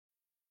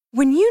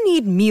When you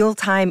need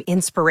mealtime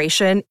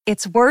inspiration,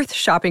 it's worth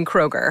shopping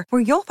Kroger,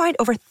 where you'll find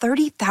over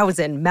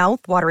 30,000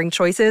 mouth-watering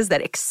choices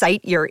that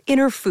excite your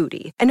inner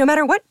foodie. And no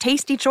matter what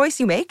tasty choice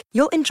you make,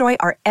 you'll enjoy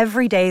our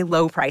everyday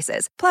low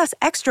prices, plus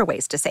extra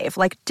ways to save,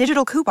 like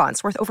digital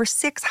coupons worth over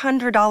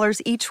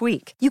 $600 each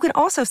week. You can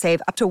also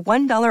save up to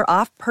 $1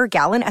 off per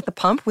gallon at the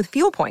pump with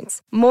fuel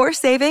points. More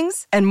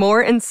savings and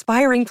more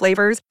inspiring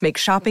flavors make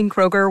shopping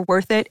Kroger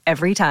worth it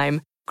every time.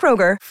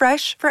 Kroger,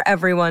 fresh for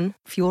everyone.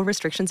 Fuel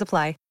restrictions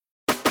apply.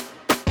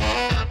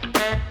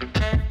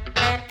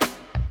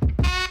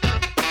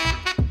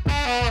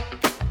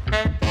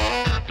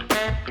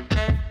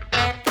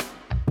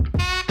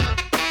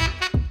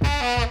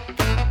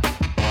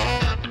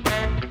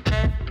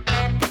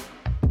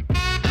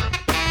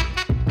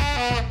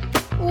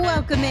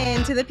 Welcome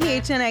in to the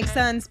PHNX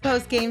Suns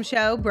post-game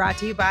show, brought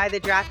to you by the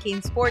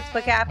DraftKings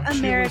Sportsbook app,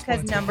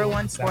 America's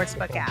 #1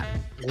 sportsbook app.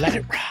 Let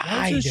it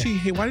ride.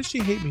 Why does she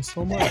hate me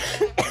so much?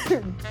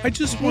 I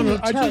just want to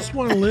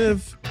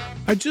live.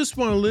 I just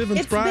want to live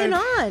and thrive. It's been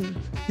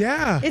on.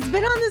 Yeah. It's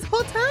been on this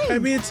whole time. I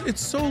mean,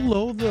 it's so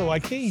low though. I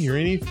can't hear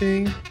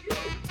anything.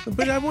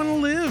 But I want to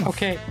live.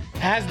 Okay,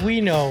 as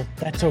we know,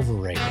 that's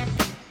overrated.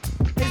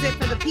 Is it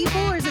for the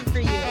people or is it for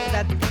you?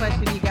 That's the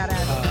question you gotta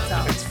ask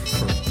yourself. It's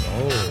for both.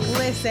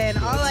 Listen,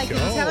 all I can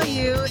tell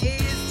you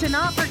is to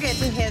not forget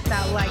to hit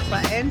that like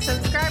button,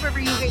 subscribe wherever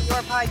you get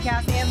your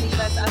podcast, and leave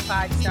us a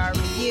 5-star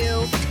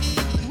review.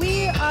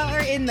 We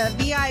are in the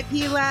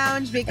VIP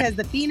lounge because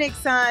the Phoenix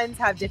Suns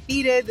have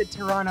defeated the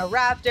Toronto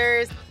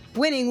Raptors,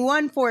 winning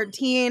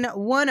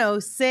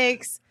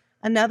 114-106.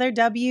 Another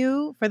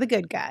W for the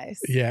good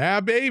guys. Yeah,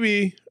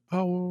 baby.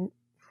 Oh,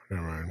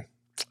 never mind.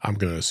 I'm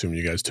going to assume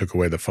you guys took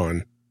away the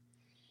fun.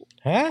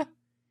 Huh?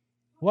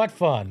 What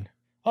fun?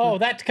 Oh,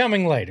 that's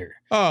coming later.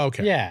 Oh,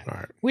 okay. Yeah. All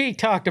right. We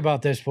talked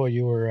about this while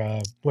you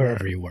were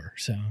wherever you were.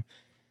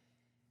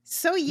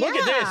 So yeah. Look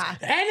at this.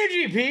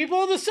 Energy,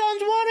 people. The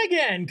Suns won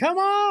again. Come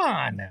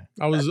on.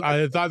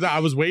 I thought that I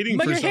was waiting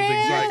for something.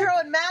 You're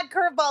throwing mad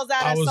curveballs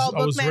at us, Saul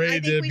Bookman. I was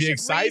ready to be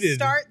excited.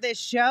 Restart this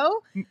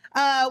show.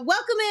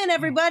 Welcome in,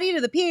 everybody,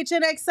 to the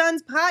PHNX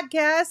Suns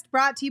podcast,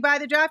 brought to you by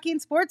the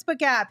DraftKings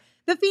Sportsbook app.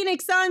 The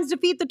Phoenix Suns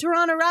defeat the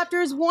Toronto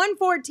Raptors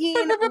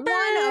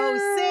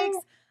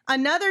 114-106.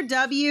 Another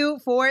W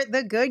for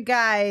the good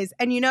guys.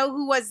 And you know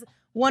who was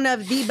one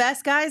of the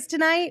best guys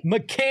tonight?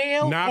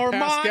 Mikal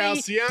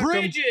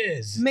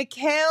Bridges.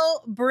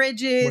 Mikal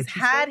Bridges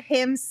had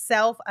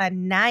himself a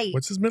night.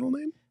 What's his middle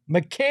name?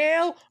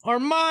 Mikal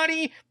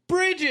Armani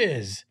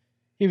Bridges.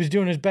 He was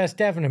doing his best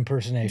Devin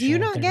impersonation. Do you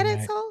not get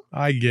it, Saul?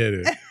 I get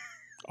it.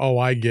 Oh,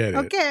 I get it.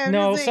 Okay.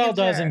 No, Saul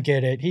doesn't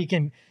get it. He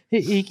can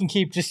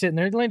keep just sitting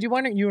there. Lindsay,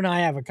 why don't you and I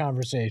have a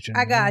conversation?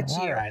 I got you.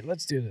 All right,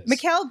 let's do this.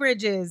 Mikal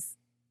Bridges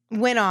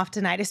went off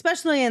tonight,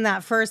 especially in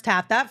that first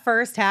half. That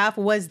first half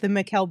was the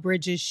Mikal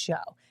Bridges show.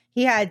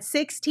 He had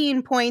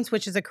 16 points,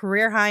 which is a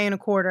career high in a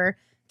quarter,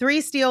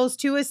 3 steals,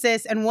 2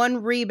 assists, and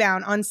 1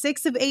 rebound on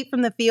 6 of 8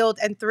 from the field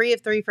and 3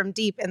 of 3 from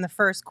deep in the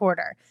first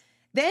quarter.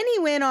 Then he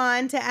went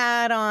on to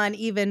add on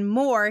even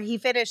more. He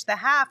finished the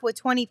half with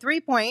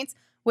 23 points,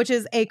 which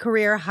is a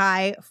career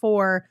high,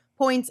 4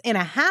 points and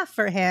a half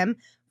for him,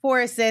 4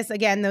 assists,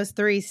 again, those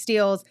 3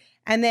 steals.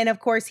 And then, of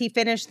course, he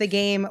finished the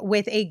game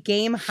with a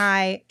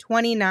game-high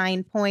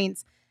 29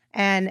 points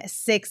and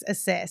 6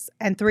 assists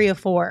and 3 of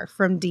 4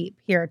 from deep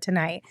here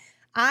tonight.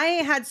 I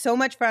had so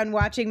much fun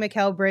watching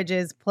Mikal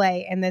Bridges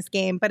play in this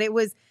game, but it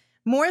was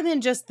more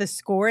than just the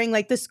scoring.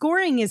 Like, the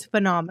scoring is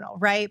phenomenal,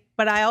 right?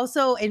 But I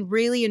also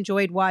really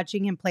enjoyed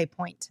watching him play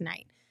point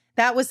tonight.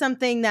 That was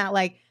something that,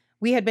 like,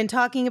 we had been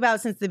talking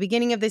about since the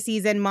beginning of the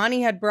season. Monty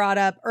had brought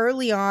up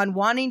early on,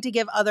 wanting to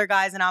give other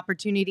guys an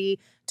opportunity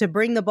to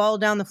bring the ball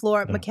down the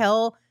floor. Yeah.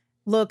 Mikal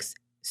looks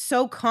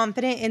so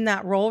confident in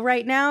that role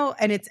right now,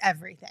 and it's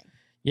everything.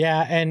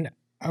 Yeah, and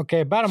okay,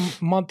 about a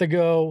month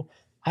ago,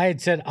 I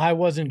had said I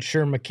wasn't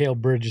sure Mikal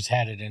Bridges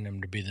had it in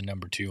him to be the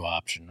number 2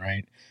 option,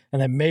 right?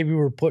 And that maybe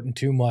we're putting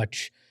too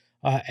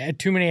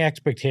many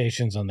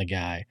expectations on the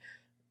guy.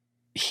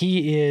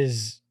 He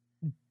is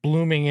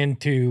blooming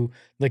into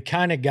the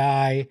kind of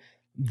guy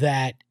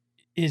that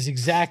is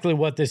exactly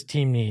what this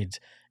team needs.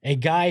 A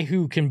guy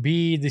who can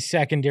be the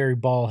secondary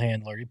ball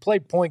handler. He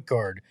played point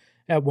guard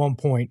at one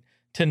point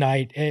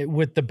tonight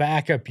with the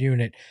backup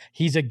unit.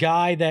 He's a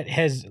guy that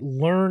has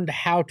learned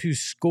how to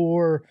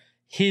score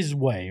his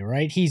way,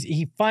 right?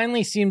 He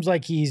finally seems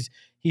like he's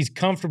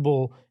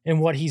comfortable in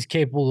what he's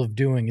capable of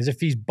doing, as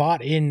if he's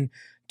bought in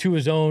to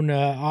his own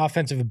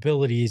offensive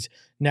abilities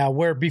now,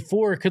 where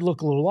before it could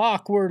look a little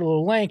awkward, a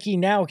little lanky.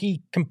 Now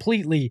he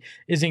completely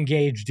is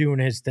engaged doing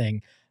his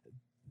thing.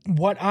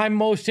 What I'm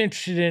most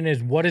interested in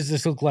is, what does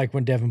this look like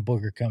when Devin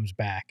Booker comes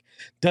back?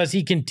 Does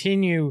he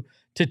continue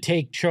to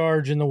take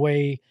charge in the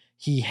way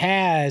he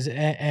has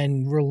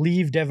and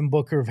relieve Devin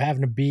Booker of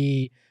having to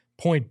be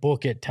point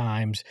book at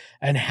times?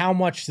 And how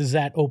much does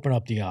that open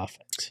up the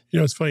offense? You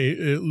know, it's funny.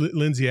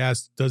 Lindsay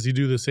asked, does he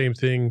do the same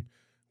thing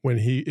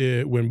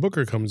when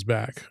Booker comes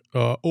back,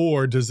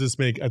 or does this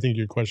make? I think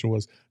your question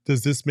was,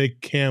 does this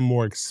make Cam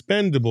more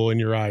expendable in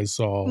your eyes,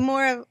 Saul?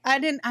 More of I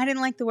didn't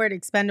like the word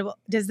expendable.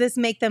 Does this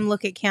make them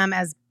look at Cam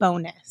as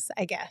bonus?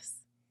 I guess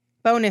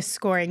bonus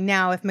scoring.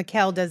 Now, if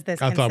Mikal does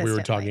this, I thought we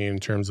were talking in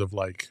terms of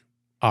like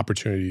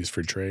opportunities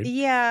for trade.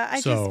 Yeah,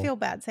 I just feel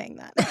bad saying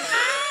that.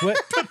 But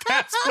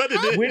that's what it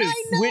is.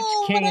 Which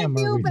Cam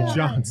are we talking?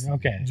 Johnson.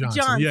 Okay,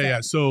 Johnson. Yeah.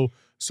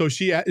 So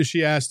she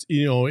asked,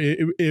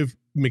 if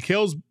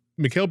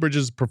Mikal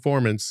Bridges'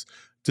 performance,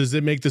 does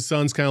it make the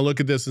Suns kind of look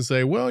at this and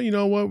say, well, you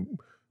know what,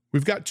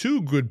 we've got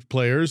two good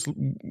players.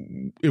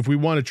 If we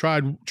want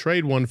to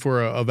trade one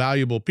for a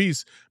valuable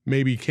piece,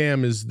 maybe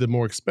Cam is the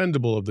more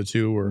expendable of the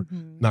two, or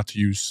not to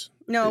use.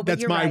 No, but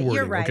that's my wording.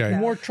 You're right. Okay,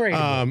 more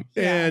tradable.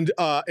 And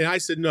I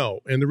said no,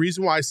 and the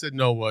reason why I said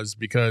no was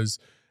because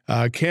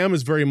Cam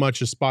is very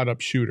much a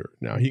spot-up shooter.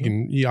 Now,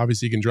 he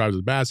obviously can drive to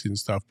the basket and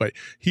stuff, but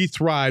he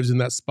thrives in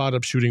that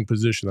spot-up shooting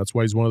position. That's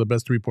why he's one of the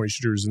best three-point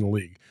shooters in the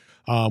league.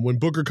 When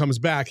Booker comes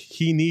back,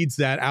 he needs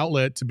that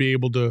outlet to be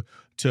able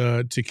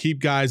to keep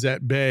guys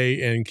at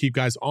bay and keep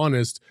guys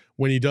honest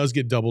when he does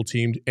get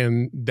double-teamed,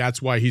 and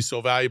that's why he's so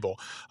valuable.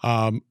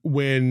 In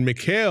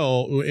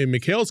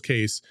Mikal's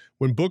case,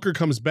 when Booker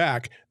comes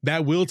back,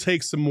 that will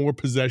take some more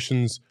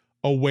possessions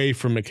away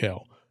from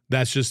Mikal.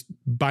 That's just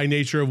by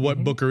nature of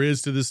what Booker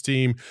is to this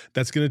team.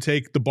 That's going to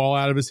take the ball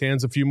out of his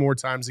hands a few more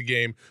times a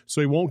game, so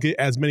he won't get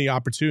as many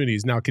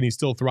opportunities. Now, can he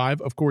still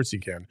thrive? Of course he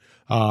can.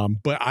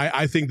 But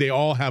I think they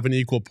all have an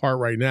equal part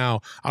right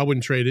now. I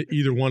wouldn't trade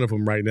either one of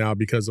them right now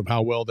because of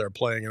how well they're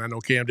playing. And I know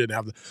Cam didn't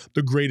have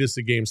the greatest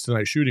of games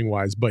tonight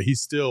shooting-wise, but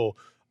he's still,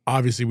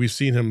 obviously, we've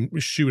seen him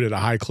shoot at a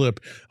high clip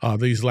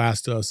these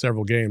last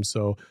several games.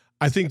 So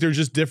I think they're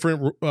just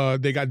different.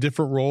 They got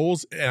different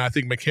roles, and I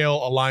think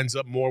Mikal aligns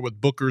up more with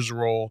Booker's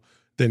role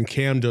than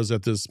Cam does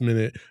at this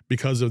minute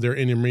because of their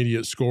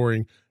intermediate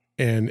scoring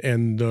and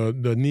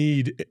the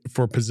need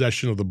for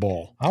possession of the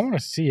ball. I want to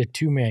see a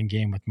two-man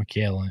game with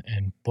Mikal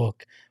and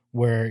Book,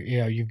 where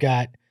you've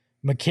got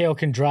Mikal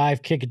can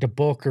drive, kick it to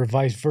Book, or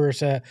vice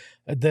versa.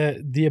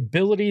 The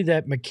ability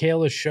that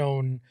Mikal has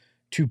shown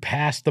to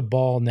pass the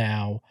ball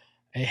now,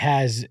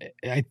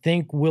 I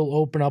think will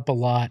open up a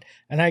lot.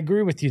 And I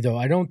agree with you, though.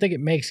 I don't think it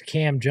makes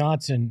Cam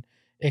Johnson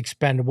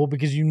expendable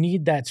because you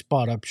need that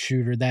spot-up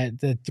shooter,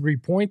 the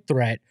three-point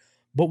threat.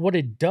 But what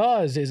it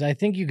does is I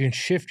think you can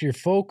shift your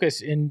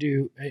focus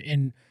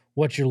in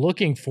what you're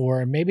looking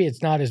for. And maybe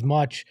it's not as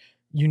much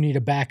you need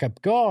a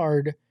backup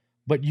guard,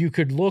 but you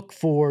could look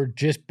for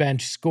just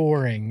bench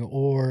scoring,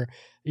 or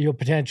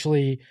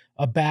potentially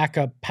a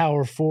backup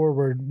power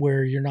forward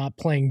where you're not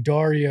playing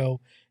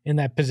Dario in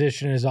that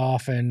position as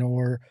often,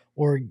 or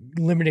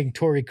limiting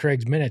Torrey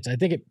Craig's minutes. I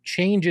think it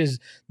changes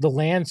the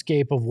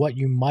landscape of what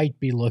you might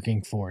be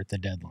looking for at the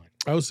deadline.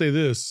 I would say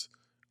this.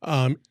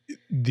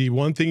 The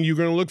one thing you're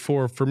going to look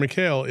for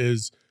Mikal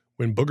is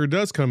when Booker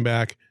does come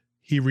back,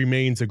 he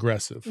remains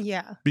aggressive.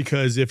 Yeah.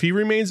 Because if he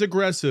remains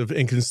aggressive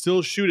and can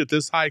still shoot at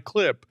this high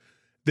clip,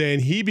 then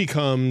he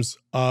becomes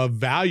a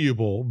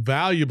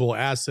valuable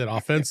asset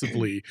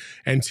offensively,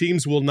 and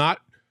teams will not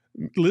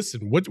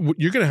listen. What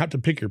you're going to have to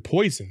pick your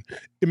poison.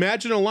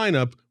 Imagine a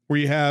lineup where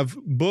you have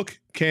Book,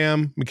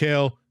 Cam,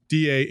 Mikal,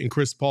 DA, and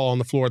Chris Paul on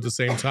the floor at the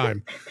same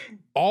time.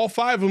 All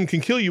five of them can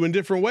kill you in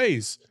different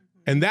ways,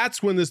 and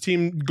that's when this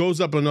team goes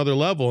up another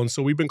level. And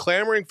so we've been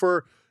clamoring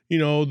for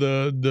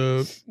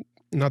the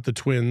not the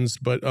twins,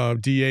 but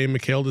DA and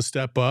Mikal to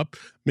step up.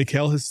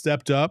 Mikal has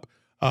stepped up.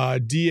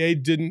 DA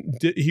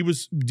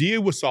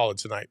was solid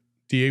tonight.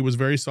 DA was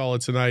very solid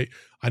tonight.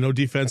 I know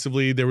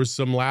defensively there was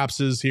some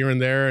lapses here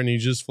and there, and he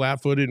just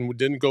flat-footed and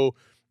didn't go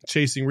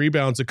chasing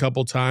rebounds a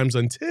couple times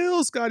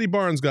until Scotty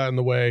Barnes got in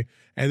the way,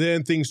 and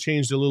then things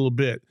changed a little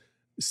bit.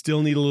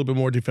 Still need a little bit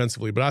more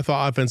defensively, but I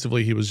thought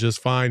offensively he was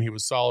just fine. He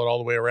was solid all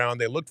the way around.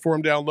 They looked for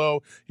him down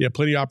low. He had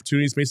plenty of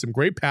opportunities, made some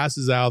great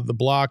passes out of the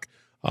block.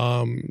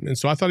 And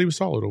so I thought he was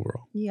solid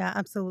overall. Yeah,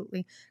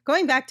 absolutely.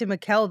 Going back to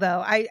Mikal,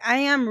 though, I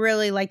am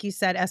really, like you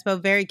said, Espo,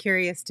 very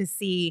curious to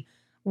see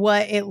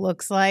what it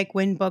looks like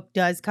when Book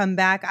does come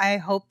back. I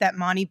hope that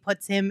Monty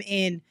puts him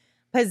in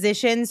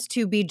positions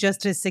to be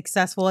just as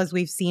successful as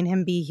we've seen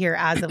him be here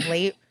as of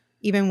late,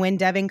 even when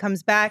Devin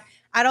comes back.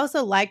 I'd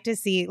also like to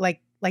see,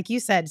 like you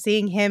said,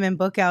 seeing him and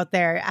Book out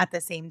there at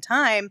the same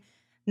time,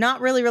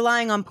 not really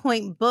relying on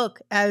point Book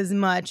as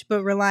much,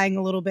 but relying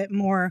a little bit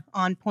more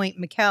on point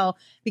Mikal.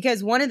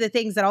 Because one of the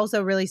things that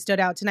also really stood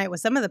out tonight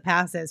was some of the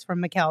passes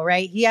from Mikal,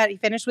 right? He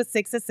finished with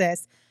 6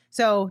 assists,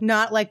 so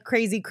not like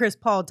crazy Chris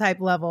Paul type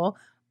level,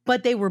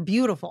 but they were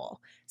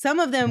beautiful. Some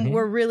of them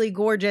were really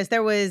gorgeous.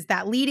 There was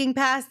that leading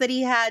pass that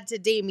he had to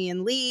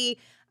Damian Lee,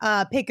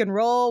 pick and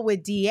roll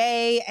with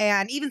DA,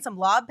 and even some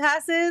lob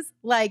passes.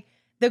 Like,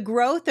 the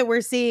growth that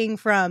we're seeing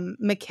from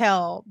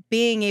Mikal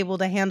being able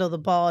to handle the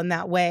ball in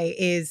that way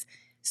is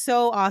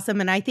so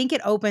awesome. And I think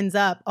it opens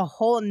up a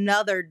whole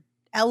nother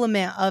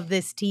element of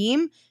this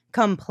team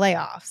come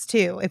playoffs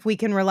too, if we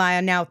can rely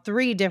on now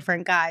 3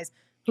 different guys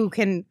who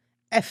can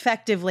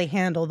effectively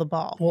handle the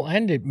ball. Well,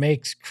 and it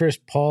makes Chris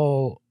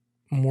Paul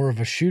more of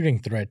a shooting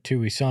threat too.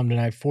 We saw him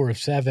tonight, 4 of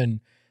 7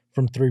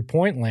 from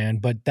 3-point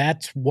land, but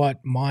that's what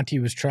Monty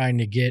was trying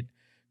to get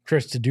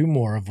Chris to do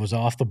more of, was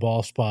off the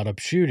ball spot up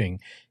shooting.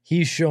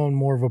 He's shown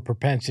more of a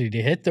propensity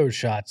to hit those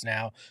shots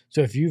now.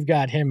 So if you've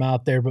got him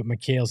out there, but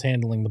Mikhail's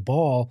handling the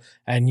ball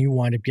and you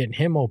wind up getting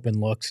him open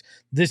looks,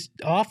 this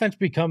offense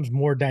becomes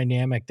more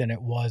dynamic than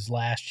it was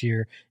last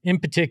year, in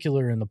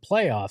particular in the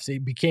playoffs.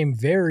 It became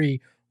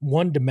very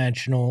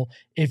one-dimensional.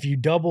 If you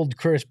doubled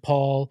Chris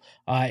Paul,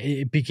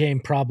 it became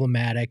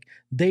problematic.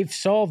 They've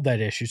solved that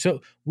issue.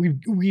 So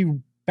we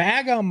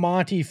bag on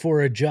Monty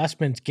for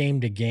adjustments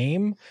game to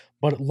game,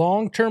 but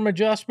long-term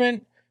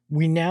adjustment,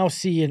 we now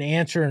see an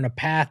answer and a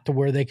path to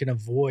where they can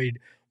avoid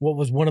what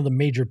was one of the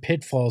major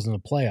pitfalls in the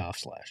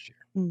playoffs last year.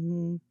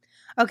 Mm-hmm.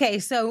 Okay,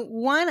 so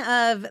one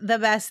of the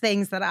best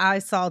things that I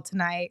saw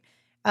tonight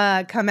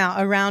come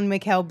out around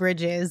Mikal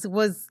Bridges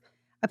was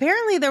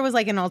apparently there was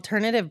like an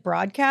alternative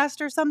broadcast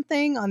or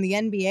something on the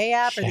NBA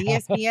app or the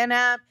ESPN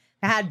app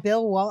that had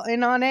Bill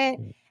Walton on it.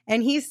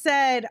 And he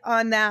said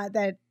on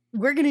that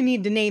we're going to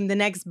need to name the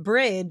next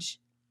bridge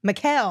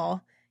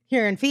Mikal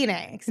here in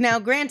Phoenix. Now,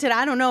 granted,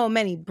 I don't know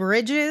many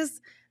bridges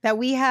that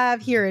we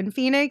have here in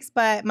Phoenix,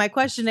 but my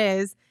question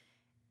is,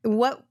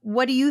 what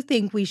do you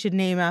think we should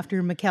name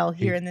after Mikal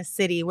here in this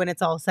city when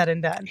it's all said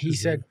and done? He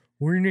said,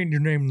 we need to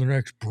name the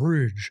next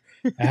bridge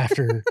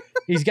after.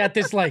 He's got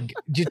this like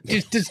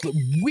just this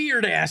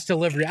weird ass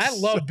delivery. I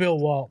love Bill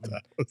Walton.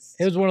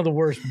 It was one of the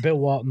worst Bill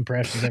Walton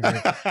impressions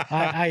ever.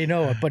 I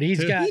know it, but he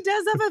does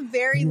have a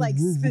very like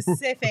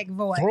specific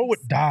voice. Throw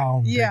it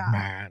down, big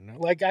man.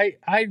 Like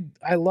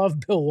I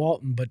love Bill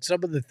Walton, but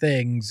some of the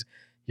things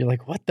you're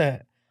like, what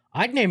the?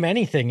 I'd name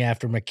anything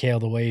after Mikal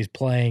the way he's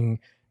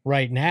playing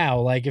right now.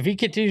 Like if he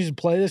continues to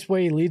play this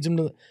way, he leads them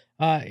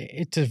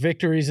to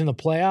victories in the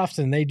playoffs,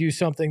 and they do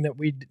something that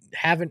we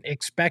haven't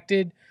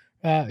expected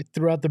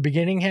throughout the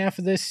beginning half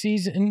of this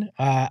season.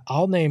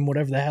 I'll name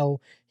whatever the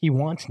hell he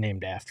wants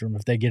named after him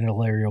if they get into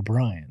Larry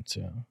O'Brien.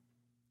 So,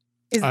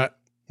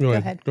 go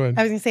ahead. I was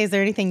going to say, is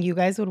there anything you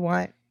guys would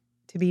want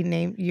to be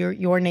named,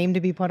 your name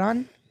to be put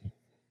on?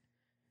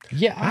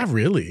 Yeah, I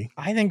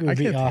think it would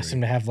be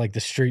awesome to have like the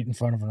street in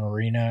front of an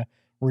arena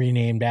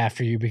renamed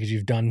after you because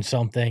you've done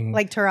something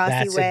like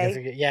Taurasi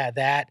Way. Yeah,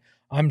 that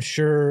I'm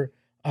sure.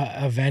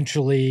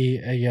 Eventually,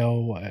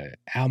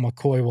 Al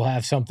McCoy will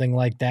have something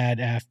like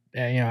that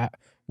after,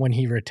 when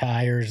he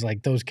retires,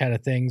 like those kind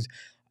of things.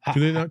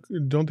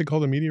 Don't they call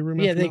the media room?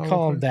 Yeah, they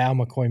call it the Al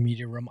McCoy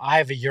media room. I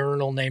have a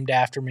urinal named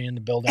after me in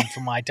the building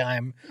from my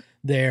time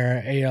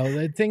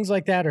there. Things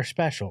like that are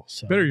special.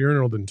 So better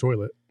urinal than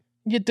toilet.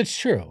 Yeah, that's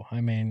true.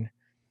 I mean,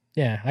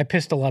 yeah, I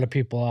pissed a lot of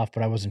people off,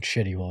 but I wasn't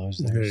shitty while I was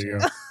there. There you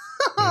go.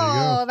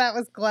 Oh, that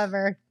was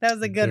clever. That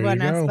was a good one,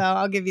 Espo.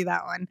 I'll give you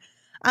that one.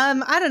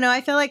 I don't know.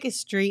 I feel like a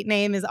street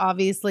name is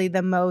obviously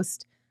the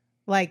most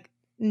like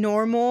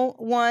normal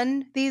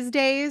one these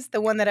days.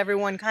 The one that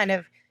everyone kind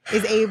of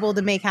is able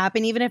to make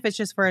happen, even if it's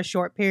just for a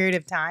short period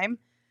of time.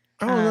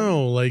 I don't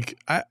know. Like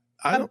a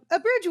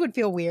bridge would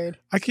feel weird.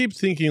 I keep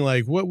thinking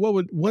like,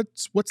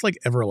 what's like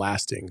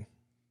everlasting?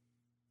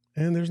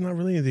 And there's not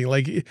really anything.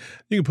 Like you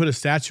can put a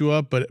statue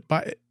up,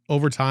 but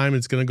over time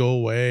it's going to go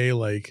away.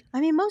 Like, I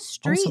mean, most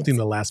streets, something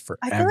that lasts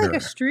forever. I feel like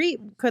a street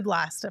could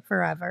last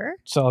forever.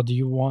 So do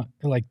you want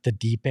like the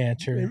deep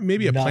answer?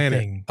 Maybe a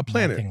planet.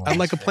 I'd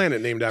like a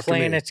planet named after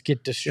planets me.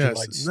 Get destroyed. Yes.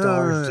 Like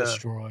stars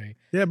destroy.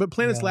 Yeah, but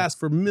planets last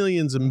for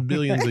millions and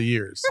billions of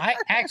years. I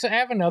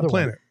have another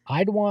planet. One.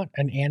 I'd want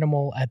an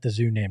animal at the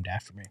zoo named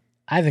after me.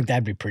 I think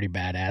that'd be pretty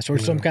badass. Or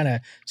some kind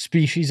of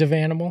species of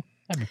animal.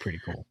 That'd be pretty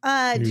cool.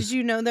 Did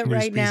you know that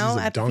right now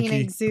at the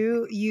Phoenix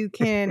Zoo you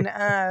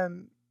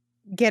can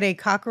get a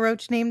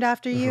cockroach named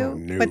after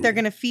you, but they're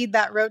going to feed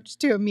that roach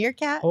to a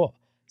meerkat? Oh,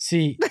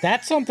 see,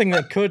 that's something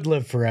that could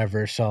live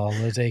forever, Saul,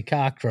 is a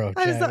cockroach.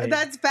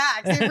 That's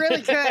facts. It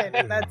really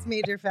could. That's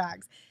major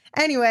facts.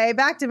 Anyway,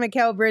 back to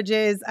Mikal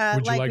Bridges.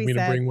 Would you like me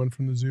to bring one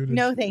from the zoo?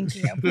 No, thank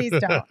you. Please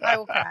don't. I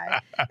will cry.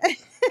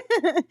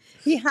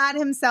 He had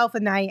himself a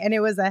night, and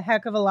it was a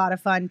heck of a lot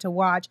of fun to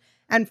watch.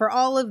 And for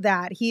all of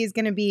that, he is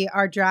going to be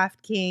our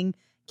draft king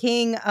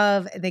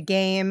of the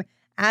game.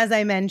 As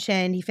I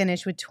mentioned, he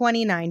finished with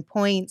 29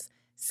 points,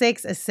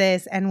 6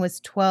 assists, and was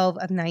 12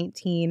 of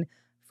 19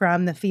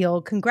 from the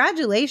field.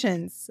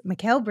 Congratulations,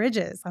 Mikal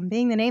Bridges, on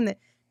being the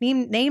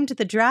named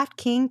the draft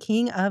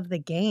king of the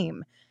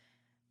game.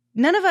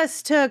 None of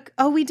us took.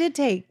 Oh, we did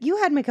take. You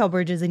had Mikal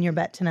Bridges in your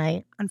bet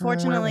tonight.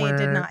 Unfortunately, it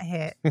did not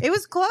hit. It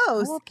was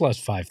close. Well, plus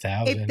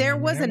 5,000. If there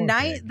was a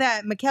night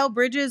that Mikal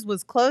Bridges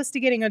was close to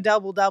getting a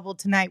double-double,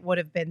 tonight would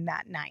have been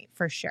that night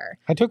for sure.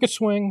 I took a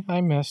swing. I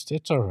missed.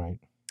 It's all right.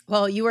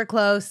 Well, you were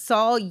close.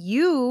 Saul,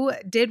 you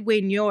did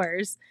win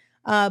yours.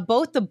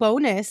 Both the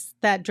bonus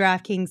that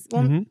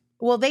DraftKings,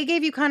 well, they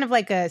gave you kind of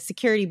like a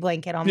security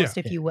blanket almost,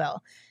 if you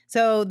will.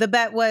 So the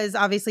bet was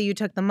obviously you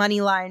took the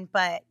money line,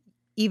 but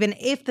even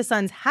if the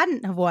Suns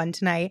hadn't have won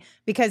tonight,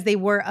 because they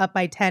were up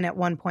by 10 at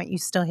one point, you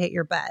still hit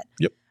your bet.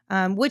 Yep.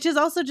 Which is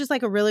also just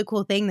like a really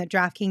cool thing that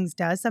DraftKings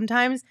does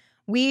sometimes,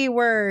 we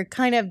were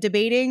kind of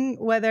debating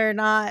whether or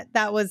not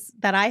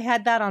that I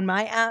had that on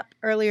my app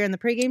earlier in the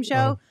pregame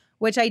show,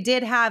 which I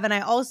did have. And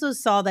I also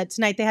saw that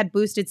tonight they had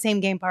boosted same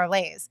game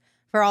parlays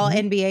for all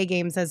NBA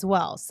games as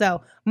well.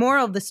 So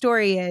moral of the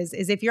story is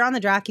if you're on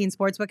the DraftKings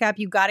Sportsbook app,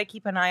 you got to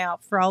keep an eye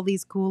out for all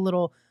these cool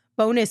little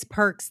bonus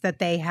perks that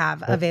they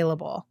have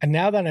available. And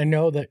now that I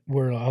know that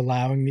we're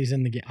allowing these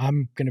in the game,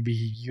 I'm going to be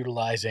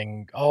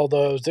utilizing all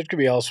those. There could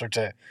be all sorts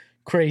of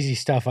crazy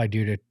stuff I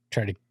do to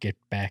try to get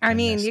back. I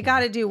mean, you got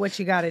to do what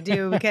you got to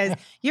do because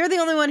you're the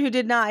only one who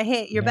did not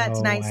hit your bet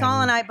tonight.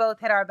 Saul and I both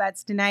hit our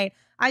bets tonight.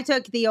 I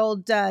took the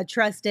old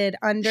trusted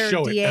under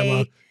Show DA. it,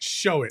 Emma.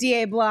 Show it.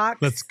 DA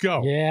blocks. Let's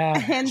go.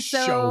 Yeah. And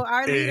so Show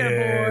our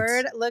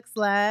leaderboard looks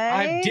like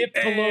I've dipped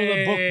below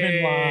the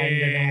Bookman line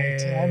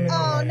tonight.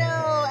 Oh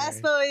no,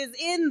 Espo is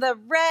in the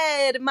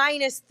red,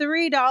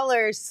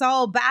 -$3.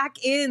 Saul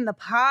back in the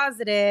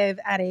positive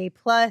at a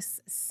plus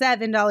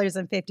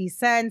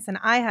 $7.50. And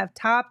I have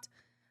topped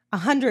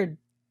 100.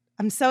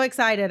 I'm so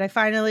excited. I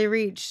finally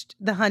reached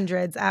the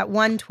hundreds at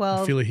 112.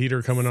 I feel a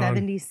heater coming on.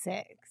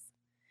 76.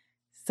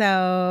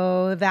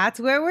 So that's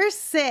where we're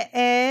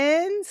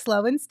sitting.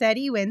 Slow and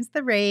steady wins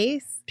the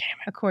race. Damn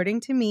it.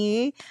 According to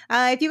me.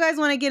 If you guys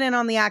want to get in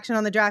on the action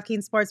on the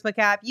DraftKings Sportsbook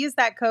app, use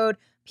that code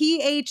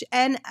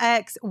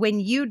PHNX when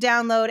you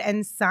download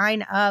and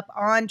sign up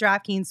on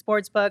DraftKings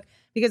Sportsbook.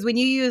 Because when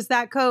you use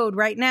that code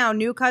right now,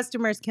 new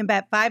customers can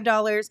bet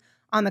 $5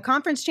 on the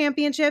conference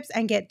championships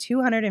and get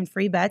 200 in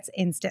free bets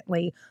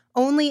instantly.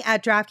 Only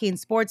at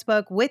DraftKings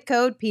Sportsbook with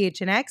code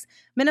PHNX.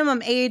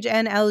 Minimum age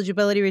and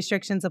eligibility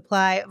restrictions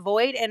apply.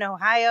 Void in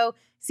Ohio.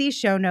 See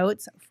show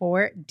notes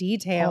for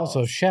details.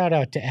 Also, shout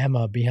out to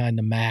Emma behind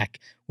the Mac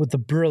with the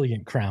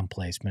brilliant crown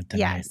placement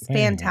tonight. Yes,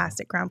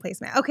 fantastic crown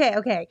placement.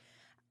 Okay.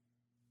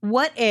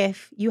 What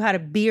if you had a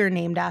beer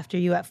named after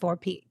you at Four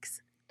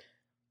Peaks?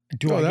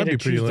 Do I that'd get be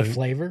to pretty choose the lit.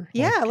 flavor?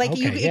 Yeah,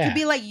 it could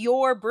be like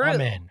your brew.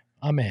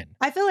 I'm in.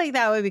 I feel like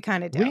that would be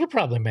kind of dope. We could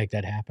probably make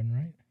that happen,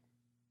 right?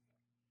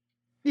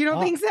 You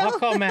don't think so? I'll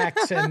call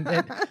Max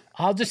and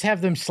I'll just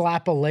have them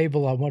slap a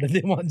label on one of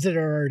the ones that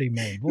are already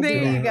made.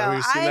 There you go.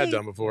 We've seen that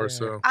done before,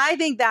 so. I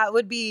think that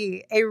would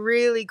be a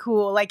really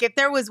cool, like if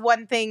there was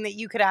one thing that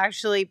you could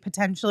actually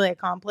potentially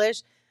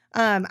accomplish,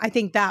 I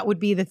think that would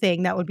be the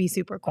thing that would be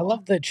super cool. I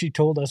love that she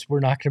told us we're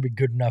not going to be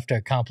good enough to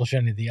accomplish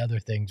any of the other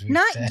things we've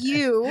Not said.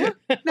 you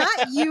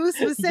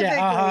specifically.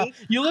 Yeah,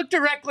 you looked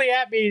directly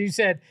at me and you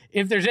said,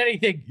 if there's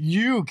anything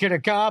you can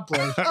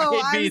accomplish, it'd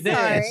be I'm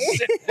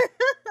this.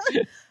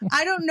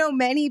 I don't know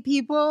many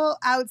people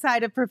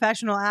outside of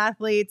professional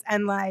athletes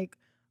and like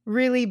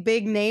really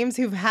big names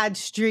who've had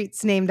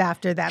streets named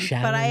after them.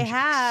 But I Challenge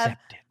have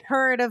accepted.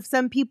 heard of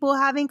some people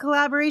having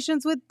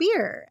collaborations with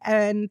beer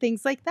and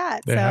things like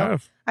that. They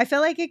have. I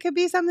feel like it could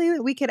be something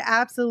that we could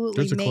absolutely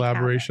There's a make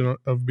collaboration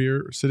of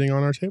beer sitting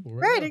on our table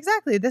happen. Right, now.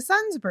 exactly. The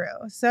Sun's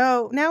Brew.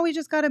 So now we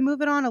just got to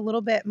move it on a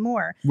little bit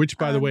more. Which,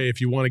 by the way, if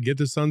you want to get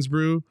the Suns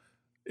Brew,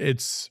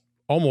 it's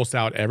almost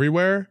out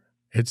everywhere.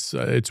 It's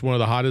one of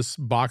the hottest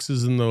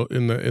boxes in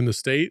the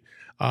state.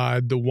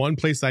 The one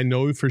place I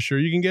know for sure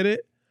you can get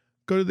it,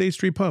 go to the 8th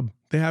Street Pub.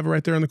 They have it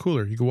right there in the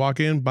cooler. You can walk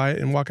in, buy it,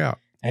 and walk out.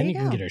 And you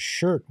can get a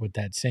shirt with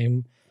that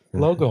same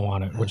logo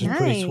on it, which is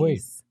pretty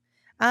sweet.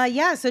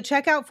 So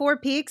check out Four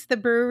Peaks, the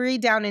brewery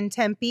down in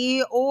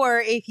Tempe, or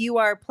if you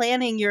are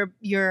planning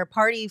your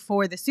party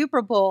for the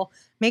Super Bowl,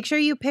 make sure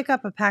you pick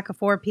up a pack of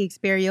Four Peaks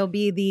beer. You'll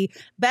be the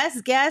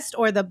best guest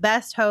or the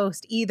best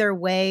host either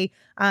way.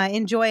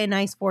 Enjoy a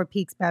nice Four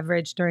Peaks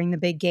beverage during the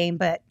big game,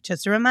 but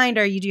just a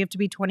reminder, you do have to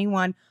be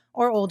 21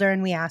 or older,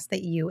 and we ask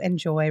that you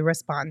enjoy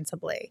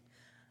responsibly.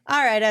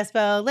 All right,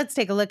 Espo, let's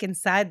take a look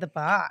inside the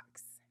box.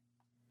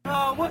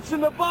 What's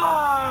in the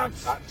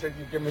box?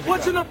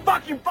 What's in the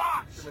fucking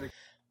box?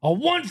 A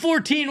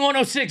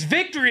 114-106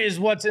 victory is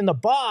what's in the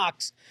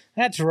box.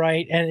 That's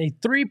right. And a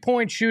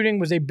three-point shooting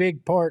was a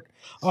big part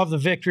of the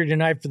victory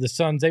tonight for the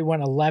Suns. They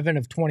went 11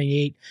 of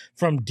 28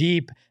 from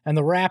deep. And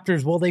the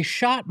Raptors, well, they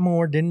shot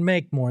more, didn't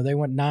make more. They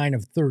went 9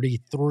 of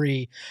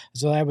 33.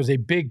 So that was a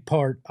big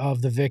part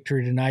of the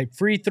victory tonight.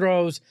 Free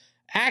throws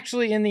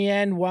actually in the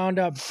end wound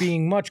up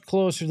being much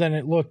closer than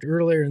it looked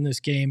earlier in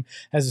this game,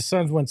 as the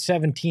Suns went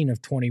 17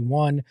 of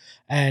 21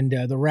 and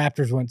the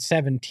Raptors went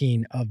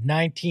 17 of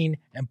 19,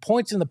 and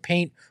points in the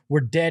paint were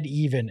dead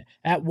even.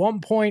 At one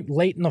point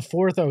late in the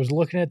fourth, I was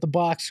looking at the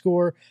box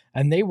score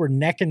and they were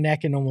neck and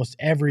neck in almost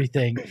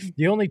everything.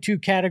 The only two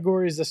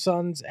categories the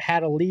Suns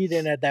had a lead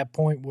in at that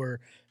point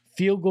were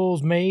field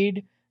goals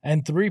made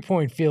and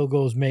three-point field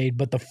goals made,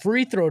 but the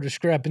free throw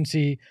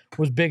discrepancy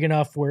was big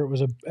enough where it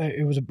was a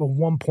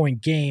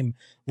 1-point game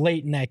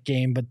late in that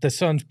game, but the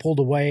Suns pulled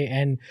away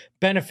and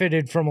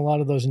benefited from a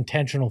lot of those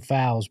intentional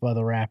fouls by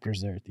the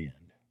Raptors there at the end.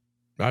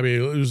 I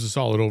mean, it was a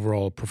solid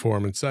overall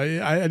performance.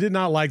 I did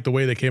not like the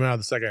way they came out of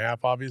the second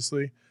half,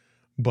 obviously,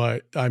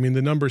 but I mean,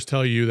 the numbers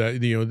tell you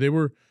that, you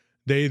know,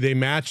 they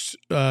matched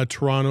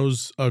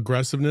Toronto's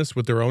aggressiveness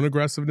with their own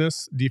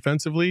aggressiveness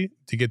defensively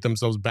to get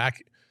themselves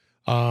back,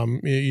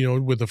 you know,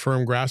 with a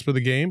firm grasp of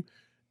the game.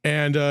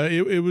 And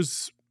it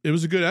was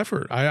was a good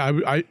effort.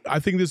 I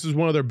think this is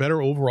one of their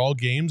better overall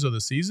games of the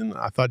season.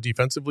 I thought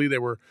defensively they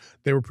were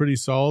pretty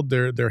solid.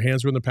 Their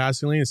hands were in the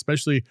passing lane,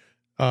 especially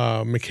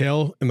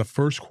Mikal in the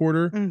first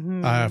quarter.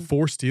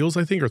 4 steals,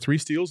 I think, or 3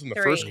 steals in the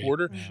first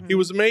quarter. He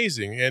was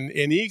amazing, and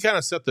he kind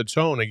of set the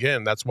tone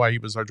again. That's why he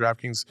was our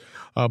DraftKings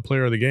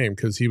player of the game,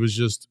 because he was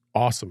just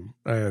awesome.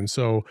 And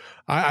so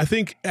I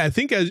think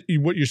as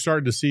what you're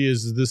starting to see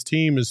is this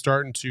team is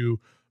starting to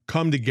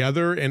come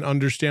together and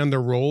understand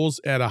their roles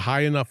at a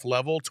high enough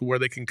level to where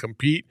they can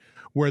compete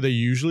where they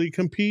usually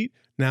compete.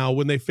 Now,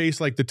 when they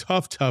face like the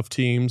tough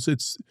teams,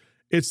 it's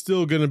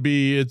still going to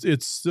be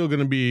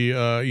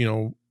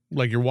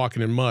like you're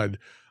walking in mud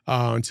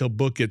until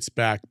Book gets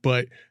back.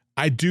 But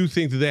I do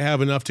think that they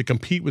have enough to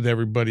compete with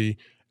everybody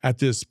at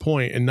this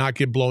point and not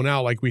get blown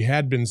out like we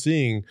had been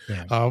seeing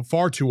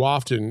far too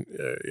often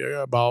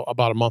about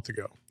a month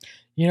ago.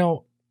 You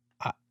know,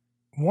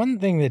 one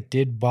thing that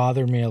did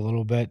bother me a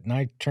little bit, and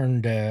I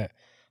turned to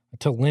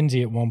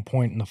Lindsay at one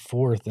point in the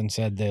fourth and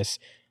said this: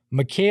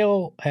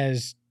 Mikal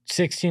has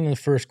 16 in the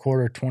first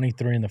quarter,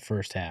 23 in the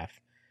first half,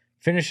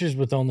 finishes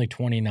with only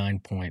 29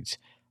 points.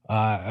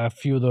 A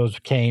few of those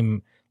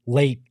came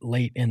late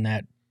in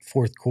that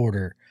fourth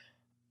quarter.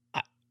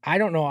 I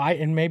don't know.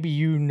 And maybe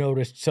you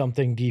noticed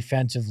something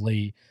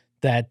defensively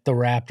that the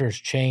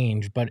Raptors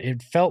changed, but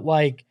it felt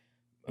like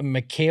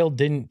Mikal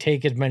didn't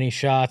take as many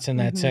shots in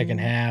that second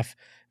half.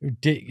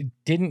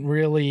 Didn't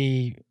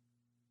really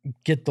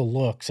get the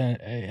looks,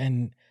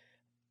 and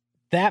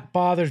that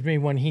bothers me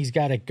when he's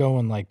got it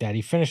going like that.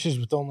 He finishes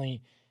with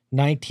only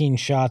 19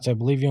 shots. I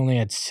believe he only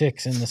had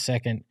 6 in the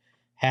second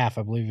half.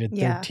 I believe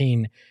he had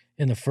 13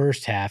 in the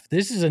first half.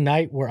 This is a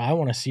night where I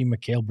want to see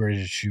Mikal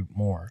Bridges shoot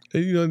more.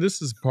 You know,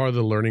 this is part of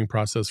the learning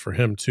process for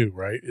him too,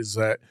 right? Is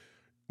that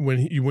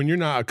when you're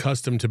not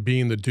accustomed to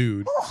being the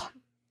dude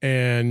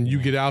and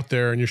you get out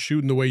there and you're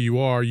shooting the way you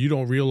are, you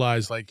don't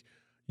realize like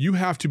you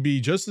have to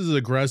be just as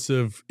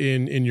aggressive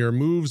in your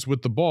moves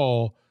with the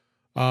ball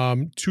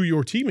to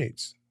your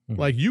teammates.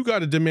 Like you got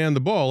to demand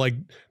the ball. Like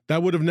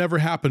that would have never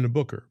happened to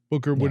Booker.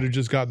 Booker would have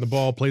just gotten the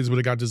ball. Plays would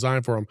have got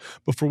designed for him.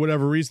 But for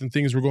whatever reason,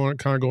 things were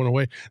kind of going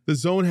away. The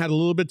zone had a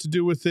little bit to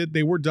do with it.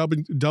 They were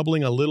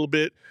doubling a little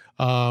bit,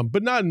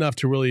 but not enough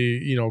to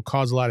really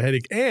cause a lot of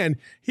headache. And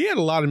he had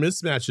a lot of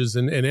mismatches,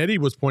 and Eddie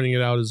was pointing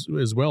it out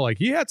as well. Like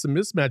he had some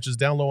mismatches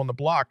down low on the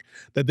block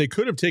that they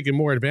could have taken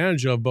more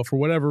advantage of, but for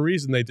whatever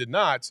reason they did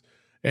not.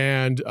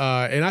 And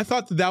I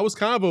thought that was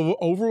kind of an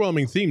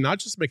overwhelming theme, not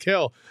just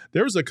Mikal.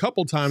 There was a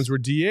couple times where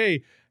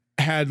DA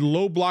had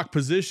low block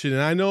position,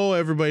 and I know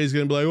everybody's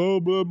going to be like, oh,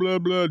 blah, blah,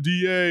 blah,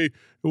 DA.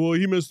 Well,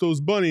 he missed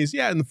those bunnies.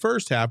 Yeah, in the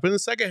first half. But in the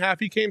second half,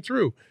 he came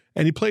through,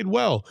 and he played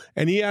well.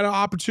 And he had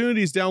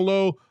opportunities down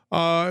low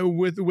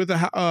with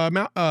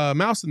a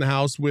mouse in the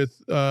house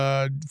with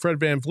Fred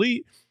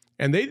VanVleet,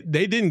 and they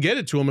didn't get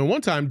it to him. And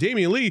one time,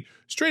 Damian Lee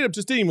straight up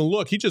just didn't even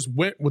look. He just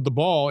went with the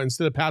ball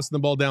instead of passing the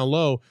ball down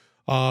low.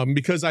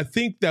 Because I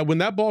think that when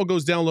that ball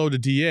goes down low to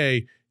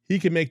DA, he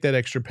can make that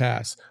extra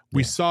pass.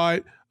 We saw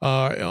it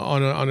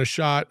on a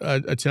shot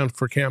attempt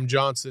for Cam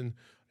Johnson.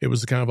 It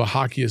was kind of a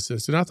hockey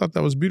assist, and I thought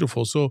that was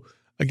beautiful. So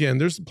again,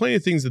 there's plenty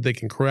of things that they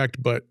can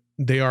correct, but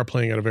they are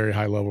playing at a very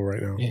high level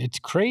right now. It's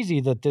crazy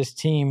that this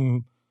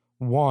team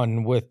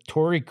won with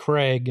Torrey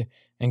Craig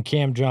and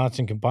Cam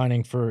Johnson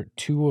combining for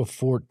 2 of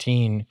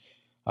 14,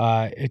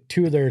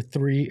 2 of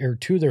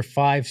their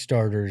 5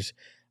 starters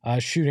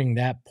shooting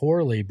that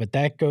poorly, but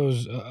that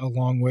goes a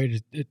long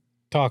way to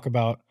talk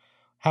about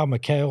how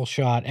Mikal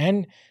shot,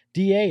 and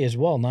DA as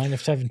well. 9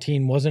 of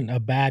 17 wasn't a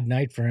bad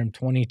night for him.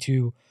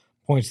 22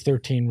 points,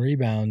 13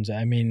 rebounds.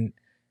 I mean,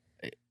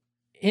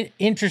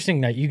 interesting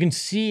night. You can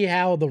see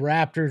how the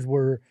Raptors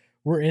were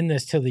in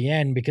this till the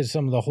end because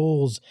some of the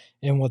holes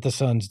in what the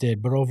Suns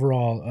did, but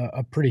overall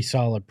a pretty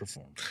solid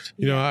performance.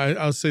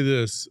 I'll say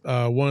this.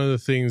 One of the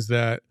things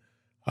that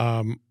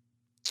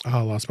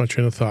I lost my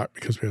train of thought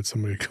because we had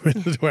somebody come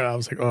in the door. I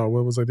was like, oh,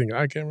 what was I thinking?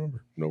 I can't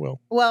remember. No,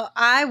 well,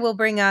 I will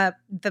bring up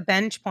the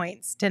bench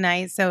points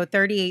tonight. So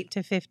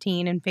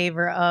 38-15 in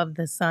favor of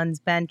the Suns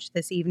bench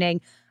this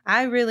evening.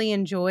 I really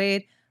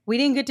enjoyed. We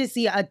didn't get to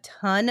see a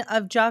ton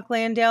of Jock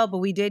Landale, but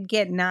we did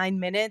get 9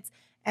 minutes.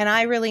 And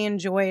I really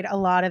enjoyed a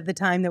lot of the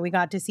time that we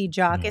got to see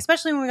Jock,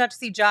 especially when we got to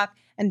see Jock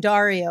and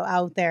Dario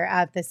out there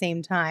at the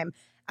same time.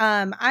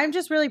 I'm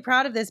just really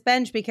proud of this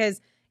bench because,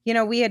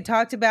 we had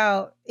talked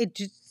about it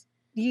just,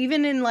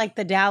 even in like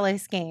the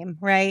Dallas game,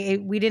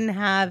 right? We didn't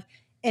have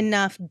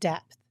enough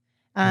depth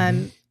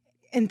and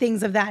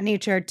things of that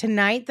nature.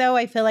 Tonight, though,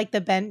 I feel like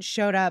the bench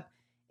showed up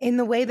in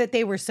the way that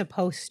they were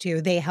supposed to.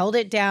 They held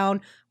it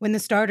down when the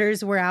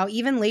starters were out.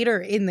 Even later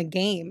in the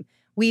game,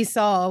 we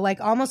saw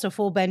like almost a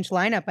full bench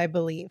lineup, I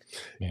believe.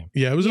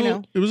 Yeah, it was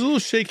a little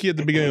shaky at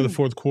the beginning of the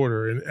fourth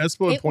quarter. And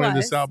Espo had pointed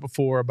this out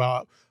before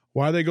about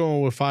why are they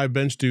going with 5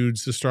 bench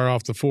dudes to start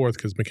off the fourth?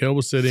 Because Mikal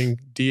was sitting,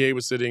 DA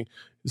was sitting,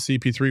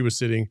 CP3 was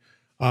sitting.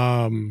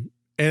 And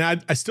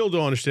I still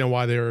don't understand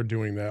why they are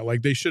doing that.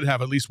 Like they should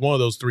have at least one of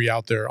those 3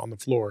 out there on the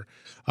floor.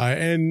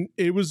 And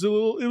it was a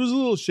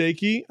little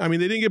shaky. I mean,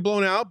 they didn't get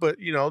blown out, but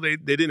they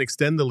didn't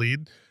extend the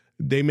lead.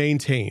 they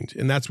maintained,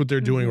 and that's what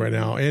they're doing right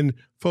now. And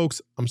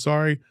folks, I'm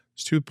sorry,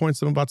 there's 2 points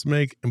that I'm about to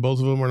make, and both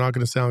of them are not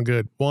going to sound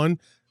good. One,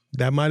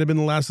 that might have been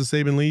the last of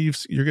Saban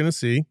leaves you're going to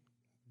see,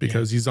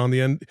 because he's on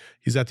the end.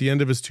 He's at the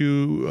end of his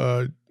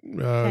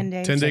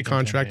 10-day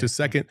contract, his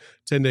second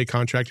 10-day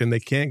contract, and they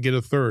can't get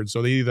a third.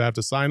 So they either have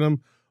to sign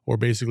him or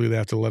basically they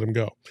have to let him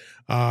go.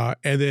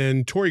 And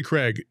then Torrey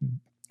Craig,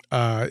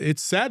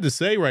 it's sad to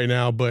say right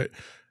now, but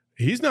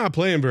he's not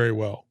playing very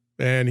well.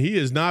 And he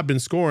has not been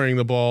scoring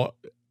the ball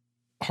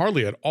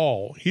hardly at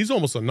all. He's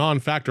almost a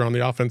non-factor on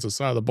the offensive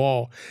side of the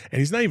ball, and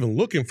he's not even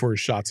looking for his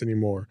shots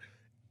anymore.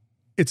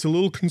 It's a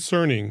little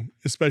concerning,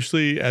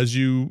 especially as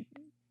you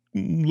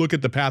look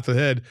at the path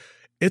ahead.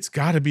 It's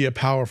got to be a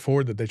power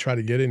forward that they try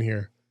to get in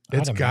here.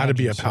 It's got to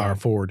be a power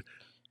forward.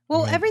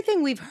 Well,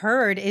 everything we've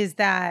heard is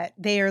that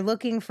they are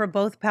looking for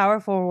both power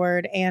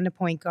forward and a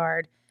point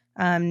guard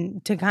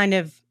to kind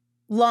of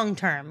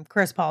long-term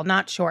Chris Paul,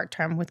 not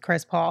short-term with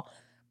Chris Paul.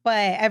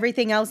 But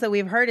everything else that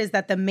we've heard is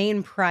that the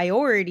main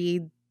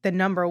priority, the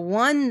number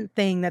one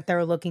thing that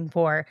they're looking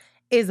for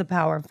is a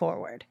power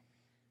forward.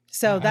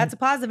 So that's a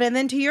positive. And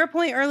then to your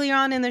point earlier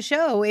on in the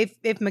show,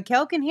 if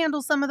Mikal can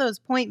handle some of those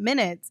point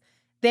minutes,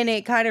 then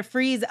it kind of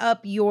frees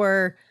up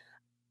your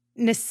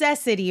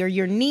necessity or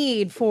your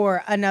need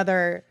for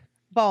another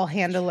ball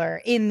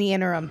handler in the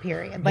interim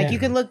period. Like you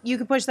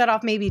could push that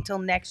off maybe till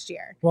next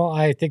year. Well,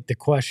 I think the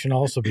question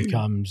also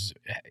becomes,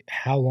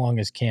 how long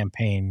is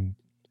campaign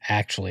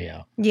actually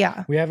out?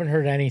 Yeah. We haven't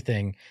heard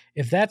anything.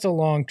 If that's a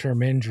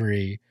long-term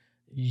injury,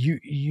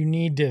 you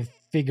need to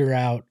figure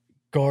out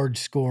guard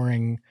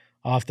scoring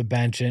off the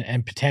bench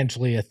and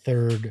potentially a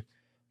third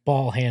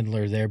ball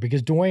handler there,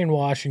 because Dwayne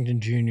Washington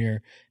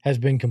Jr. has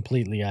been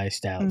completely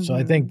iced out. So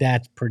I think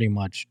that's pretty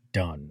much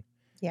done.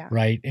 Yeah.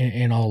 Right?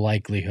 In all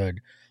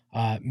likelihood.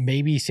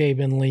 Maybe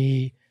Saban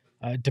Lee,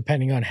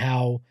 depending on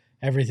how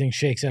everything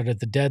shakes out at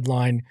the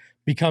deadline,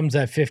 becomes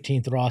that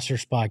 15th roster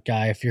spot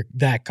guy if you're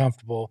that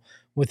comfortable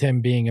with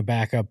him being a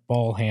backup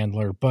ball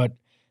handler. But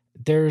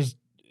there's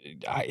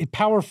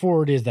power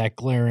forward is that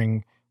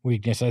glaring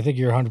weakness. I think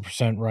you're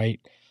 100% right,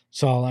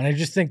 Saul. And I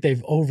just think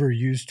they've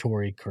overused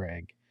Torrey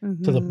Craig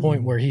to the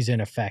point where he's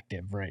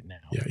ineffective right now.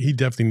 Yeah, he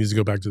definitely needs to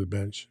go back to the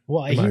bench,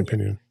 in my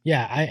opinion.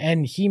 Yeah,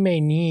 and he may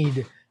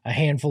need a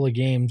handful of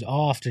games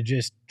off to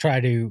just try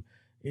to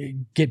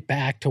get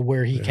back to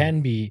where he can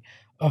be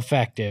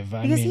effective.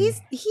 Because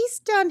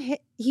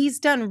he's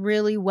done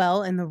really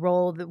well in the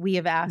role that we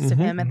have asked of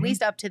him, at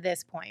least up to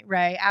this point,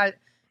 right?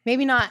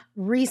 Maybe not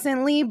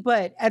recently,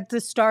 but at the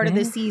start of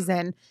the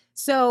season.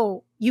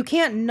 So you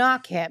can't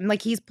knock him.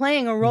 Like, he's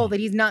playing a role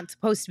that he's not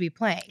supposed to be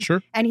playing.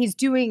 Sure. And he's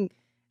doing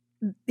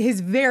his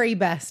very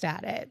best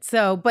at it.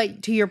 So,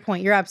 but to your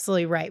point, you're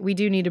absolutely right. We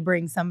do need to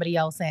bring somebody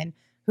else in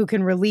who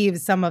can relieve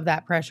some of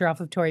that pressure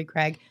off of Torrey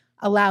Craig,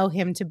 allow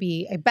him to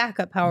be a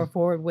backup power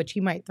forward, which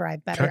he might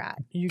thrive better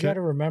at. You got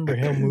to remember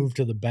he'll move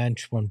to the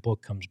bench when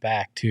Book comes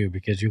back too,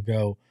 because you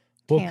go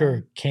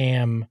Booker,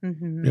 Cam,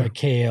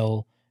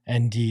 Mikal,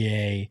 and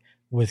DA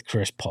with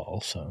Chris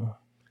Paul. So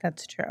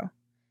that's true.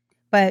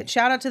 But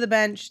shout out to the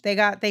bench. They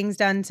got things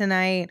done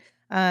tonight.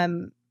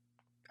 And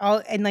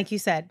like you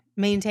said,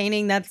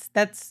 maintaining that's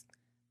the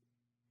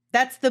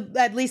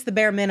at least the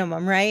bare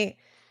minimum, right?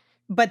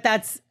 But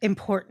that's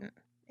important.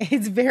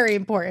 It's very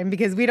important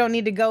because we don't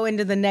need to go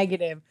into the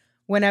negative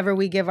whenever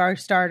we give our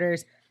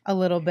starters a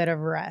little bit of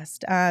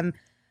rest.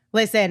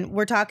 Listen,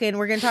 we're going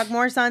to talk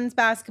more Suns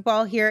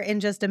basketball here in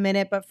just a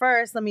minute. But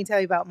first, let me tell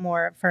you about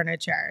More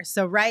Furniture.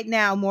 So right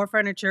now, More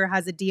Furniture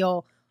has a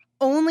deal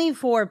only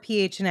for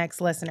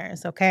PHNX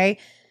listeners, okay?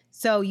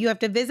 So you have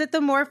to visit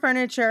the More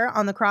Furniture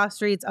on the cross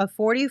streets of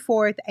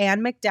 44th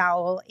and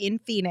McDowell in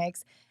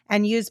Phoenix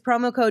and use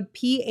promo code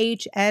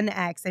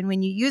PHNX. And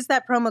when you use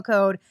that promo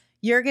code,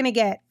 you're going to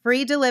get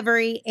free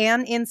delivery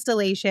and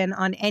installation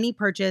on any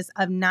purchase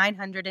of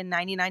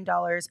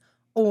 $999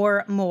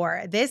 or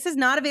more. This is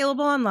not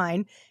available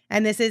online,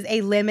 and this is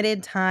a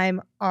limited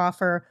time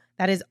offer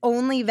that is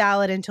only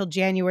valid until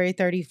January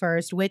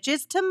 31st, which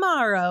is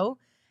tomorrow.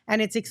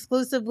 And it's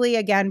exclusively,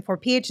 again, for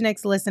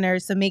PHNX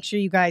listeners, so make sure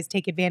you guys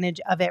take advantage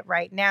of it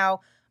right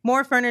now.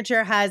 More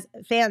Furniture has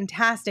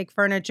fantastic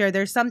furniture.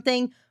 There's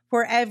something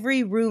for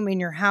every room in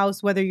your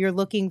house, whether you're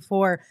looking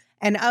for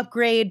an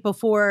upgrade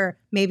before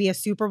maybe a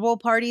Super Bowl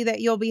party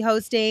that you'll be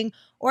hosting,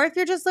 or if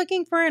you're just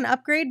looking for an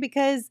upgrade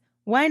because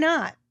why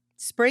not?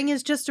 Spring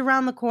is just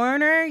around the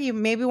corner. You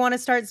maybe want to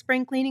start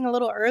spring cleaning a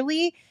little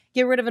early,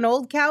 get rid of an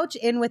old couch,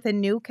 in with a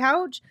new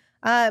couch.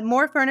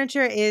 More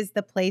Furniture is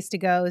the place to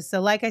go. So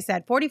like I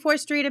said, 44th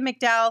Street in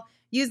McDowell,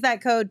 use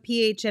that code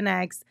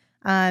PHNX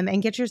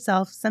and get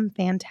yourself some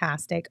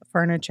fantastic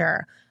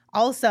furniture.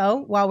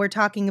 Also, while we're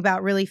talking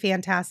about really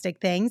fantastic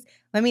things,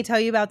 let me tell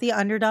you about the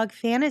Underdog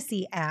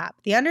Fantasy app.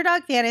 The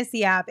Underdog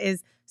Fantasy app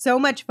is so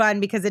much fun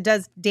because it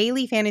does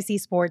daily fantasy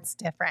sports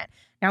different.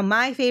 Now,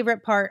 my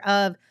favorite part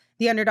of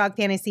the Underdog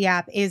Fantasy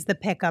app is the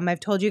pick'em. I've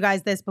told you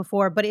guys this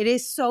before, but it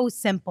is so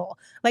simple.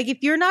 Like, if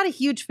you're not a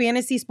huge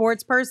fantasy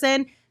sports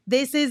person,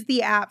 this is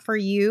the app for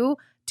you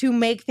to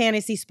make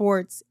fantasy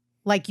sports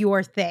like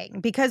your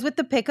thing. Because with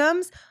the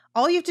pick'ems,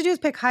 All you have to do is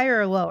pick higher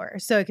or lower.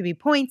 So it could be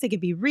points, it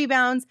could be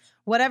rebounds,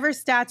 whatever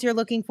stats you're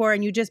looking for,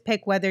 and you just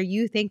pick whether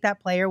you think that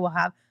player will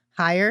have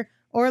higher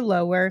or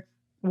lower,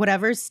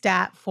 whatever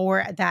stat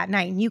for that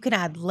night. And you can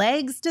add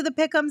legs to the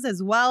pick'ems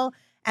as well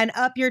and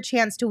up your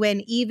chance to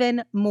win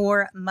even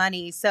more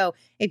money. So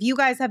if you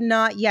guys have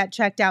not yet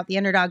checked out the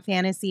Underdog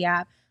Fantasy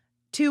app,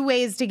 2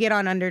 ways to get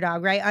on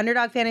Underdog, right?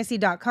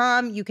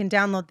 UnderdogFantasy.com, you can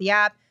download the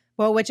app.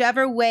 Well,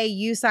 whichever way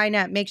you sign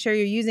up, make sure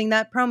you're using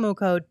that promo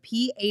code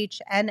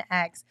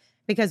PHNX,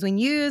 because when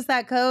you use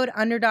that code,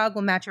 Underdog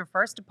will match your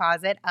first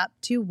deposit up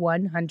to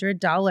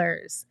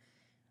 $100.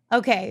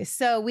 Okay,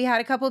 so we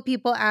had a couple of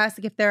people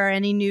ask if there are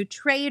any new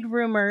trade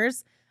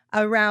rumors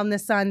around the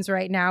Suns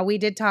right now. We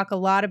did talk a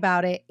lot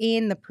about it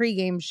in the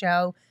pregame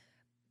show.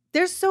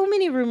 There's so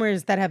many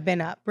rumors that have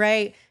been up,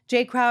 right?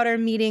 Jay Crowder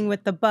meeting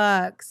with the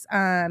Bucks.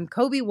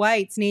 Kobe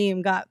White's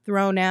name got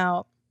thrown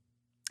out.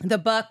 The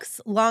Bucks'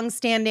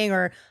 longstanding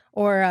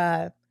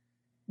or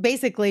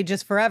basically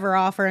just forever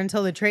offer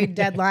until the trade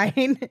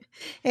deadline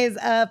is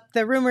up.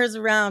 The rumors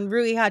around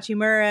Rui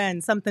Hachimura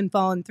and something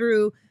falling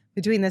through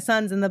between the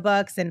Suns and the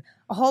Bucks and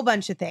a whole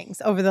bunch of things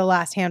over the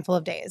last handful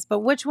of days. But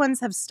which ones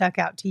have stuck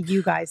out to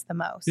you guys the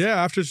most?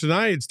 Yeah, after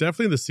tonight, it's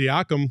definitely the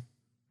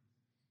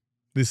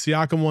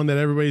Siakam one that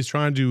everybody's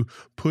trying to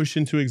push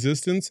into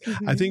existence.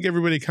 Mm-hmm. I think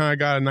everybody kind of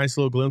got a nice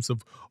little glimpse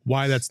of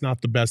why that's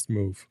not the best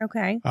move.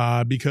 Okay.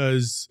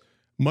 Because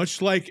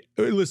much like,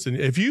 listen,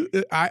 if you,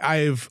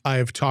 I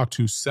have talked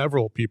to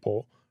several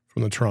people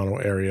from the Toronto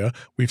area.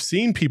 We've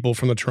seen people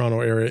from the Toronto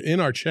area in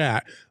our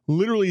chat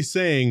literally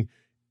saying,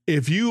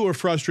 if you are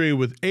frustrated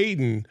with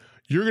Ayton,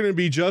 you're going to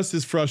be just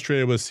as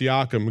frustrated with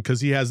Siakam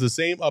because he has the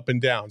same up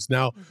and downs.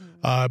 Now,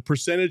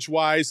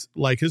 percentage-wise,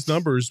 like his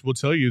numbers will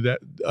tell you that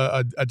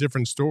a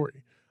different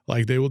story.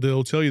 Like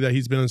they'll tell you that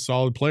he's been a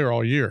solid player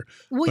all year.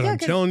 Well, but yeah, I'm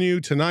telling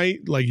you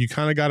tonight, like you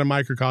kind of got a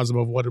microcosm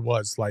of what it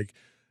was. Like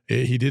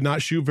he did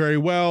not shoot very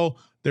well.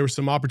 There were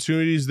some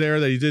opportunities there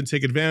that he didn't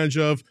take advantage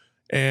of,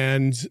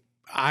 and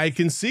I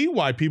can see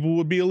why people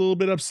would be a little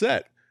bit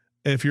upset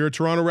if you're a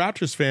Toronto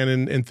Raptors fan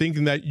and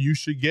thinking that you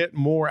should get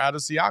more out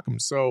of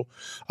Siakam. So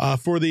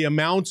for the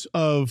amount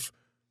of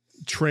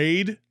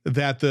trade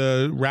that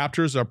the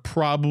Raptors are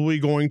probably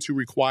going to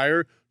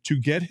require to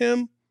get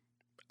him,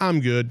 I'm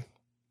good.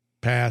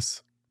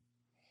 Pass.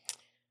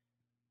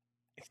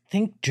 I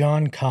think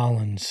John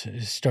Collins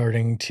is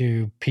starting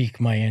to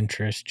pique my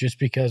interest just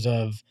because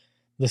of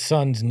the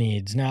Suns'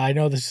 needs. Now, I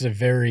know this is a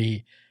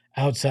very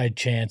outside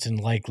chance and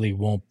likely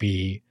won't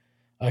be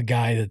a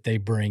guy that they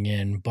bring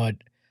in, but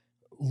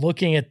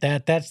looking at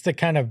that, that's the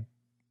kind of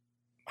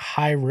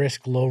high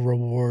risk, low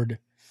reward,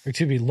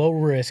 low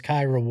risk,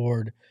 high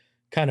reward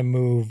kind of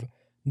move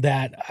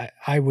that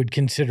I would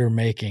consider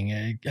making.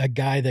 A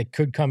guy that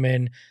could come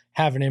in,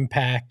 have an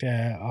impact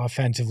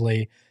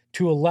offensively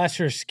to a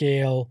lesser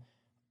scale.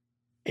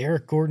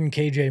 Eric Gordon,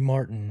 KJ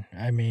Martin,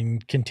 I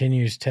mean,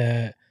 continues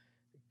to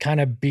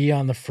kind of be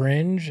on the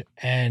fringe,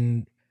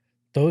 and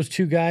those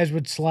two guys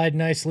would slide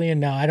nicely.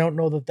 And now I don't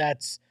know that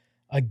that's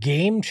a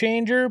game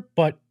changer,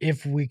 but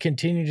if we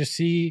continue to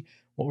see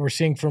what we're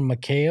seeing from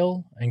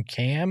Mikal and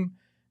Cam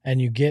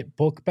and you get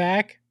Book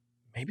back,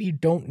 maybe you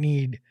don't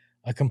need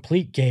a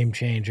complete game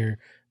changer.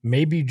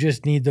 Maybe you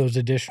just need those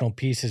additional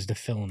pieces to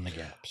fill in the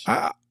gaps.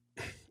 I'm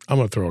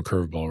going to throw a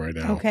curveball right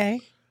now. Okay.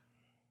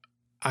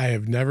 I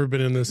have never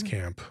been in this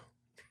camp.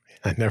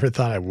 I never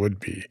thought I would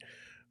be.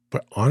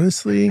 But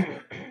honestly,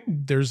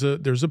 there's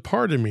a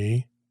part of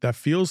me that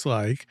feels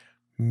like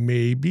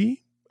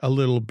maybe a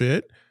little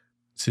bit,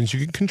 since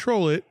you can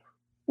control it,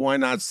 why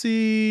not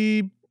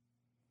see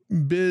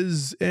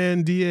Biz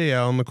and DA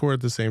out on the court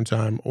at the same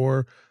time,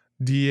 or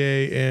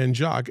DA and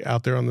Jock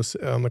out there on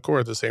the court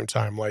at the same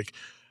time? Like,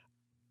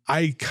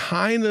 I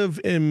kind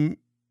of am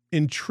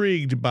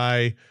intrigued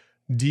by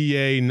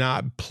DA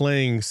not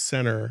playing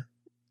center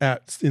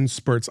in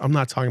spurts. I'm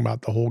not talking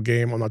about the whole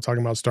game. I'm not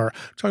talking about start.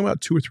 I'm talking about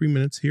 2 or 3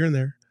 minutes here and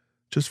there,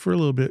 just for a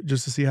little bit,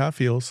 just to see how it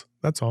feels.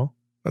 That's all.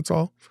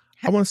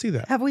 I want to see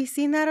that. Have we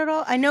seen that at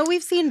all? I know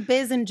we've seen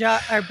Biz and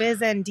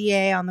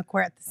DA on the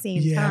court at the same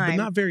time. Yeah, but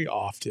not very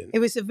often. It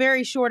was a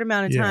very short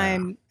amount of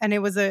time, and it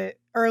was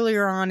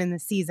earlier on in the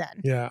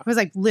season. Yeah, it was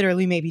like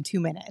literally maybe 2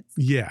 minutes.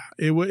 Yeah,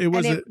 it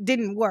was. It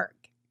didn't work.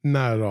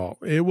 Not at all.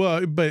 It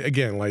was, but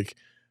again, like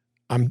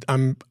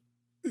I'm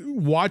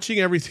watching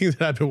everything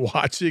that I've been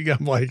watching.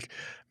 I'm like,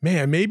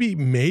 man,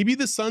 maybe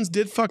the Suns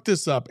did fuck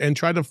this up and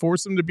try to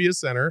force him to be a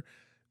center,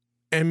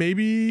 and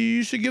maybe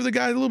you should give the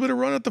guy a little bit of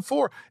run at the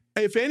 4.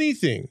 If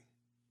anything,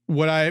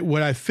 what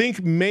I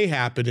think may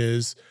happen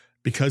is,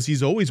 because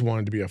he's always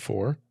wanted to be a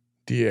 4,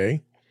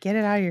 DA. Get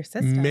it out of your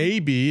system.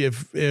 Maybe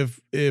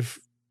if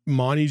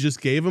Monty just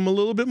gave him a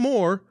little bit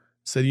more,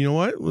 said, you know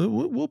what,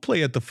 we'll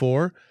play at the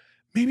 4.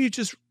 Maybe it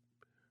just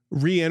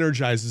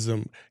re-energizes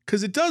him,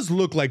 because it does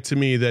look like to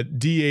me that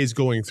DA's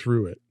going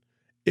through it.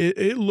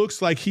 It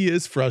looks like he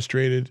is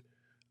frustrated.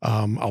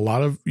 A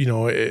lot of,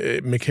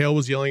 Mikal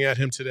was yelling at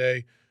him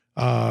today,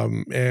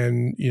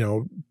 and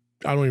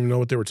I don't even know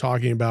what they were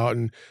talking about.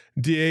 And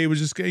DA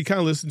was he kind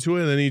of listened to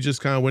it, and then he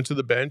just kind of went to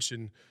the bench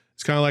and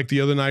It's kind of like the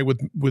other night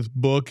with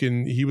Book,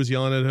 and he was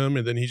yelling at him,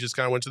 and then he just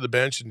kind of went to the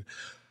bench. And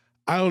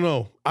I don't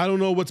know. I don't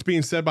know what's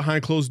being said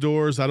behind closed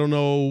doors. I don't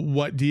know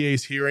what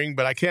DA's hearing,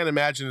 but I can't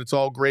imagine it's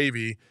all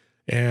gravy.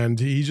 And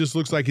he just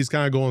looks like he's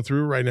kind of going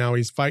through right now.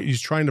 He's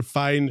trying to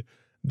find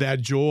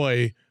that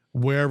joy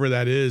wherever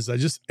that is.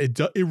 It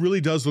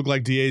really does look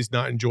like DA's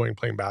not enjoying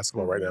playing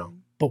basketball right now.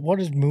 But what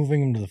is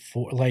moving him to the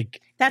 4?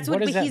 Like, that's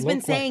what he's been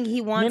saying. He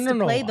wants to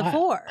play the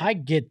 4. I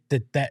get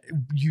that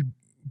you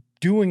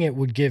doing it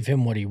would give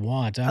him what he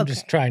wants. I'm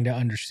just trying to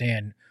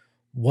understand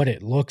what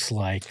it looks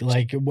like.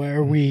 Like,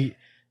 where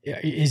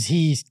is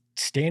he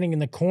standing in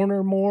the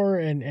corner more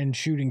and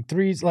shooting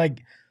threes?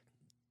 Like,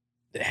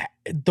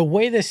 the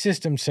way the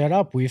system's set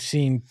up, we've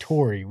seen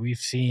Torrey, we've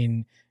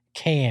seen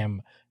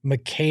Cam,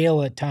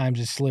 Mikal at times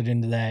has slid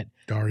into that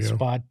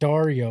spot.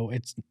 Dario,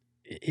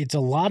 it's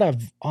a lot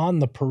of on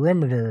the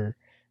perimeter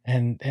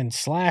and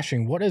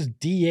slashing. What does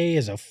DA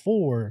as a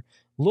 4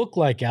 look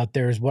like out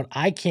there is what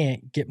I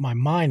can't get my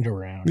mind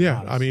around. Yeah,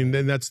 honestly. I mean,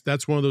 then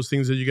that's one of those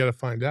things that you got to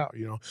find out,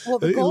 you know. Well,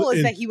 the goal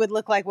is that he would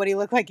look like what he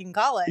looked like in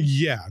college.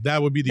 Yeah,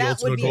 that would be the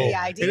ultimate goal. The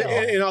ideal.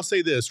 And I'll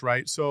say this,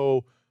 right?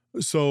 So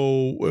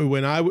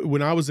when I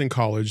was in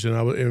college and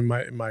I was in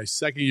my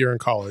second year in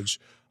college,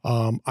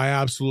 I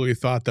absolutely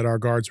thought that our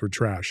guards were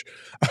trash.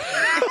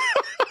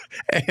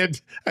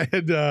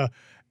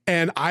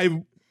 and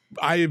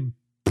I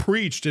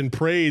preached and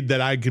prayed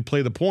that I could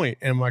play the point,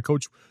 and my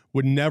coach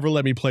would never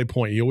let me play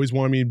point. He always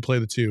wanted me to play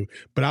the 2,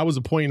 but I was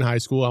a point in high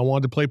school. I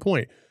wanted to play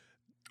point.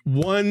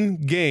 One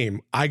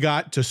game I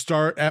got to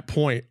start at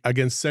point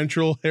against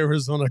Central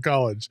Arizona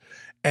College,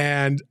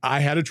 and I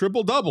had a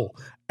triple-double,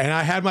 and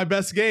I had my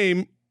best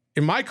game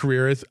in my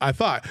career, I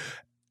thought,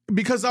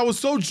 because I was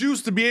so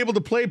juiced to be able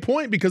to play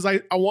point because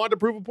I wanted to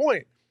prove a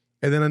point.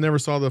 And then I never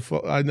saw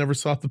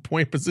the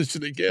point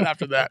position again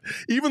after that,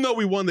 even though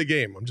we won the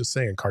game. I'm just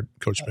saying,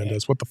 Coach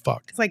Mendez, what the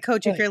fuck? It's like,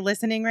 Coach, if you're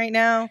listeing right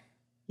now,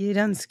 you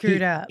done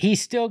screwed up. He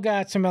still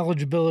got some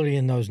eligibility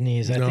in those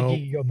knees. I think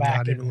he could go back.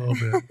 Not even a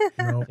little bit.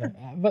 No.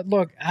 But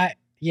look, I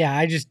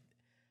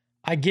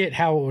get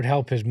how it would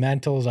help his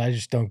mentals. I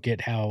just don't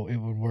get how it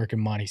would work in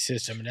Monty's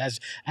system. And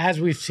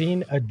as we've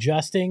seen,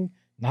 adjusting,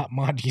 not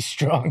Monty's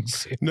strong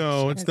suit.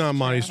 No, it's not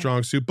Monty's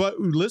strong suit. But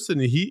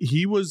listen,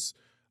 he was.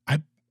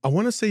 I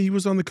want to say he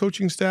was on the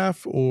coaching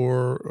staff,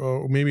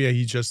 or maybe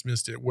he just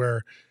missed it,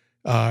 where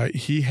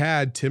he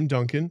had Tim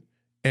Duncan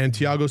and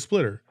Tiago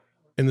Splitter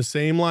in the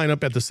same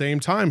lineup at the same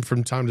time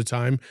from time to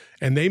time,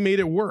 and they made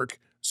it work.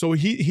 So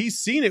he's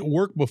seen it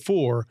work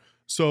before.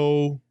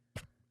 So,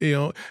 you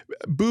know,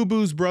 Boo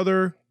Boo's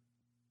brother,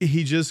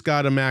 he just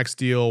got a max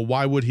deal.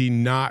 Why would he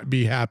not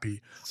be happy?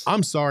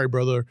 I'm sorry,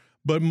 brother,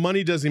 but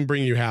money doesn't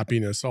bring you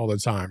happiness all the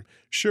time.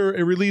 Sure,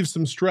 it relieves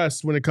some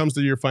stress when it comes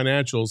to your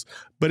financials,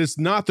 but it's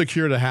not the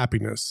cure to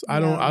happiness. I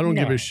don't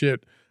give a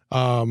shit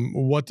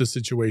what the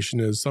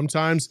situation is.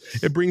 Sometimes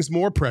it brings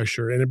more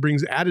pressure and it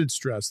brings added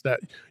stress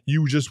that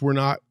you just were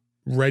not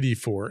ready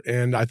for.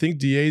 And I think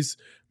DA's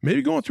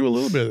maybe going through a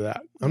little bit of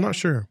that. I'm not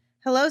sure.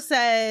 Hello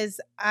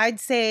says, I'd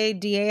say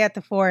DA at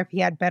the 4 if he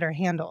had better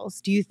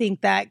handles. Do you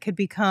think that could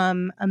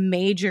become a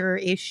major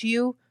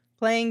issue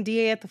playing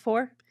DA at the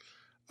 4?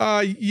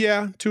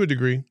 Yeah, to a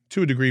degree.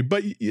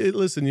 But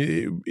listen,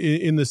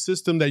 in the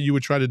system that you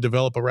would try to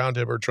develop around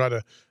him or try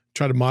to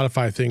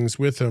modify things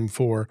with him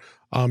for,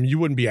 you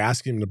wouldn't be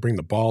asking him to bring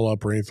the ball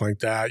up or anything like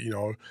that. You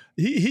know,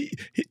 he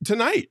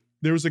tonight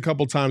there was a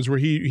couple times where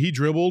he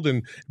dribbled,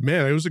 and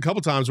man, there was a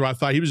couple times where I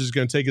thought he was just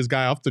going to take his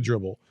guy off the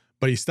dribble,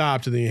 but he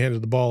stopped and then he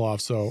handed the ball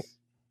off. So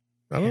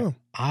I don't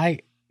know.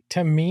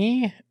 To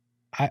me,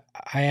 I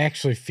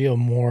actually feel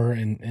more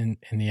in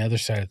the other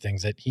side of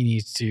things that he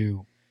needs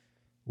to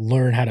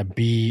learn how to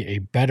be a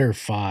better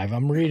 5.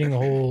 I'm reading a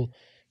whole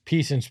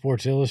piece in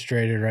Sports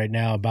Illustrated right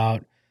now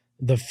about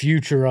the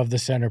future of the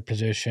center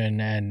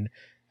position and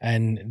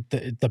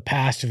the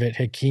past of it,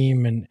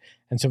 Hakeem and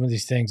some of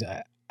these things.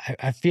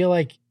 I feel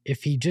like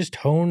if he just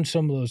honed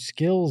some of those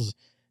skills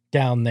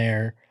down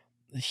there,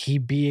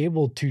 he'd be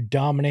able to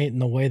dominate in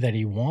the way that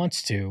he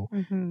wants to.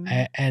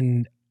 Mm-hmm.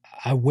 And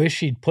I wish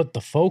he'd put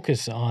the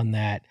focus on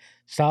that.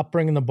 Stop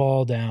bringing the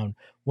ball down.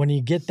 When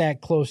you get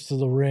that close to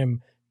the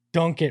rim,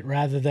 dunk it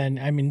rather than,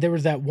 I mean, there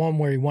was that one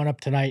where he went up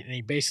tonight and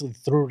he basically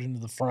threw it into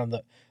the front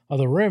of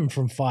the rim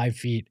from 5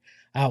 feet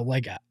out.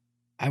 Like,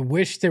 I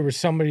wish there was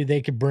somebody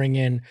they could bring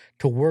in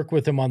to work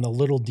with him on the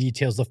little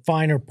details, the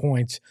finer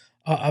points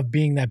of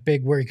being that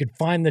big, where he could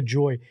find the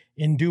joy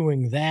in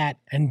doing that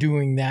and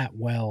doing that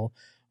well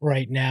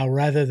right now,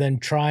 rather than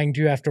trying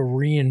to have to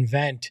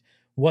reinvent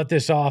what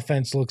this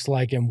offense looks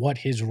like and what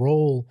his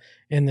role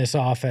in this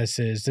offense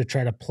is to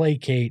try to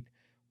placate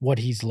what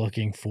he's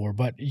looking for.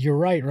 But you're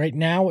right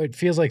now it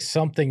feels like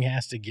something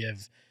has to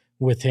give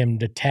with him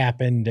to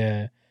tap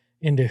into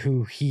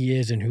who he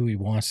is and who he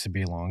wants to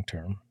be long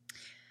term.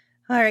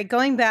 All right,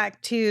 going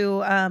back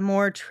to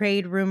more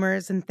trade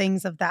rumors and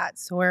things of that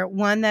sort,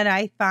 one that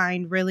I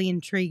find really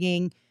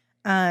intriguing,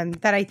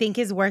 that I think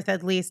is worth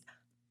at least,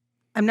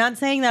 I'm not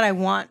saying that I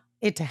want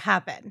it to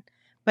happen,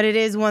 but it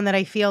is one that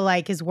I feel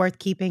like is worth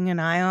keeping an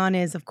eye on,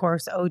 is, of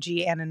course, OG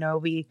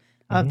Anunoby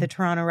of the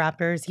Toronto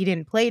Raptors. He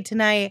didn't play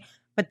tonight,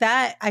 but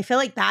I feel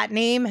like that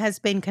name has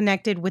been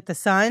connected with the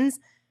Suns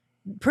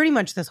pretty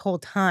much this whole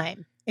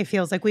time. It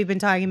feels like we've been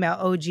talking about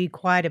OG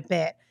quite a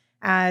bit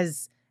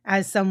as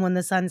someone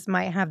the Suns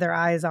might have their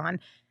eyes on.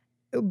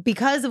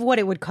 Because of what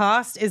it would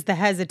cost is the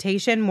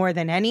hesitation more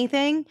than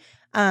anything.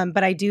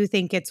 But I do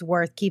think it's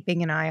worth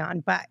keeping an eye on.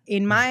 But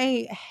in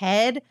my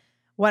head,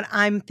 what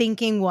I'm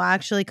thinking will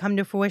actually come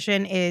to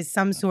fruition is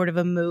some sort of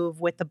a move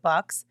with the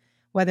Bucks,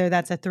 whether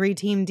that's a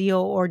 3-team deal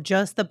or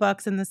just the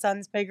Bucks and the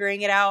Suns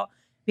figuring it out.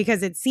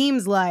 Because it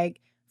seems like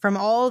from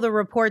all the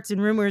reports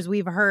and rumors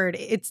we've heard,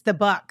 it's the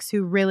Bucks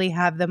who really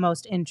have the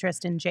most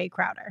interest in Jay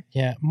Crowder.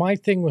 Yeah, my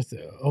thing with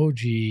OG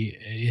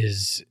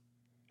is,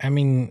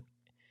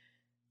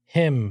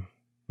 him,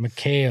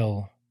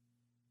 McHale,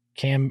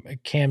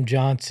 Cam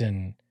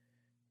Johnson,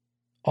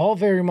 all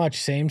very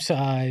much same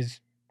size,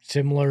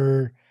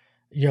 similar,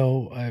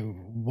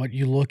 what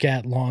you look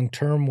at long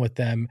term with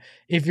them.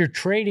 If you're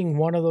trading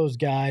one of those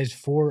guys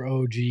for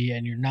OG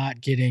and you're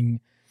not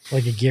getting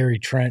like a Gary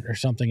Trent or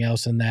something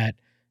else in that,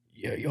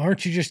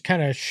 aren't you just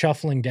kind of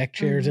shuffling deck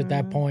chairs at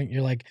that point?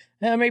 You're like,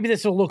 maybe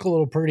this will look a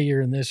little prettier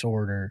in this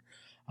order.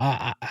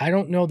 I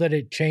don't know that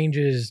it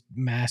changes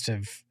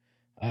massive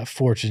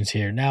fortunes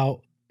here.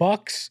 Now,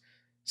 Bucks,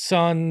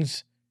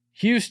 Suns,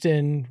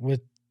 Houston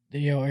with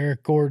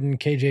Eric Gordon,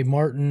 KJ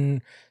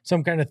Martin,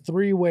 some kind of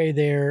 3-way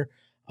there.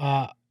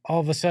 All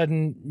of a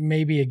sudden,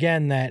 maybe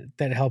again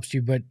that helps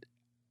you, but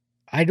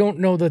I don't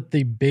know that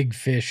the big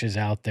fish is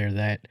out there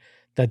that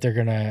they're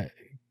gonna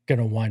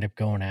wind up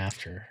going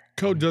after.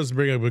 Code does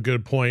bring up a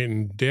good point,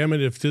 and damn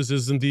it if this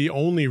isn't the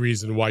only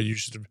reason why you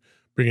should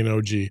bring in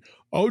OG.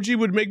 OG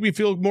would make me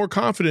feel more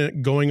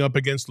confident going up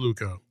against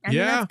Luka.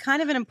 That's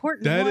kind of an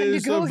important one to go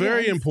against. That is a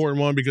very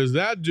important one because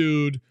that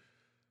dude,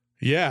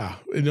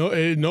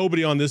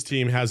 nobody on this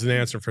team has an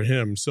answer for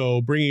him.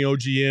 So bringing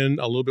OG in,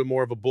 a little bit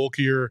more of a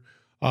bulkier,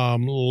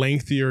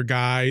 lengthier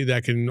guy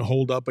that can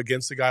hold up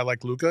against a guy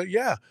like Luka,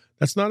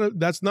 that's not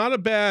a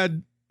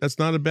bad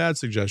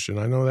suggestion.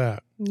 I know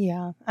that.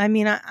 Yeah,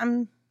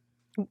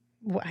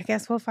 I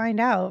guess we'll find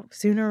out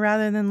sooner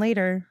rather than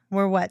later.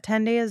 We're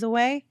 10 days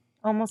away?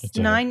 Almost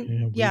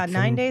 9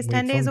 days,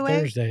 10 days away.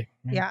 Thursday.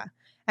 Yeah.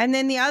 And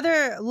then the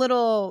other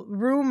little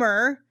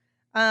rumor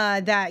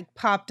that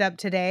popped up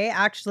today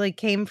actually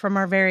came from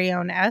our very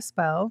own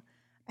Espo,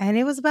 and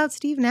it was about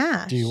Steve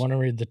Nash. Do you want to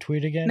read the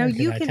tweet again? No,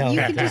 you can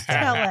just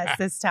tell us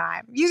this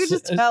time. You can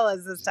just tell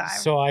us this time.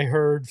 So I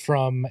heard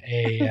from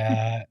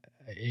a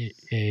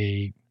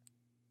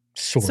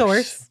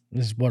source.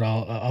 This is what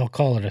I'll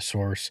call it, a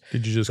source.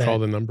 Did you just call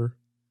the number?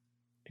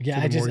 Yeah,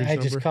 I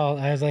just called.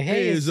 I was like,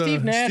 "Hey, is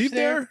Steve Nash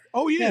there?"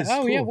 Oh yes. Yeah. Oh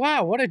cool. Yeah.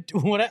 Wow. What a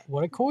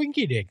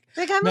coinky dink.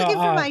 Like, I'm looking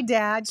for my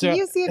dad. Can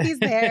you see if he's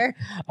there?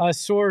 A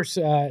source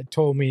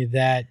told me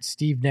that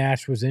Steve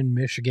Nash was in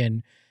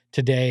Michigan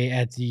today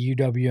at the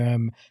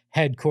UWM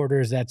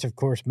headquarters. That's of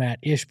course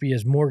Matt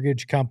Ishbia's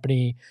mortgage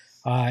company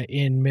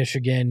in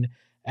Michigan.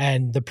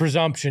 And the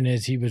presumption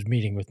is he was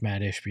meeting with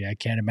Matt Ishbia. I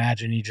can't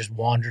imagine he just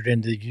wandered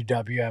into the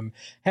UWM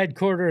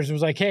headquarters and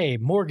was like, "Hey,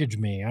 mortgage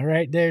me." All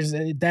right.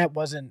 That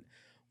wasn't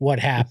what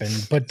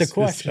happened. But the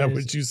question is that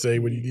what you say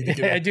when you need to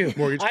get I do.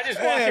 mortgage? I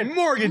just walk in,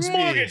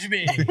 mortgage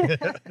me.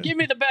 Give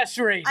me the best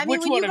rate. I mean,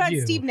 Which when one you got of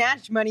you? Steve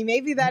Nash money,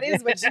 maybe that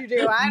is what you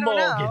do. I don't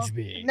know. Mortgage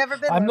me. Never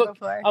been there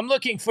before. I'm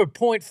looking for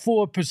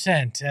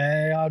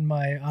 0.4%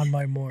 on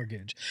my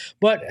mortgage.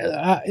 But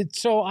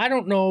so I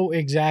don't know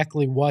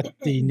exactly what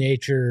the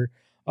nature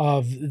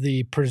of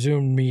the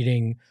presumed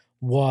meeting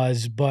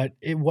was, but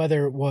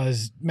whether it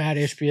was Matt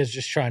Ishbia is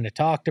just trying to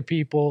talk to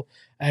people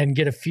and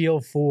get a feel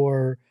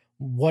for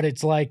what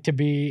it's like to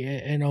be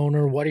an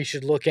owner, what he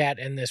should look at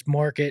in this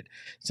market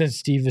since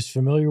Steve is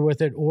familiar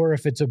with it, or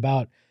if it's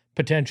about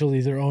potential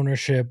either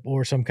ownership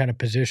or some kind of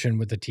position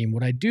with the team.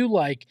 What I do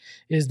like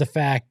is the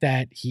fact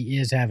that he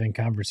is having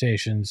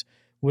conversations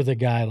with a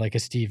guy like a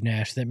Steve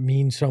Nash that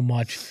means so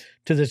much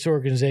to this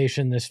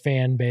organization, this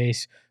fan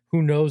base,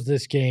 who knows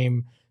this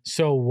game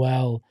so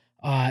well.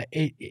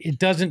 It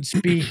doesn't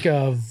speak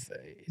of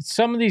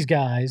some of these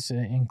guys,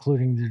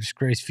 including the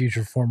disgraced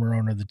future former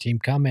owner of the team,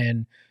 come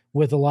in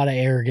with a lot of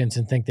arrogance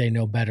and think they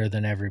know better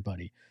than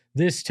everybody.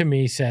 This to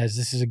me says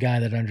this is a guy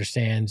that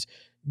understands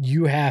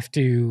you have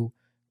to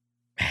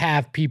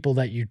have people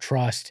that you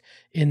trust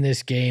in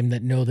this game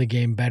that know the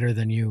game better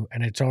than you.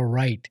 And it's all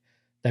right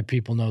that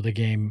people know the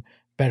game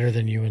better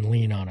than you and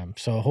lean on them.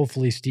 So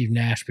hopefully Steve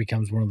Nash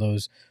becomes one of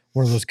those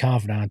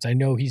confidants. I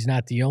know he's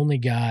not the only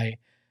guy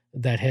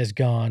that has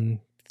gone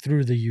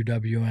through the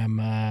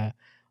UWM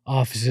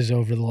offices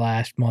over the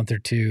last month or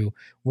two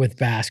with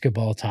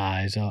basketball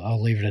ties.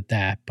 I'll leave it at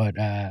that. But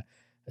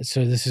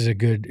so this is a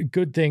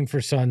good thing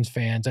for Suns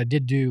fans. I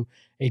did do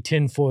a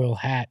tinfoil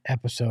hat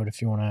episode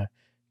if you want to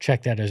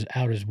check that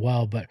out as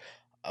well. But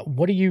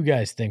what do you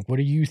guys think? What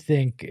do you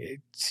think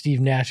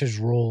Steve Nash's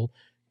role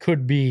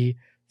could be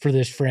for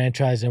this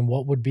franchise, and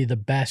what would be the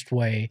best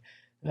way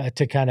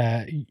to kind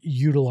of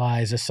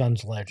utilize a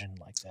Suns legend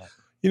like that?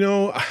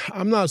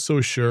 I'm not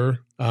so sure.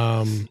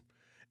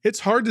 It's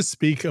hard to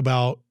speak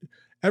about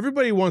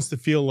everybody wants to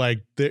feel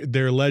like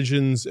they're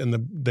legends, and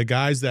the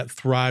guys that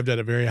thrived at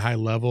a very high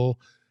level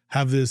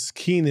have this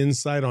keen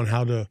insight on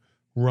how to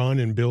run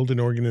and build an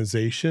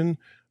organization.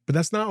 But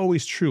that's not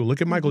always true.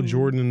 Look at Michael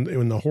Jordan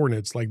in the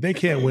Hornets. Like, they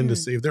can't win to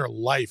save their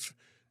life.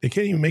 They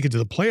can't even make it to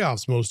the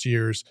playoffs most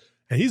years.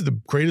 And he's the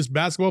greatest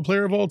basketball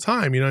player of all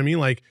time. You know what I mean?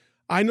 Like,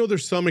 I know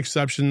there's some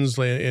exceptions,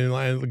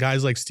 and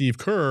guys like Steve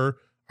Kerr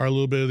are a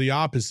little bit of the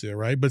opposite,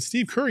 right? But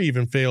Steve Kerr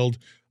even failed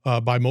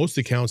by most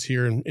accounts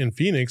here in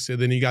Phoenix, and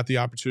then he got the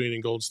opportunity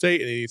in Golden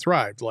State, and he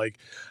thrived. Like,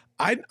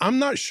 I'm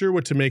not sure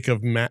what to make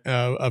of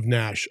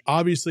Nash.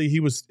 Obviously, he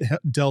was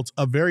dealt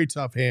a very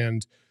tough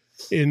hand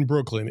in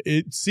Brooklyn.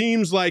 It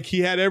seems like he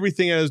had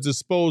everything at his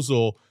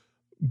disposal,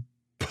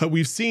 but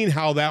we've seen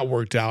how that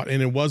worked out,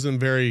 and it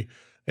wasn't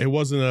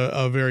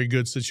a very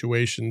good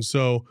situation.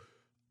 So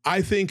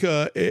I think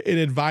an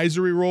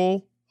advisory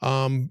role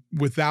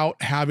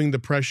without having the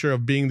pressure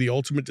of being the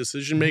ultimate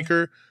decision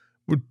maker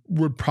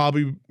would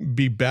probably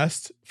be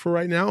best for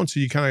right now. And so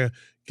you kind of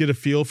get a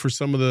feel for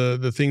some of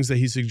the things that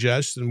he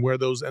suggests and where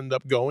those end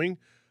up going.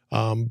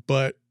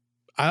 But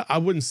I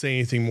wouldn't say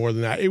anything more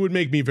than that. It would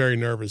make me very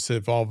nervous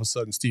if all of a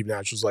sudden Steve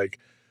Nash was like,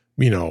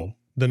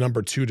 the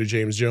number 2 to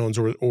James Jones,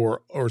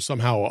 or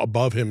somehow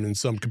above him in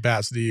some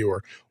capacity,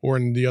 or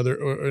in the other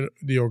or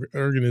the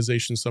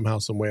organization somehow,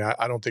 some way.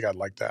 I don't think I'd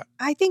like that.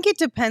 I think it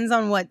depends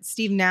on what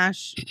Steve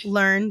Nash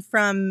learned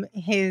from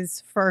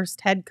his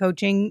first head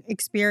coaching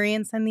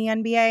experience in the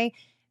NBA.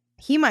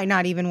 He might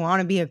not even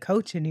want to be a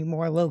coach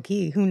anymore, low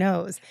key. Who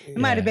knows? It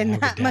might have been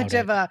that much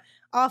of a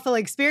awful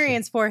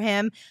experience for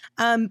him.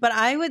 But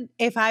I would,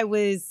 if I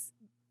was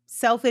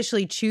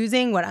selfishly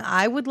choosing what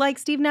I would like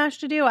Steve Nash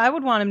to do, I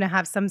would want him to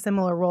have some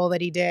similar role that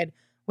he did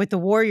with the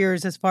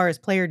Warriors as far as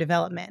player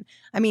development.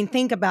 I mean,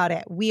 think about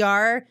it. We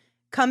are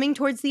coming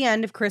towards the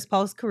end of Chris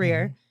Paul's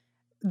career.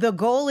 The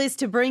goal is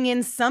to bring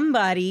in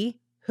somebody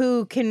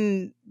who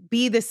can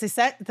be the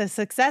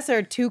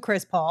successor to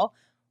Chris Paul.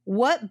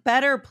 What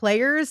better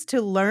players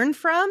to learn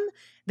from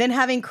than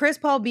having Chris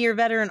Paul be your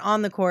veteran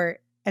on the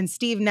court and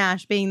Steve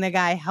Nash being the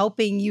guy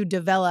helping you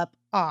develop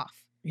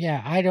off?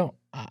 Yeah, I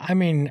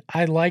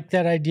like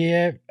that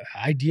idea.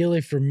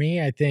 Ideally for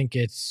me, I think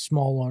it's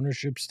small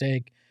ownership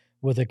stake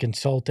with a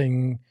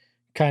consulting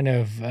kind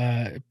of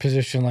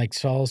position like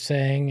Saul's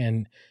saying,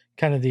 and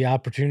kind of the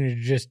opportunity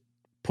to just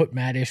put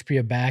Matt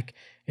Ishbia back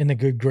in the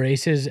good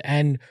graces.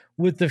 And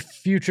with the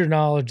future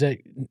knowledge that,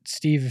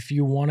 Steve, if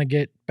you want to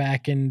get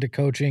back into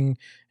coaching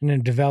in a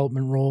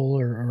development role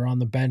or on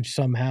the bench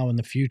somehow in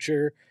the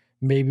future,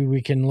 maybe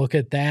we can look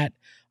at that.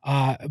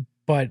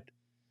 But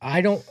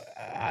I don't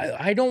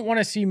want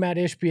to see Matt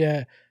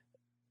Ishbia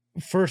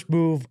first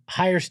move,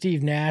 hire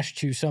Steve Nash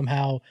to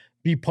somehow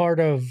be part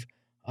of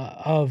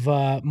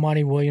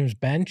Monty Williams'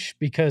 bench,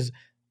 because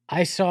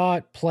I saw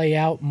it play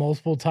out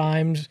multiple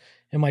times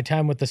in my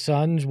time with the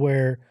Suns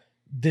where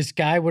this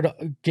guy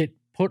would get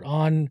put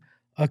on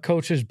a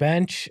coach's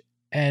bench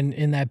and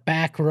in that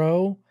back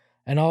row,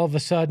 and all of a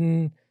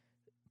sudden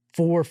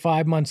 4 or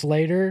 5 months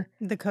later,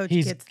 the coach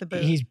gets the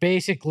boot. He's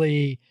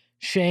basically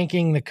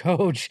shanking the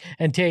coach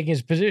and taking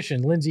his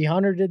position. Lindsey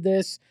Hunter did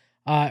this.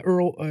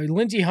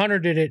 Lindsey Hunter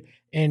did it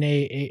in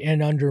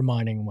an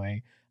undermining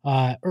way.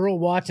 Earl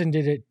Watson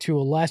did it to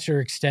a lesser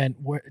extent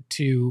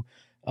to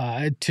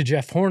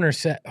Jeff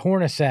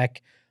Hornacek.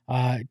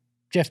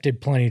 Jeff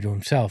did plenty to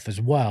himself as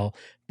well,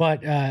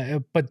 but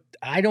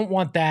I don't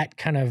want that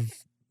kind of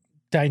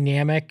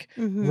dynamic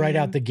right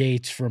out the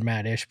gates for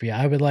Matt Ishbia.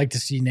 I would like to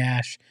see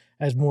Nash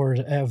as more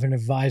of an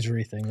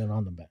advisory thing than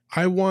on the bench.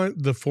 I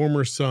want the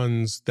former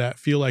Suns that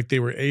feel like they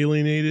were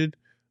alienated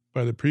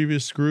by the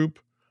previous group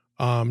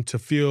to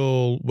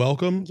feel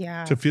welcome,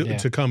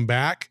 to come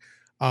back.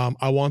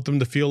 I want them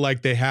to feel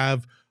like they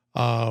have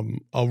a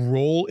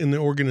role in the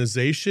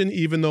organization,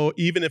 even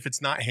if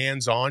it's not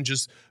hands-on,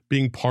 just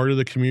being part of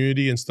the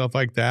community and stuff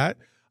like that.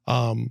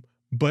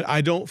 But I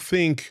don't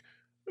think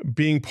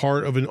being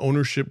part of an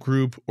ownership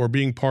group or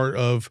being part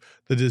of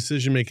the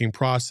decision-making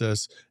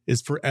process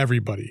is for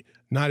everybody.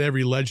 Not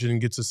every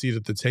legend gets a seat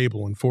at the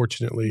table,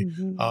 unfortunately,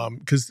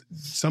 because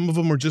some of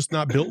them are just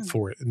not built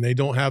for it and they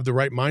don't have the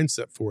right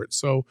mindset for it.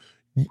 So,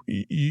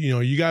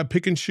 you got to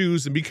pick and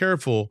choose and be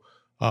careful.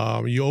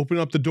 You open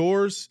up the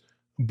doors,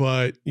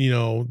 but,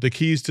 the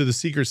keys to the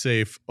secret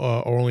safe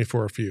are only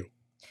for a few.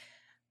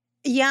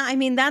 Yeah, I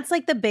mean, that's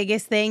like the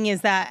biggest thing,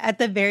 is that at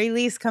the very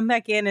least, come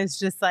back in as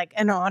just like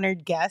an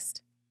honored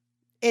guest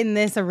in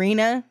this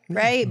arena,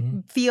 right?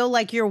 Feel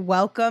like you're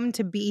welcome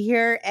to be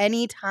here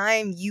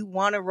anytime you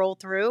want to roll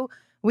through.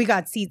 We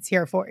got seats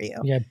here for you.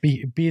 Yeah,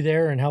 be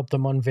there and help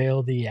them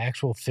unveil the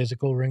actual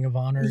physical Ring of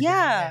Honor.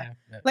 Yeah.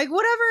 Like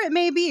whatever it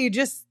may be,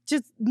 just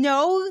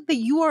know that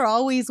you are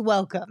always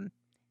welcome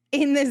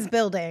in this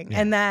building,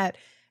 and that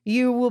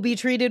you will be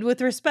treated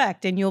with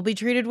respect and you'll be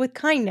treated with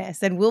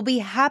kindness, and we'll be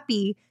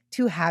happy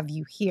to have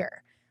you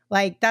here.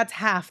 Like, that's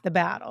half the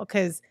battle,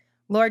 because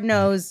Lord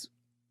knows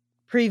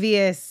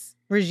previous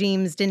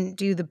regimes didn't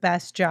do the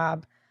best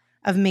job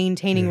of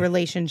maintaining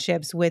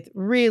relationships with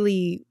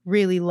really,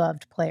 really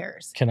loved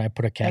players. Can I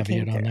put a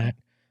caveat on that?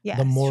 Yeah,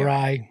 the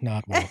Morai,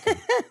 not welcome.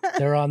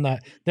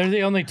 They're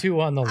the only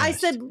two on the list. I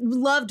said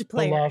loved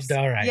players. Beloved,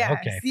 all right. Yes,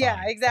 Okay. yeah,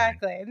 Fine,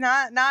 exactly.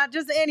 Not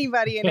just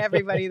anybody and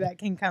everybody that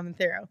can come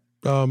through.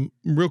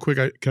 Real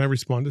quick, can I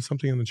respond to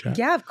something in the chat?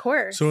 Yeah, of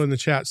course. So in the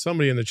chat,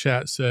 somebody in the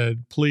chat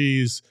said,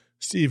 please,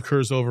 Steve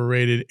Kerr's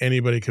overrated.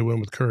 Anybody could win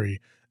with Curry.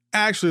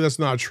 Actually, that's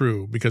not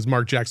true because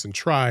Mark Jackson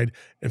tried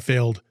and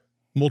failed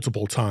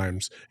multiple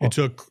times. It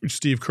took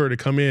Steve Kerr to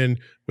come in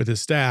with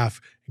his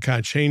staff and kind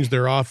of change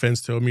their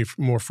offense to a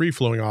more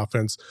free-flowing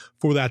offense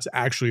for that to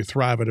actually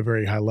thrive at a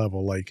very high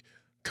level. Like,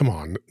 come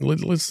on,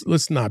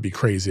 let's not be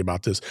crazy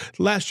about this.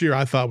 Last year,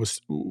 I thought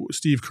was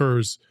Steve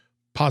Kerr's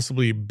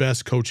possibly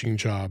best coaching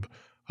job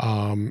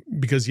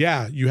because,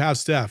 yeah, you have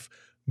Steph,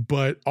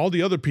 but all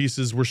the other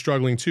pieces were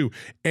struggling too.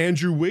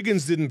 Andrew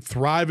Wiggins didn't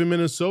thrive in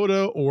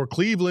Minnesota or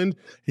Cleveland.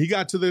 He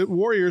got to the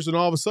Warriors and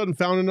all of a sudden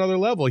found another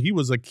level. He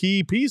was a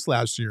key piece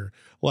last year.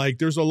 Like,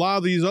 there's a lot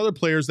of these other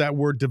players that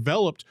were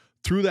developed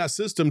through that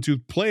system to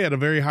play at a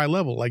very high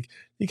level. Like,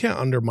 you can't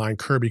undermine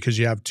Kerr because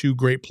you have two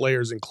great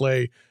players in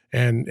Clay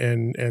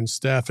and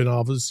Steph and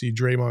obviously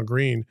Draymond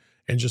Green,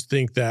 and just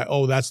think that,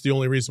 oh, that's the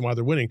only reason why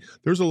they're winning.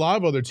 There's a lot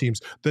of other teams.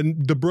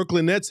 The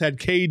Brooklyn Nets had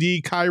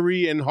KD,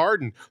 Kyrie, and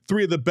Harden,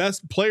 three of the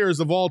best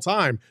players of all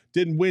time,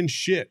 didn't win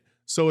shit.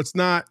 So it's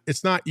not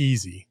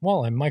easy.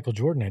 Well, and Michael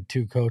Jordan had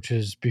two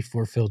coaches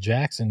before Phil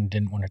Jackson,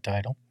 didn't win a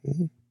title.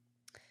 Mm-hmm.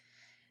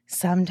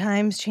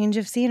 Sometimes change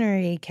of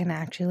scenery can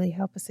actually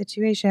help a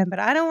situation, but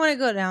I don't want to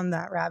go down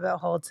that rabbit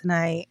hole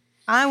tonight.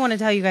 I want to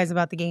tell you guys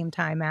about the Game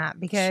Time app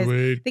because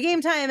Sweet. The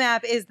Game Time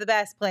app is the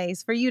best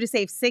place for you to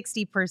save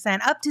 60%,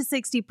 up to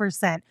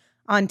 60%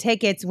 on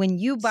tickets when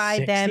you buy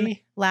 60? them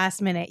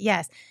last minute.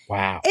 Yes.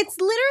 Wow. It's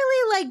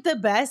literally like the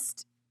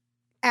best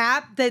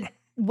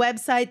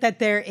website that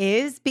there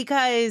is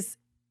because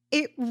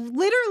it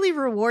literally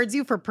rewards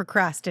you for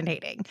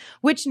procrastinating,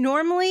 which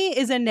normally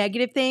is a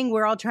negative thing.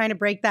 We're all trying to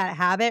break that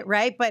habit,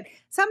 right? But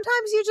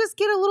sometimes you just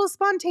get a little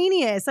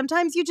spontaneous.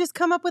 Sometimes you just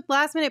come up with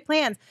last minute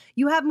plans.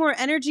 You have more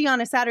energy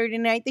on a Saturday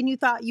night than you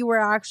thought you were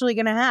actually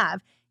going to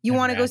have. You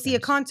want to go see a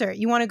concert.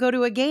 You want to go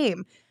to a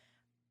game.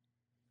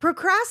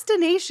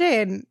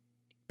 Procrastination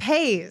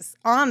pays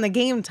on the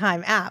Game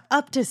Time app,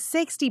 up to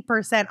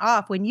 60%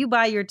 off when you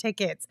buy your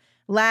tickets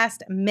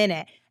last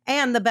minute.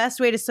 And the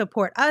best way to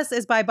support us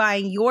is by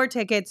buying your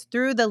tickets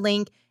through the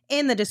link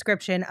in the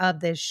description of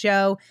this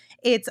show.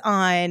 It's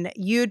on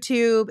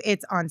YouTube,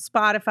 it's on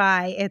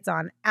Spotify, it's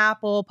on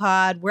Apple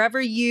Pod,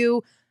 wherever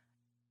you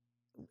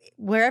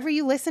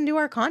listen to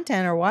our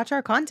content or watch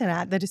our content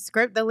at.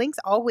 The link's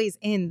always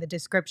in the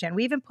description.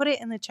 We even put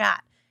it in the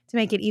chat to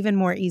make it even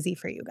more easy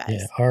for you guys.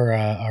 Yeah,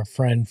 our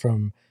friend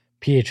from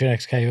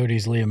PHNX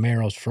Coyotes, Leah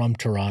Merrill's from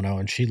Toronto,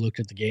 and she looked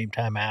at the Game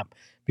Time app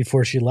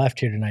before she left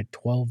here tonight,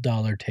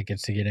 $12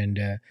 tickets to get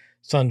into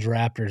Suns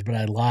Raptors, but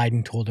I lied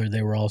and told her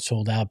they were all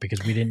sold out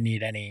because we didn't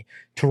need any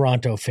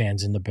Toronto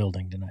fans in the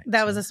building tonight.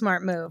 That was a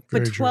smart move.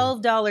 But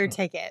 $12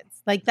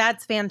 tickets, like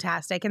that's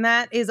fantastic. And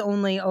that is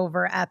only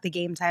over at the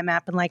Game Time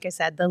app. And like I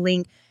said, the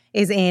link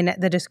is in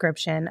the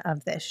description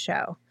of this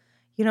show.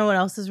 You know what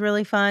else is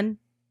really fun?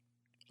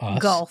 Us?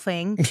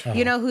 Golfing.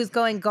 You know who's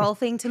going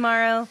golfing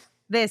tomorrow?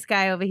 This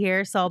guy over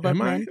here, Saul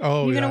Bookman.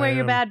 Oh, you gonna wear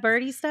your Bad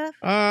Birdie stuff?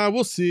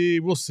 We'll see.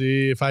 We'll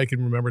see if I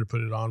can remember to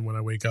put it on when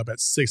I wake up at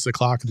 6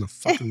 o'clock in the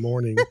fucking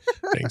morning.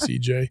 Thanks,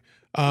 EJ.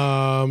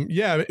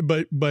 Yeah,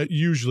 but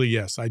usually,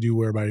 yes, I do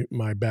wear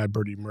my Bad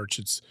Birdie merch.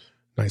 It's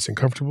nice and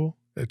comfortable.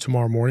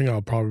 Tomorrow morning,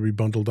 I'll probably be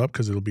bundled up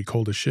because it'll be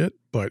cold as shit.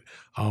 But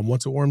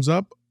once it warms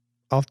up,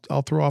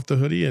 I'll throw off the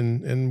hoodie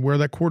and wear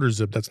that quarter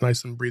zip. That's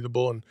nice and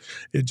breathable, and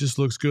it just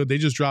looks good. They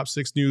just dropped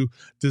 6 new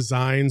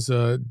designs,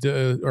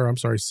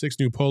 6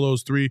 new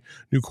polos, 3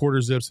 new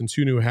quarter zips, and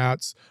 2 new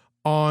hats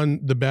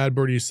on the Bad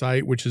Birdie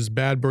site, which is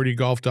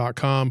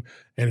badbirdiegolf.com.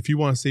 And if you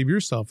want to save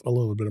yourself a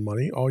little bit of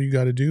money, all you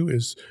got to do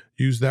is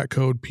use that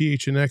code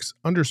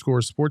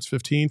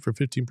PHNX_sports15 for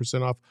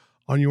 15% off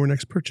on your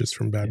next purchase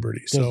from Bad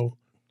Birdie. So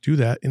do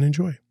that and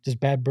enjoy. Does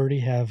Bad Birdie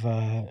have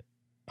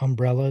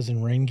umbrellas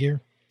and rain gear?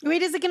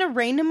 Wait, is it going to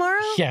rain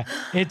tomorrow? Yeah,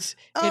 it's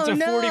a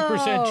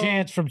 40%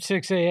 chance from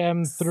 6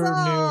 a.m. through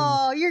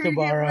noon. You're going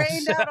to get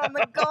rained out on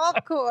the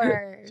golf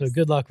course. So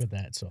good luck with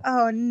that. So.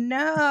 Oh,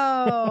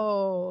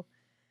 no.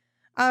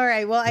 All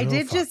right. Well, I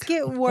did just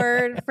get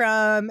word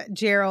from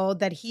Gerald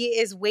that he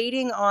is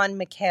waiting on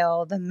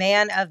Mikal, the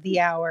man of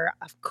the hour.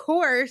 Of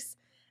course,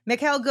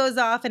 Mikal goes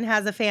off and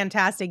has a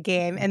fantastic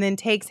game and then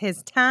takes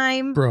his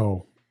time.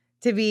 Bro.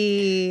 To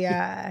be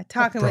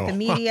talking with the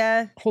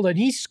media. Hold on.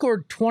 He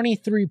scored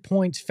 23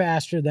 points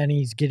faster than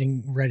he's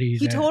getting ready.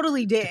 He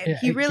totally did.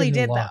 He really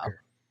did, though.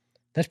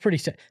 That's pretty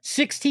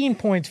 16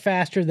 points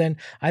faster than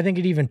I think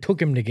it even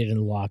took him to get in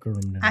the locker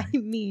room tonight. I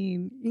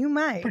mean, you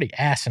might. Pretty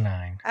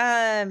asinine.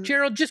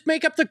 Gerald, just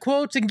make up the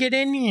quotes and get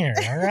in here,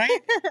 all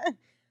right?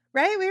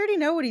 Right? We already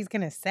know what he's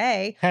going to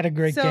say. Had a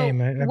great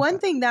game. One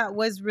thing that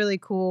was really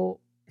cool.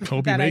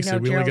 Hope he makes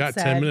it. We only got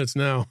 10 minutes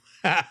now.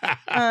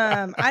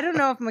 I don't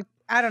know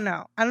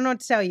what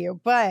to tell you,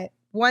 but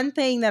one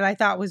thing that I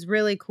thought was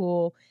really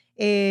cool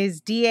is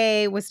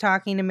DA was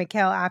talking to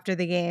Mikal after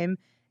the game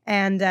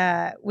and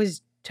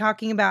was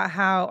talking about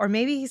how, or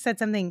maybe he said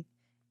something,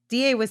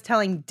 DA was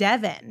telling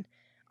Devin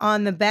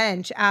on the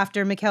bench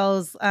after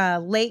Mikel's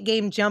late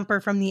game jumper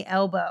from the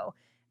elbow,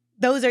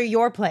 those are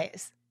your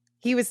plays.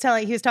 He was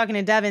talking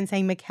to Devin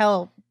saying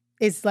Mikel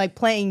is like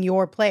playing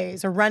your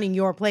plays or running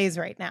your plays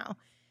right now.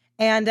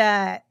 And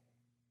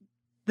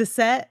the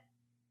set,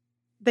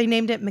 they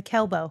named it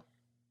Mikelbo.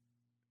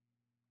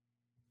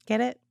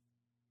 Get it?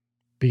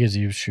 Because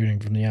he was shooting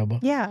from the elbow.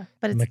 Yeah,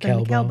 but it's the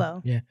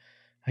Mikelbo. Yeah,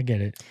 I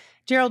get it.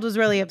 Gerald was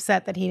really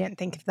upset that he didn't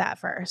think of that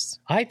first.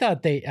 I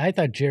thought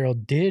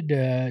Gerald did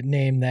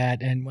name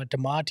that and went to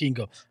Monty and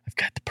go, "I've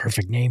got the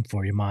perfect name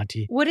for you,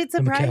 Monty." Would it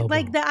surprise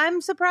like that?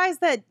 I'm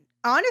surprised that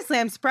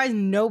I'm surprised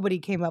nobody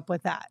came up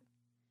with that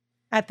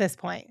at this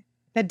point.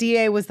 That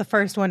DA was the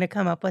first one to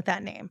come up with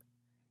that name.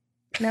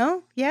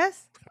 No?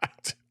 Yes?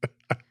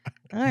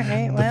 All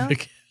right. Well,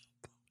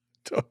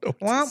 don't know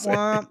what womp to say.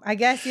 womp. I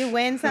guess you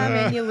win some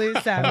and you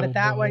lose some, but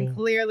that one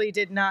clearly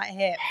did not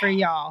hit for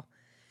y'all.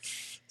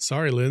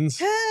 Sorry,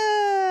 Linz.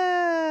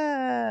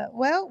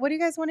 Well, what do you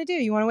guys want to do?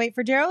 You want to wait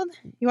for Gerald?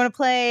 You want to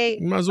play?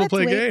 Might as well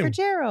play a Let's wait game. for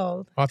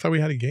Gerald. I thought we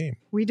had a game.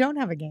 We don't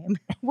have a game.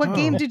 What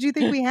game did you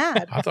think we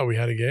had? I thought we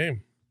had a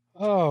game.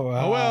 Oh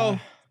well.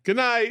 Good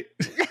night.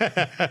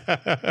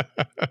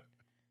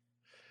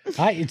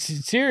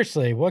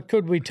 Seriously, what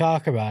could we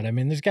talk about? I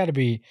mean, there's got to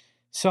be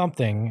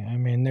something. I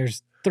mean,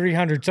 there's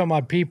 300 some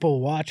odd people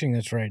watching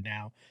this right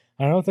now.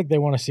 I don't think they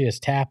want to see us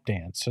tap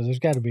dance. So there's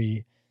got to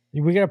be.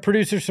 We got a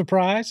producer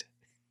surprise.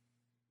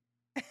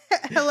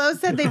 Hello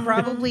said they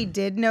probably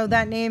did know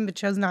that name, but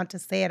chose not to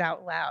say it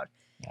out loud.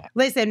 Yeah.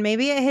 Listen,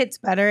 maybe it hits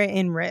better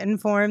in written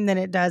form than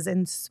it does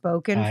in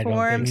spoken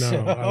form.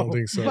 No, I don't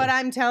think so. But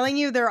I'm telling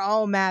you, they're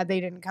all mad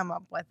they didn't come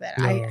up with it.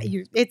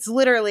 No. It's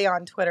literally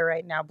on Twitter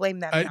right now. Blame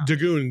them. now.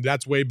 Dagoon,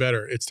 that's way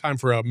better. It's time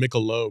for a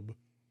Michelob.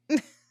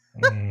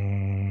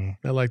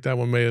 I like that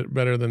one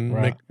better than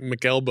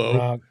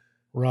Michelbo.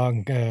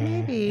 Wrong.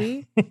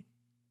 Maybe.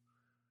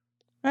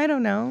 I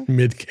don't know.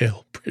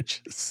 Mid-Kale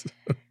Bridges.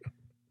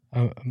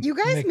 You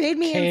guys made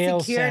me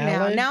insecure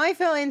now. Now I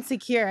feel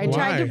insecure. I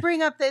tried to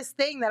bring up this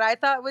thing that I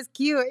thought was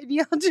cute, and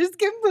y'all just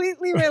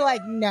completely were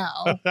like, no.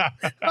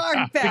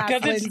 Hard pass,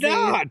 because it's Lindsay.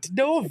 not.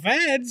 No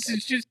offense.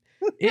 It's just,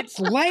 it's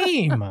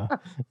lame.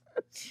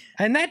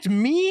 And that's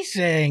me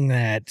saying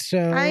that. So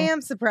I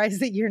am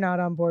surprised that you're not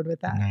on board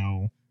with that.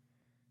 No.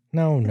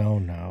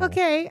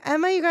 Okay,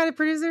 Emma, you got a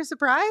producer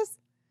surprise?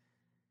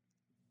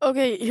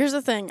 Okay, here's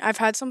the thing. I've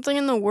had something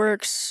in the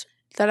works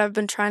that I've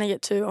been trying to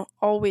get to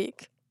all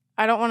week.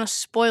 I don't want to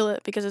spoil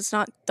it because it's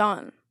not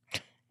done.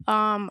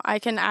 I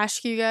can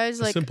ask you guys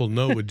A simple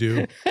no would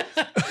do.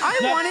 I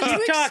wanted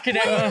to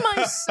explain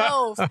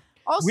myself.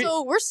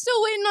 Also, we're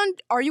still waiting on.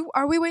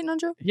 Are we waiting on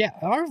Joe? Yeah,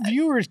 our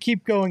viewers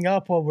keep going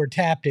up while we're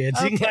tap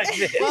dancing like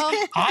this. Well,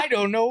 I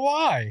don't know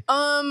why.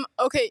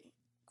 Okay.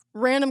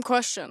 Random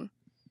question.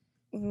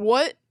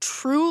 What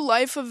true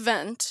life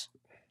event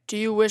do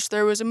you wish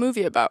there was a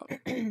movie about?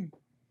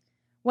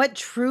 What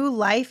true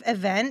life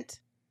event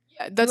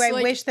do I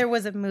wish there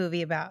was a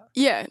movie about?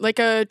 Yeah, like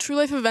a true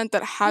life event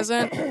that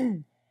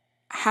hasn't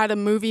had a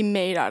movie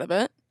made out of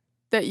it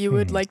that you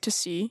would like to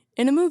see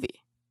in a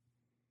movie.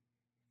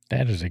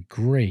 That is a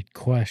great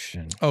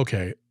question.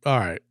 Okay. All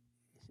right.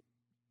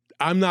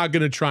 I'm not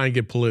going to try and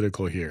get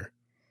political here.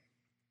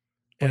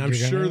 And I'm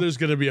sure there's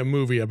going to be a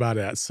movie about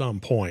it at some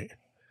point.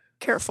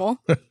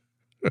 Careful.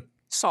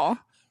 Saul.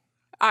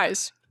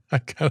 Eyes.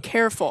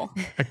 Careful.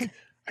 I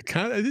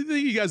think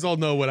you guys all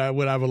know what I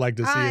would like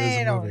to see as a movie.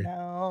 I don't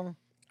know.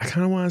 I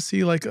kind of want to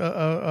see like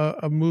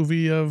a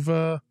movie of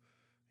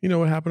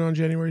what happened on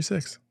January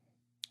 6th.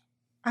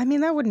 I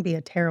mean, that wouldn't be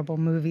a terrible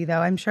movie,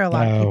 though. I'm sure a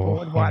lot of people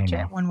would watch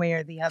it one way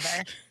or the other.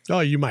 Oh,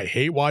 you might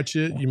hate watch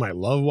it. You might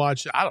love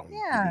watch it. I don't give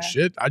a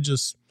shit.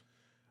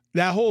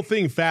 That whole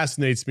thing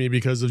fascinates me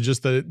because of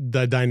just the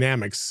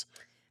dynamics.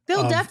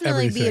 There'll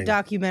definitely be a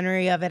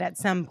documentary of it at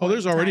some point. Oh,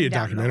 there's already a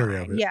documentary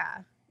of it. Yeah.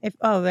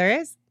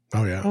 There is?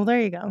 Oh, yeah. Well, there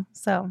you go.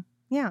 So,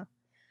 yeah.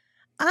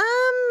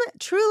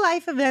 True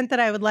life event that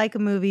I would like a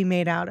movie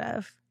made out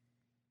of.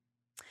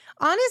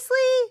 Honestly,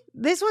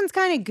 this one's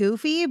kind of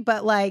goofy,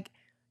 but like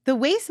the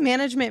Waste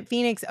Management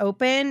Phoenix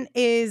Open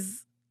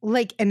is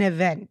like an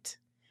event.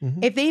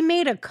 Mm-hmm. If they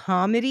made a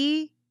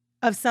comedy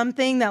of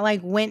something that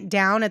like went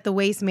down at the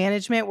Waste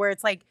Management where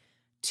it's like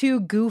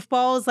two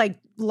goofballs like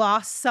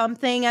lost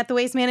something at the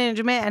Waste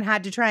Management and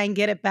had to try and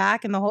get it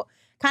back, and the whole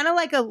kind of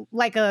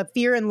like a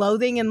Fear and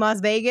Loathing in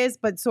Las Vegas,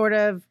 but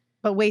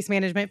Waste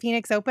Management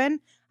Phoenix Open.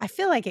 I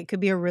feel like it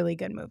could be a really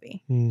good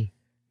movie.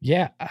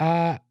 Yeah,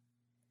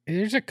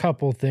 there's a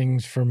couple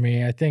things for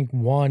me. I think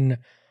one,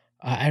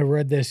 I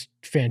read this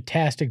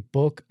fantastic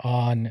book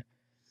on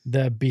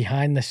the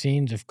behind the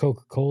scenes of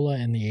Coca-Cola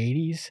in the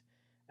 80s.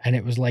 And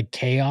it was like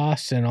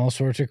chaos and all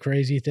sorts of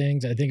crazy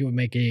things. I think it would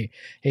make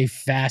a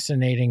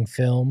fascinating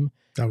film.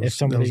 That was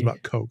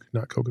about Coke,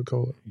 not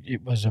Coca-Cola.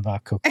 It was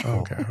about Coca-Cola.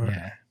 Okay, all right.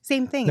 Yeah.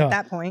 Same thing at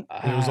that point.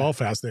 It was all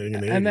fascinating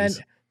in the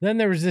 80s. And then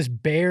there was this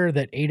bear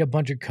that ate a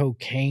bunch of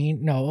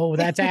cocaine.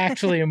 That's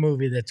actually a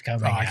movie that's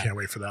coming out. I can't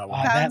wait for that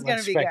one. That That one's gonna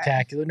looks be good.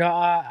 spectacular.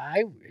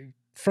 No,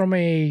 from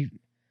a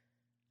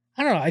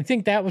I don't know. I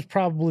think that was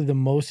probably the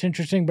most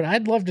interesting, but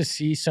I'd love to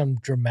see some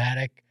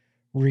dramatic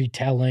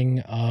retelling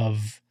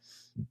of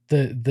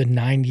the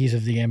 90s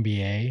of the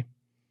NBA.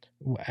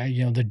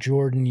 The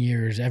Jordan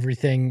years,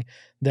 everything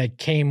that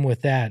came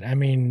with that. I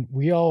mean,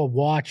 we all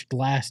watched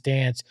Last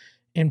Dance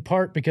in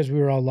part because we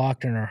were all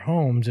locked in our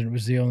homes and it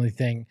was the only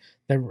thing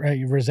that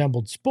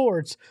resembled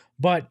sports,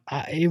 but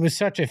it was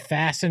such a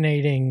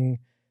fascinating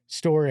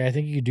story. I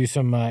think you could do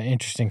some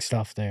interesting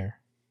stuff there.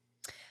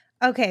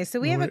 Okay, so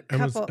we have a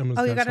couple.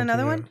 Oh, you got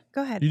another one?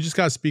 Go ahead. You just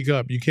got to speak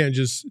up. You can't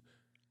just.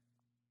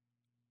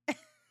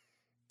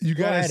 You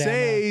got to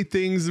say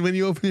things when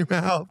you open your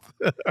mouth.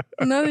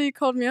 Now that you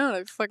called me out,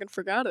 I fucking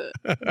forgot it.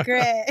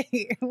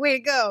 Great. Way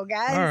to go,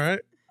 guys. All right.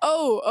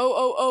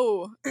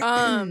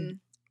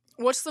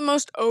 What's the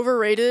most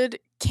overrated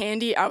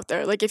candy out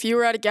there? Like, if you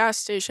were at a gas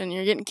station,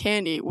 you're getting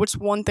candy. What's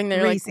one thing that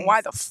you're Reese's. like,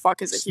 why the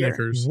fuck is it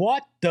Snickers.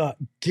 What the?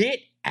 Get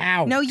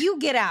out. No, you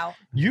get out.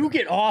 You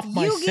get off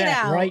my You get set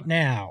out. right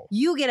now.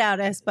 You get out,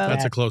 Espo.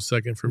 That's a close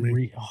second for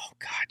me. Oh,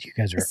 God, you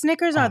guys are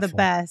Snickers are the awful.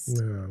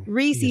 best. No.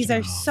 Reese's These are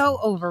are so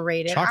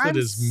overrated. Chocolate I'm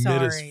is sorry.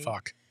 mid as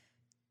fuck.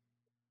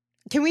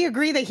 Can we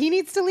agree that he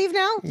needs to leave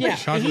now? Yeah,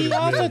 Chocolate he is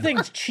also mid.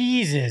 thinks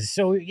cheeses.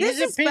 So This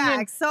his is opinion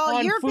facts. So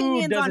on your food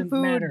opinions on doesn't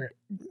food matter.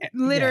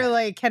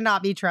 literally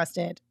cannot be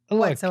trusted Look.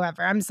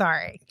 whatsoever. I'm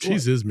sorry.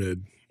 Cheese is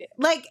mid.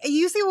 Like,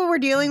 you see what we're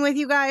dealing with,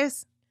 you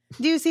guys?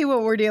 Do you see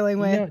what we're dealing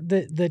You with? know,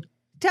 the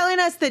Telling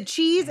us that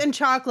cheese and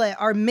chocolate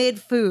are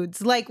mid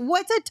foods. Like,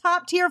 what's a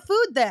top tier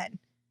food then?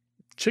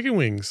 Chicken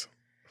wings.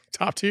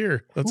 Top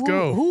tier. Let's who,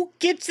 go. Who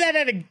gets that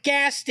at a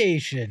gas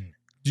station?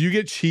 Do you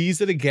get cheese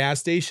at a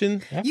gas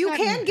station? That's You not-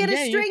 can get a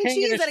yeah, you string can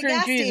cheese get a at a string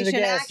gas cheese at a station,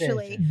 gas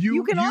actually. station.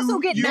 You can also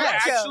get you nachos.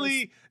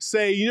 actually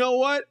say, you know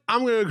what?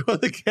 I'm going to go to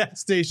the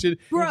gas station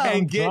Bro.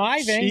 and get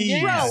Driving, cheese.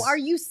 yes. Bro, are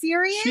you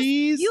serious?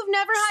 Cheese, You've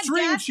never had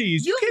string gas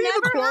cheese. You You've can't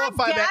even never had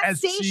qualify that gas as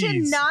station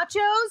cheese.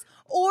 nachos,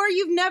 or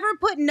you've never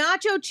put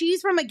nacho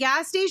cheese from a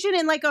gas station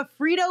in like a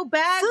Frito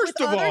bag First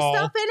with of other all,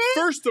 stuff in it.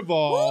 First of Who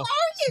all, are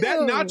you? that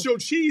nacho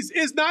cheese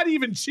is not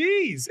even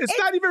cheese. It's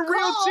not even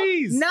real called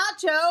cheese.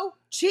 Nacho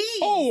cheese.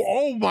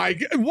 Oh my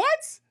God. What?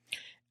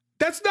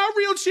 That's not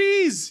real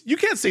cheese. You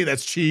can't say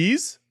that's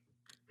cheese.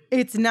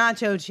 It's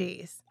nacho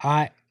cheese.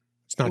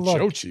 It's not Look.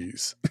 show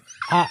cheese.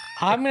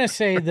 I'm going to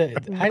say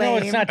that I know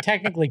it's Lame. not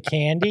technically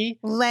candy,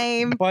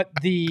 Lame. but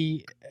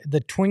the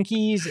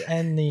Twinkies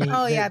and the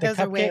Oh yeah, the those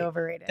are way cupcake,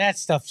 overrated. that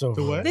stuff's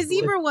over. what? The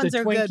zebra ones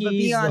are good, but Twinkies,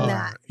 beyond the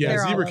that, Yeah,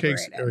 they're zebra all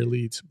cakes overrated. are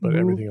elite, but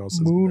everything else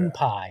is moon bad.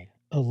 pie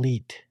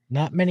elite.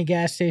 Not many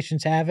gas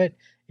stations have it.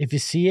 If you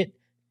see it,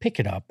 pick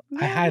it up.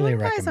 I Yeah, highly moon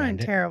pies recommend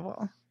aren't it.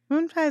 terrible.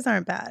 Moon pies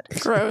aren't bad.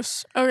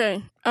 Gross.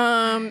 Okay.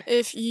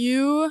 If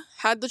you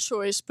had the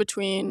choice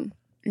between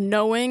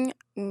knowing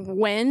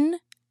when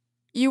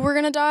you were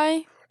gonna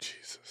die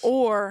Jesus.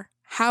 or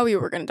how you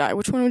were gonna die,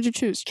 which one would you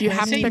choose? You Can I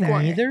have to say pick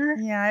one. neither?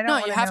 Yeah, I don't No,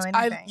 want you to have know to.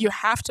 anything. You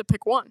have to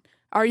pick one.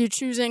 Are you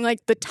choosing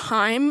like the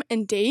time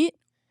and date,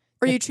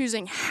 or are you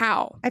choosing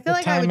how? I feel The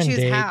like I would time and choose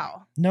date.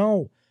 how.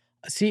 No.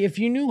 See, if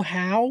you knew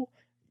how,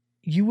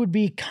 you would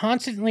be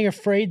constantly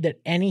afraid that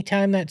any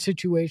time that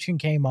situation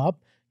came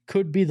up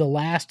could be the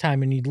last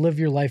time and you'd live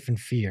your life in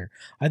fear.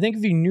 I think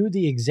if you knew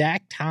the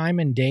exact time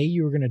and day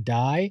you were going to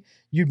die,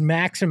 you'd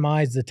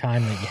maximize the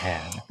time that you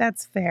had.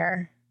 That's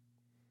fair.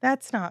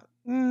 That's not.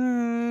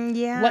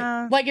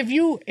 Yeah. Like if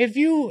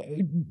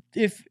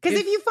Because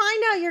if you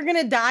find out you're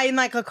gonna die in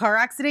like a car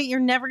accident, you're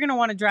never gonna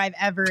want to drive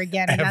ever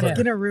again, and Ever. that's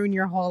gonna ruin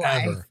your whole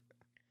life. Ever.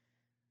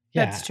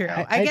 That's true.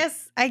 I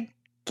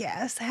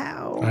guess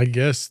how. I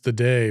guess the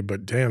day,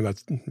 but damn,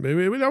 that's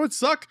maybe that would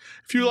suck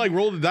if you like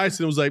rolled the dice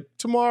and it was like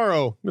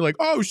tomorrow. You're like,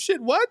 oh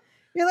shit, what?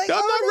 You're like, I'm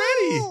not oh,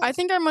 ready. no. I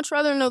think I'd much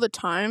rather know the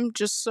time,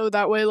 just so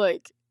that way,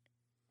 like,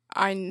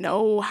 I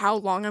know how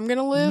long I'm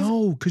gonna live.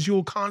 No, because you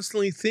will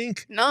constantly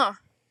think Nah,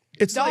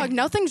 it's dog, like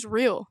nothing's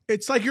real.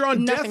 it's like you're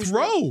on death Nothing's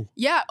row.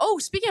 Yeah. Oh,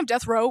 speaking of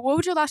death row, what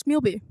would your last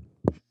meal be?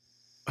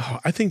 Oh,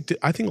 I think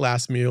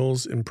last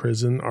meals in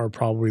prison are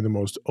probably the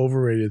most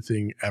overrated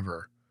thing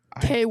ever.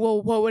 Okay, well,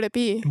 what would it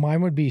be?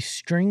 mine would be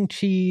string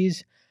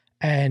cheese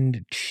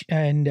and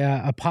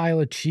a pile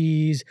of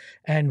cheese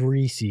and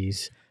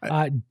Reese's.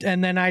 And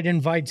then I'd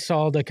invite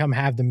Saul to come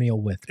have the meal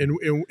with me.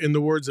 In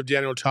the words of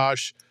Daniel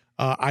Tosh,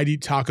 I'd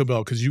eat Taco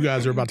Bell because you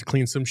guys are about to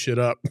clean some shit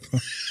up.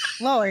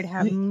 Lord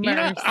have mercy. You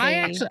know,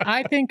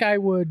 I think I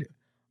would.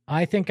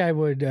 I'm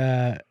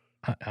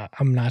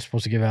not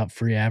supposed to give out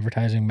free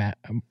advertising.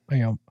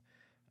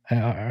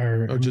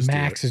 Or just do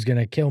Max it. is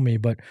gonna kill me.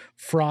 But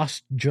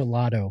Frost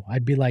Gelato,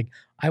 I'd be like,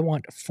 I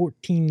want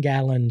 14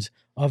 gallons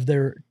of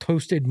their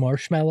toasted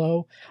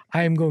marshmallow.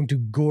 I am going to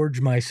gorge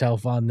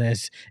myself on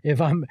this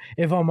if I'm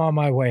on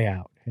my way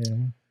out. You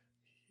know?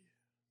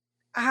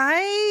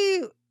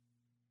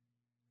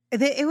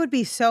 It would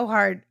be so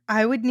hard.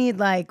 I would need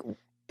like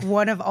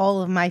one of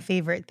all of my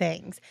favorite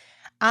things.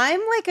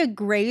 I'm like a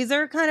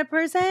grazer kind of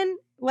person.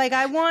 Like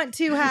I want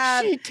to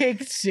have She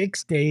takes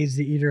 6 days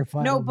to eat her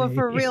final no, but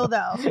for meal. real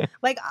though,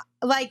 like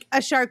a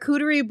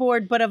charcuterie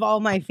board, but of all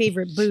my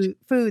favorite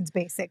foods,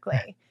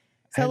 basically.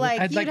 So like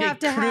I'd you'd have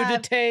to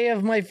have crudité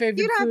of my favorite.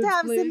 you'd have to foods,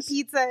 have some please.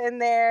 pizza in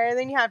there, and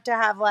then you have to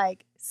have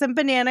like some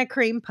banana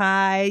cream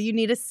pie. You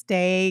need a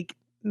steak,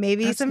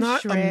 maybe That's some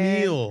not shrimp. a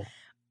meal.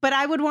 But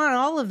I would want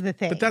all of the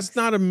things. But that's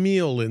not a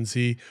meal,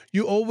 Lindsay.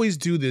 You always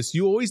do this.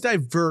 You always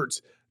divert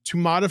to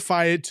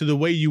modify it to the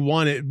way you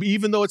want it,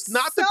 even though it's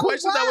not the So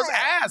question that was what?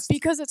 asked.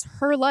 Because it's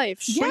her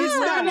life. Yeah. But it's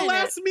living not the in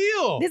last it.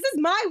 meal. This is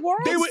my world.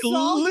 They would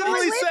Saul. You're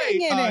literally say,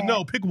 living in it.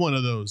 no, pick one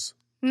of those.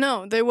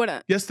 No, they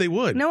wouldn't. Yes, they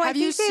would. No, I Have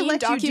think you they seen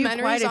let you do quite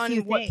documentaries a on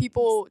few what things.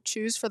 people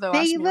choose for their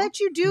last They meal? let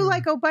you do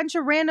like a bunch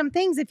of random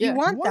things if you Yeah.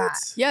 want What? that.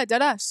 Yeah,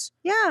 deadass.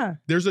 Yeah.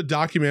 There's a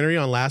documentary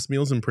on last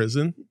meals in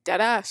prison.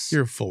 Deadass.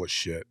 You're full of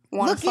shit.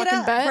 Want Look to it fucking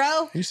up, bet?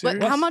 bro. You serious?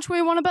 But how much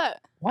we want to bet?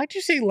 Why'd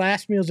you say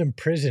last meals in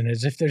prison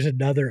as if there's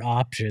another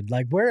option?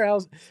 Like where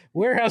else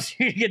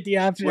do you get the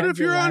option? What if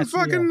after you're on last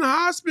meal? fucking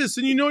hospice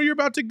and you know you're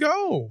about to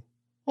go?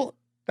 Well-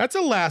 That's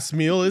a last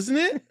meal, isn't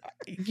it?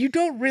 You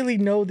don't really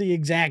know the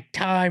exact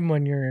time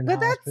when you're in But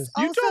that's hospice.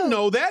 You Also- don't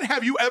know that.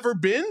 Have you ever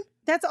been?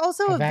 That's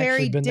also I've a very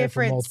actually been there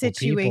for different multiple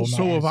people situation.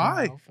 So have I.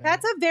 myself.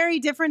 That's a very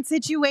different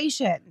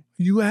situation.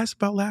 You asked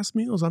about last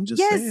meals. I'm just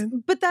Yes,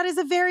 saying. but that is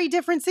a very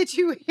different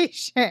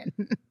situation.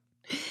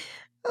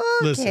 Okay,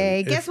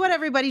 Listen, guess what,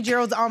 everybody?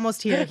 Gerald's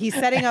almost here. He's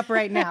setting up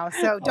right now,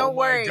 so don't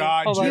worry.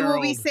 Hold on. You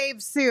will be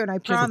saved soon. I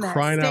promise.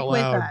 crying Stick out with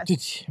loud.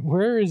 us.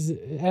 Where is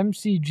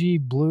MCG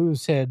Blue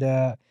said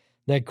that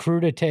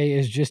crudité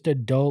is just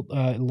adult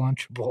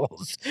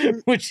Lunchables,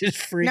 which is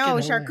freaking No,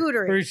 hilarious.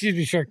 charcuterie. Or excuse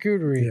me,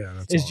 charcuterie. Yeah,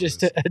 that's is all it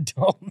just is. an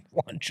adult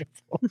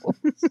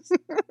Lunchables.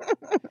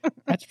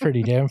 That's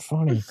pretty damn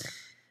funny.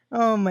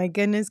 Oh my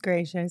goodness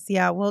gracious.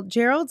 Yeah, well,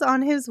 Gerald's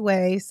on his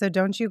way, so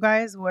don't you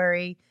guys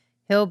worry.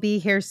 He'll be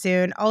here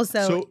soon.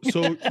 Also,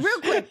 So real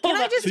quick, can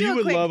I just so do you a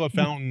would quick? love a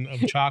fountain of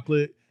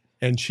chocolate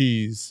and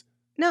cheese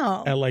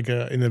No. at like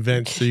an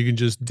event, so you can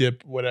just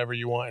dip whatever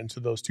you want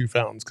into those two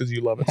fountains because you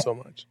love it so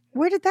much.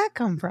 Where did that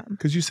come from?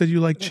 Because you said you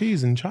like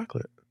cheese and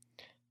chocolate.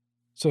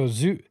 So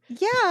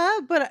Yeah,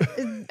 but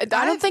I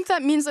don't think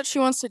that means that she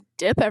wants to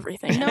dip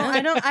everything. No,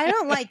 I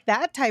don't like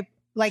that type.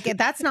 Like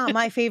that's not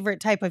my favorite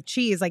type of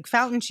cheese. Like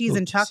fountain cheese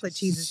and chocolate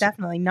cheese is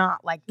definitely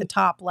not like the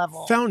top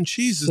level. Fountain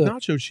cheese is So-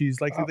 nacho cheese,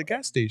 like at the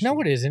gas station. no,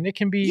 it isn't. It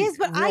can be. Yes,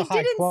 but real I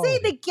high didn't quality. say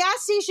the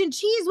gas station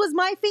cheese was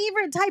my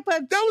favorite type of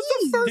cheese. That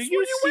was the first Do you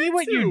one you see went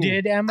what you to.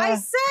 did, Emma? I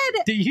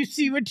said Do you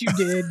see what you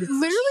did? Literally,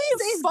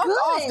 cheese is fuck good.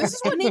 off. This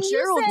is what and then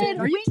Gerald you said, did.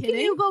 Are you when can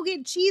kidding? you go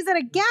get cheese at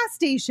a gas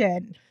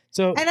station?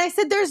 So And I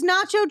said, there's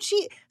nacho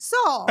cheese.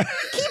 Saul,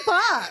 keep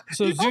up.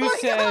 So Oh Zeus my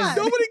says. God.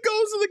 Nobody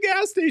goes to the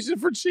gas station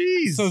for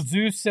cheese. So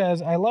Zeus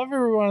says, "I love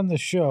everyone on the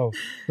show,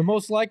 the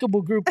most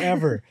likable group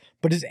ever.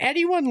 But is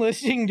anyone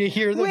listening to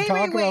hear them Wait,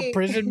 talk wait, about wait.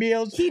 prison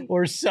meals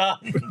or some?"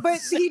 But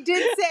he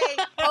did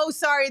say, oh,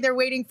 sorry, they're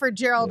waiting for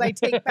Gerald. I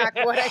take back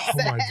what I oh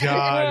said. my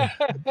god,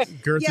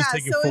 Girth Yeah, is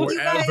taking so if you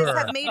guys forever.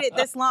 have made it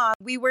this long,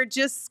 we were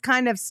just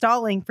kind of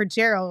stalling for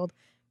Gerald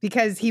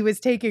because he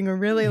was taking a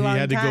really He long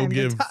had to go time to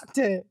give talk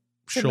to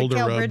shoulder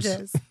Mikal rubs.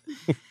 Bridges.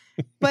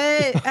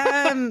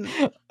 But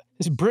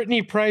This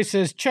Brittany Price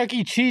says Chuck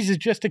E. Cheese is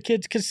just a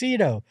kid's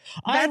casino.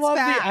 I That's love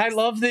facts. I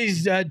love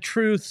these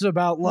truths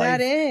about life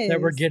that is. that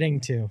we're getting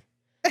to.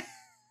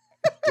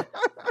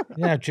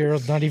 Yeah,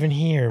 Gerald's not even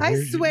here. I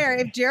We're- swear,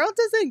 if Gerald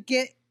doesn't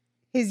get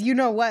his you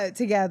know what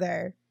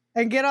together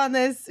and get on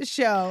this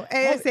show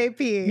ASAP,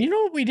 You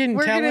know what we didn't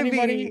We're tell gonna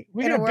anybody? be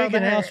We in got a a world big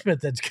of hurt.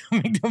 announcement that's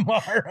coming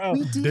tomorrow.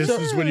 we do. This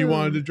is when you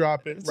wanted to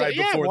drop it So, right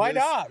yeah, before why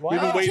this. not? Why We've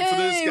been not? waiting for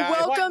this Okay, guy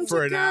welcome for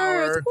to an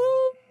Girth. hour.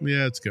 Woo.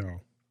 Yeah, let's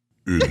go.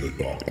 In the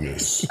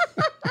darkness,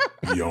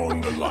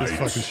 beyond the light,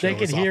 Fucking show They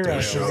can us off hear the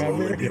us, rails.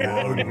 remember? Yeah,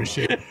 I don't give a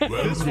shit.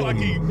 This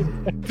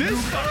fucking thing.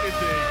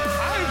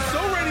 I am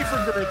so ready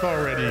for Girth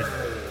already.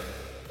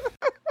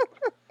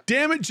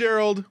 Damn it,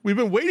 Gerald. We've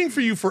been waiting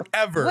for you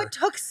forever. What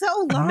took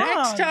so long?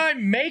 Next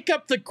time, make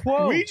up the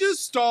quote. We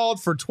just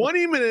stalled for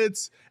 20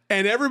 minutes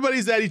and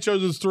everybody's at each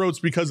other's throats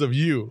because of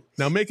you.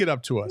 Now make it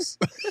up to us.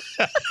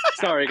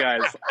 Sorry,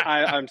 guys.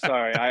 I'm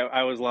sorry.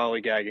 I was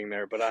lollygagging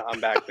there, but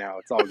I'm back now.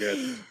 It's all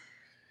good.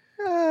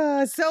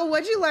 So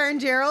what'd you learn,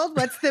 Gerald?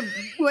 What's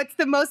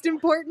the most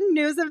important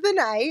news of the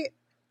night?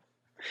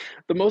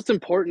 The most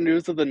important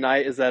news of the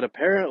night is that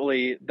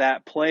apparently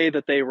that play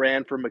that they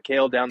ran for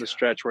Mikal down the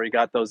stretch where he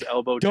got those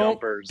elbow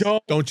jumpers.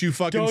 Don't you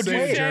fucking Don't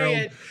say you it, Gerald.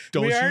 it.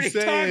 Don't We you already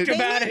say talked it.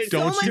 about They it. made so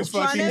Don't you much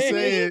fun fucking of say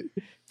me. it.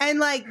 And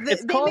like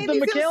It's they called made the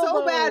me feel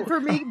so McElbo. bad for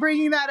me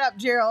bringing that up,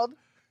 Gerald.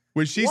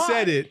 When she Why?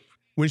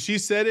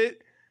 said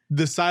it,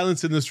 the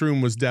silence in this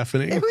room was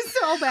deafening. It was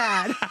so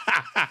bad.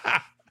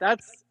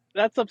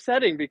 That's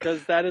upsetting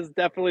because that is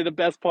definitely the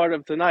best part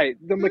of tonight.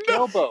 The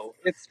McElbo.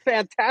 It's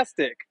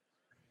fantastic.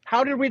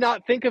 How did we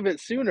not think of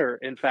it sooner,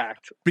 in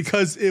fact?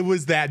 Because it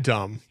was that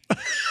dumb.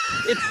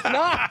 It's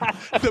not.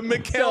 The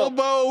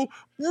McElbo,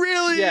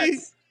 really?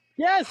 Yes.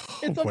 Yes,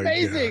 it's Oh my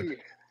amazing.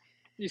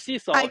 You see,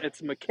 Saul,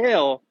 it's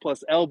Mikal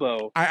plus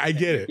elbow. I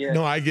get it. Yeah.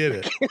 No, I get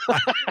it.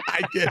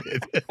 I get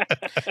it.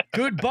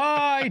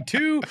 Goodbye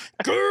to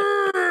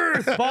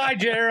Girth. Bye,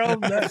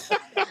 Gerald.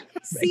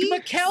 See,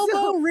 McElbo,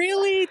 so-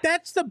 really?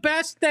 That's the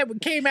best that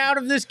came out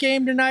of this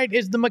game tonight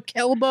is the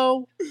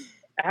McElbo?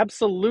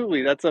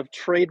 Absolutely. That's a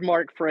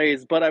trademark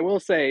phrase. But I will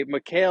say,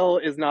 Mikhail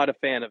is not a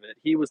fan of it.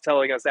 He was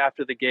telling us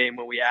after the game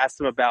when we asked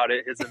him about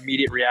it, his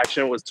immediate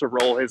reaction was to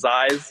roll his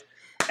eyes.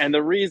 And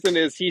the reason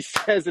is he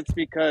says it's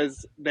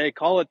because they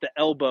call it the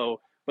elbow,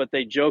 but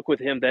they joke with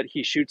him that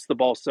he shoots the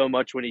ball so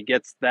much when he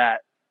gets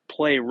that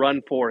play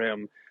run for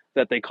him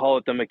that they call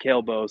it the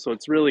Mikhail bow. So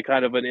it's really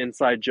kind of an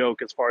inside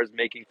joke as far as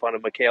making fun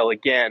of Mikhail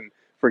again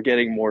for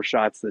getting more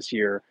shots this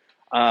year.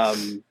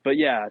 But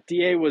yeah,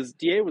 DA was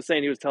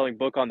saying, he was telling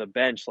Book on the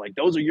bench, like,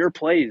 those are your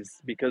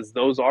plays, because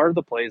those are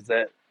the plays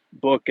that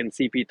Book and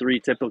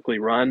CP3 typically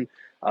run.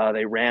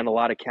 They ran a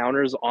lot of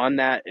counters on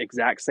that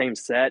exact same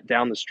set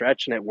down the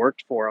stretch, and it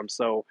worked for them.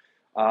 So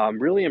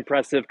really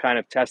impressive kind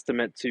of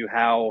testament to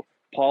how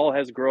Paul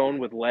has grown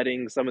with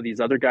letting some of these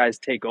other guys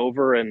take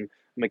over, and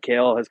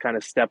Mikhail has kind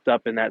of stepped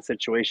up in that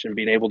situation,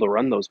 being able to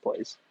run those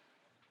plays.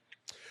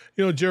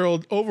 You know,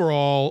 Gerald,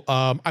 overall,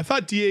 I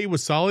thought DA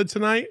was solid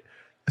tonight.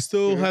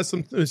 Still has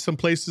some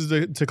places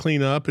to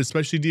clean up,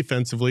 especially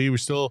defensively. We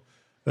still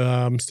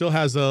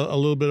has a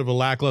little bit of a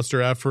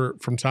lackluster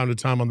effort from time to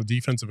time on the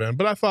defensive end.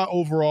 But I thought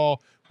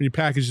overall, when you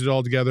package it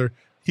all together,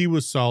 he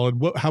was solid.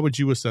 How would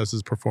you assess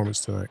his performance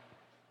tonight?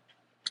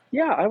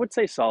 Yeah, I would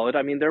say solid.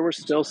 I mean, there were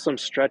still some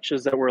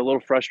stretches that were a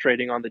little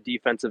frustrating on the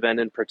defensive end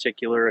in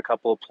particular. A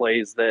couple of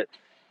plays that,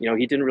 you know,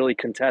 he didn't really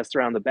contest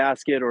around the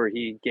basket, or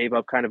he gave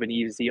up kind of an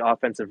easy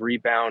offensive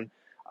rebound.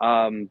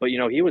 But, you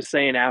know, he was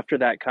saying after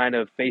that kind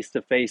of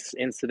face-to-face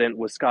incident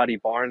with Scotty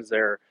Barnes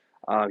there,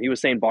 he was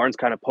saying Barnes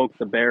kind of poked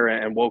the bear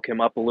and woke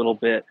him up a little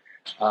bit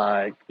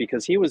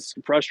because he was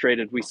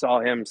frustrated. We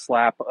saw him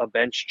slap a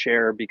bench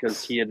chair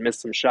because he had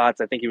missed some shots.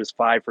 I think he was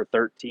 5 for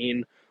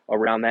 13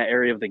 around that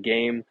area of the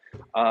game.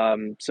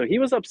 So he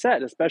was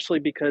upset, especially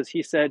because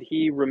he said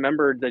he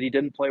remembered that he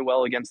didn't play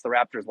well against the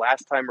Raptors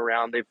last time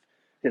around. They've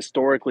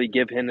historically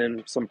given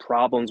him some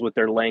problems with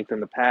their length in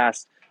the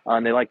past.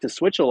 And they like to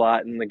switch a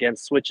lot, and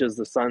against switches,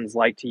 the Suns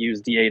like to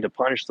use DA to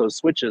punish those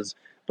switches,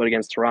 but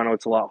against Toronto,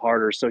 it's a lot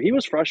harder. So he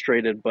was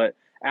frustrated, but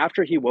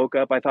after he woke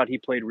up, I thought he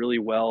played really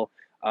well.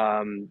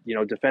 You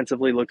know,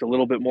 defensively looked a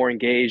little bit more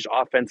engaged.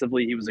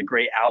 Offensively, he was a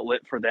great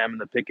outlet for them in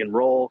the pick and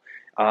roll,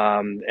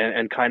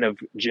 and kind of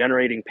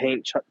generating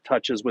paint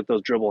touches with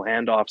those dribble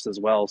handoffs as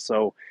well.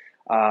 So,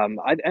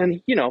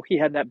 you know, he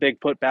had that big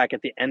putback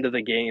at the end of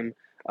the game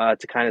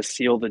to kind of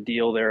seal the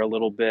deal there a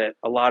little bit.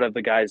 A lot of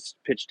the guys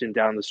pitched in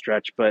down the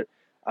stretch, but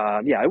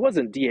yeah, it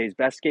wasn't DA's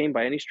best game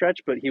by any stretch,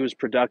 but he was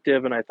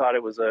productive, and I thought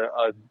it was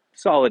a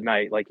solid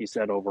night, like you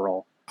said,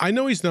 overall. I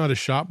know he's not a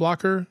shot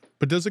blocker,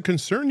 but does it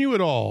concern you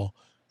at all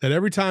that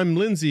every time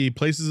Lindsay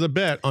places a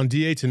bet on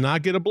DA to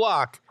not get a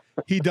block,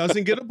 he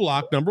doesn't get a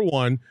block, number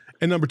one,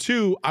 and number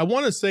two, I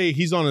want to say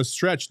he's on a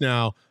stretch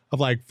now of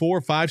like 4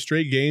 or 5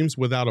 straight games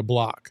without a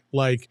block.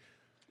 Like,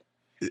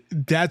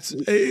 that's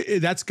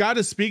got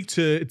to speak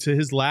to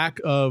his lack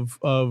of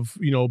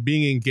you know,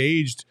 being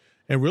engaged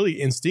and really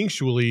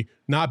instinctually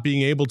not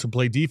being able to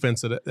play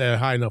defense at a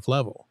high enough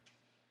level.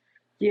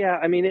 Yeah,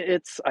 I mean,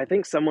 I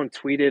think someone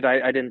tweeted,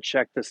 I didn't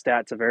check the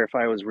stat to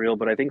verify it was real,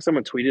 but I think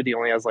someone tweeted he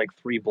only has like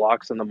 3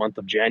 blocks in the month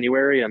of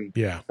January, and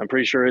yeah, I'm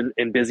pretty sure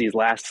in Busy's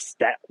last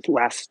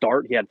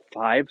start he had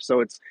 5.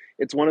 So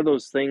it's one of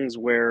those things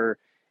where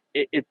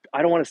it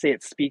I don't want to say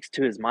it speaks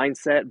to his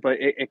mindset, but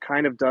it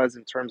kind of does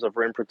in terms of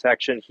rim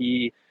protection.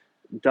 He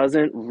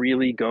doesn't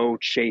really go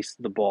chase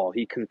the ball.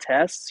 He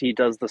contests. He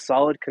does the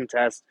solid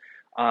contest,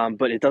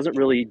 but it doesn't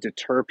really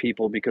deter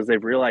people because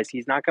they've realized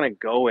he's not going to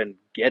go and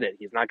get it.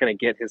 He's not going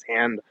to get his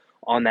hand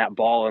on that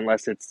ball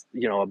unless it's,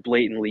 you know, a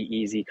blatantly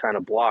easy kind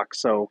of block.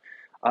 So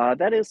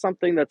that is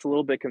something that's a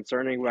little bit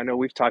concerning. I know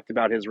we've talked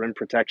about his rim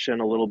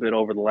protection a little bit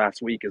over the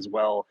last week as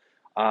well.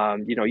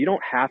 You know, you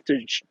don't have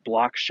to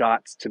block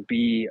shots to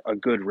be a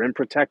good rim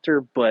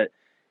protector, but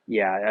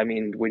yeah, I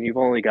mean, when you've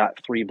only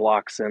got 3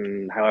 blocks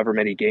in however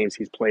many games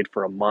he's played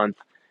for a month,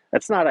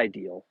 that's not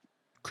ideal.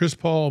 Chris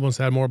Paul almost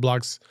had more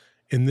blocks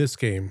in this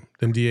game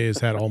than DA has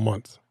had all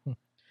month.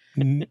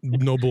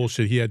 No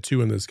bullshit. He had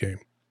 2 in this game.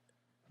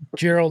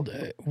 Gerald,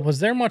 was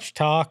there much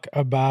talk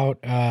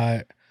about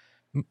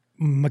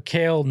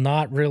Mikhail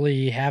not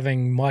really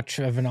having much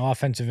of an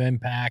offensive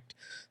impact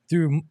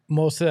through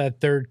most of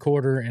that third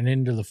quarter and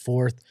into the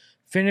fourth?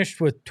 Finished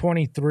with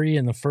 23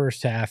 in the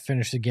first half,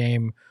 finished the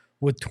game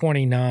with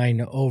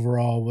 29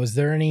 overall. Was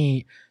there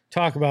any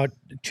talk about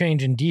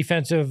change in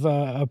defensive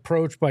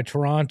approach by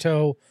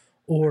Toronto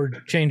or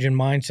change in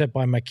mindset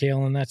by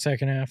Mikhail in that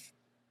second half?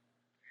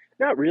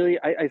 Not really.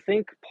 I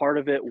think part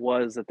of it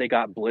was that they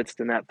got blitzed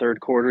in that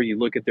third quarter. You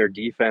look at their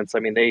defense. I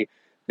mean,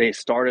 they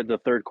started the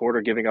third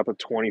quarter giving up a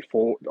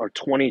 20-4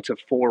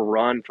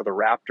 run for the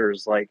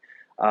Raptors. Like,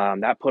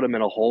 that put them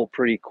in a hole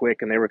pretty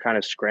quick, and they were kind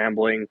of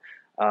scrambling.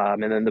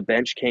 And then the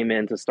bench came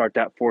in to start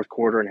that fourth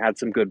quarter and had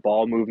some good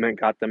ball movement,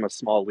 got them a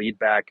small lead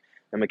back.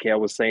 And Mikhail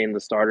was saying the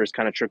starters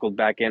kind of trickled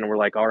back in, and we're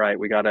like, all right,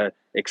 we got to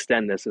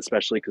extend this,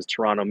 especially because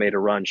Toronto made a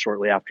run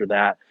shortly after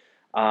that.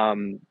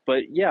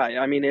 But yeah,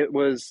 I mean,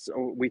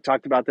 we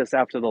talked about this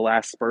after the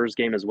last Spurs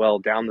game as well.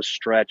 Down the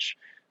stretch,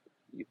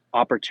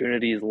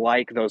 opportunities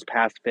like those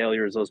past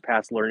failures, those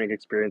past learning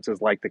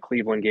experiences, like the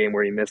Cleveland game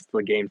where he missed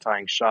the game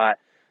tying shot.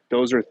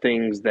 Those are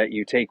things that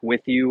you take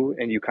with you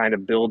and you kind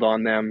of build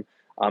on them.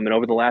 And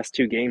over the last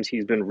 2 games,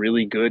 he's been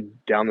really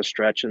good down the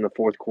stretch in the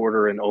fourth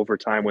quarter and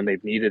overtime when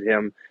they've needed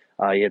him.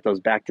 He had those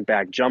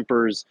back-to-back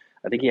jumpers.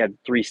 I think he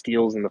had 3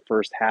 steals in the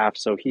first half.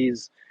 So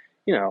he's,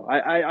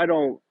 I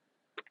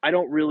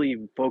don't really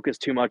focus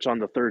too much on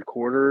the third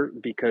quarter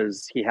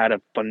because he had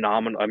a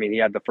phenomenal, he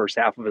had the first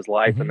half of his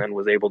life and then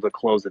was able to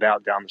close it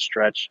out down the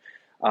stretch.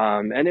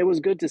 And it was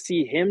good to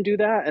see him do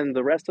that and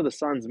the rest of the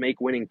Suns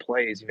make winning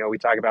plays. We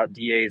talk about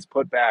DA's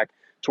putback.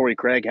 Torrey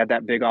Craig had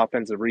that big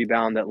offensive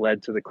rebound that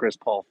led to the Chris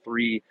Paul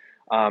 3.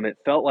 It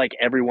felt like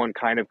everyone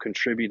kind of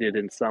contributed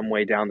in some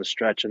way down the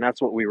stretch, and that's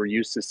what we were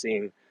used to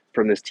seeing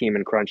from this team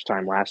in crunch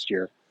time last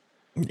year.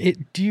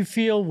 Do you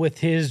feel with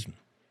his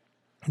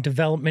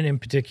development in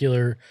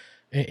particular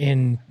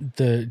in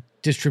the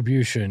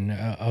distribution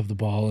of the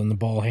ball and the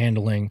ball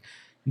handling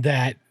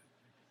that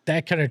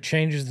kind of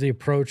changes the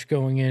approach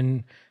going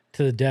in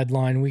to the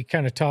deadline? We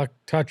kind of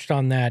touched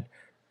on that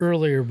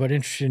earlier, but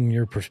interested in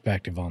your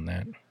perspective on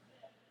that.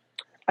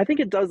 I think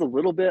it does a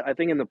little bit. I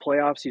think in the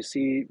playoffs you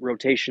see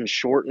rotation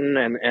shorten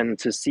and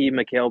to see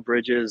Mikal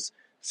Bridges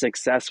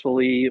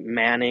successfully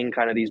manning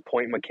kind of these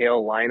point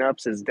Mikal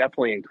lineups is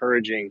definitely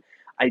encouraging.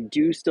 I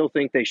do still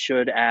think they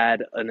should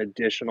add an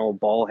additional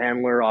ball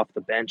handler off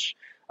the bench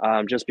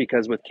just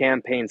because with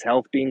Cam Payne's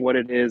health being what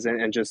it is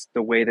and just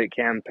the way that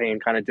Cam Payne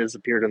kind of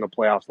disappeared in the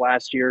playoffs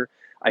last year,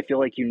 I feel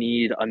like you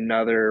need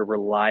another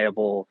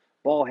reliable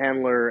ball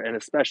handler and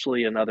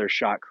especially another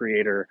shot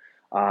creator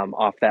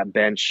off that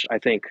bench. I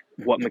think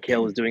what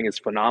Mikal is doing is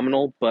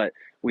phenomenal, but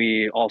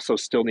we also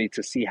still need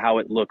to see how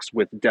it looks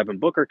with Devin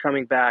Booker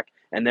coming back,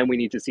 and then we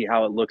need to see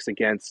how it looks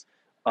against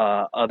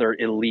other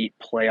elite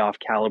playoff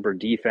caliber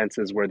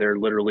defenses where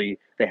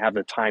they have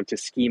the time to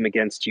scheme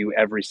against you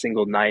every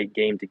single night,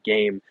 game to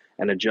game,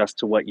 and adjust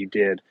to what you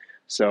did.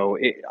 So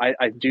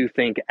I do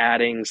think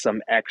adding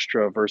some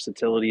extra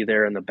versatility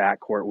there in the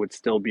backcourt would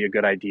still be a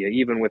good idea,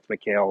 even with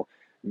Mikal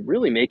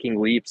really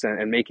making leaps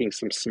and making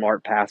some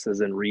smart passes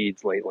and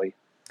reads lately.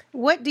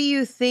 What do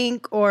you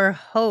think or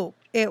hope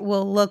it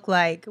will look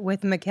like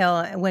with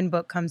Mikal when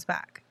Book comes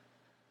back?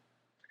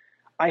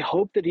 I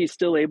hope that he's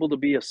still able to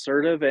be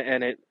assertive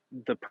and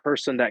the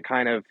person that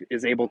kind of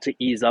is able to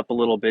ease up a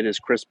little bit is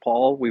Chris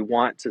Paul. We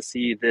want to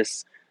see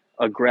this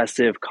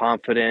aggressive,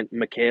 confident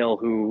Mikal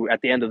who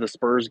at the end of the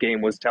Spurs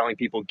game was telling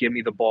people, give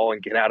me the ball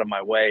and get out of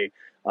my way.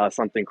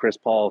 Something Chris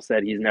Paul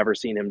said he's never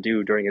seen him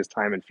do during his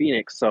time in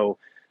Phoenix. So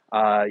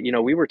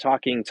we were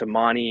talking to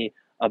Monty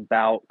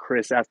about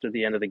Chris after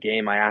the end of the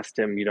game. I asked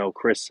him,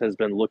 Chris has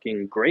been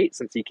looking great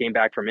since he came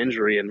back from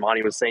injury. And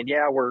Monty was saying,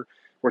 yeah, we're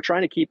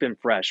trying to keep him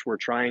fresh. We're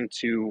trying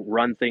to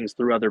run things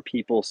through other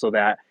people so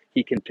that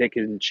he can pick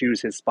and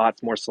choose his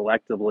spots more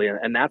selectively.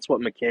 And that's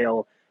what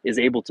Mikal is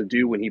able to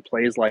do when he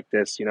plays like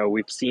this.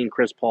 We've seen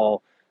Chris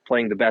Paul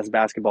playing the best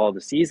basketball of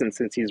the season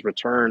since he's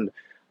returned.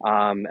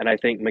 And I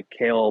think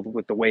Mikal,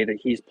 with the way that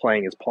he's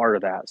playing, is part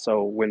of that.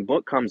 So when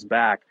Book comes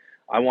back,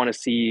 I want to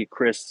see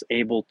Chris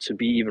able to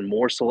be even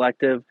more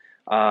selective.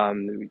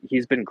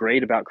 He's been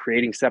great about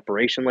creating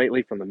separation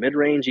lately from the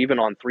mid-range, even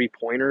on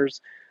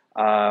 3-pointers.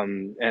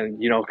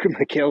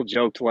 Mikal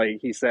joked,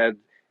 he said,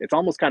 it's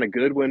almost kind of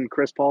good when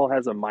Chris Paul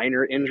has a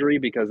minor injury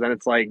because then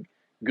it's like,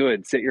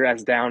 good, sit your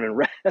ass down and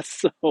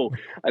rest. So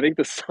I think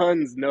the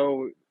Suns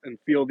know and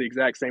feel the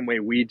exact same way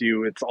we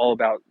do. It's all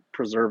about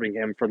preserving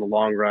him for the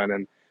long run,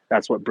 and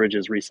that's what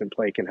Bridges' recent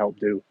play can help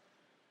do.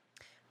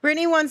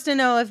 Brittany wants to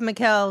know if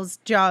Mikal's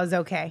jaw is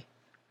okay.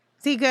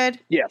 Is he good?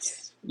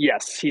 Yes.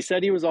 He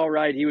said he was all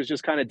right. He was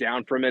just kind of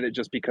down for a minute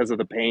just because of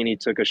the pain. He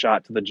took a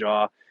shot to the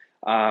jaw.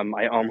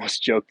 I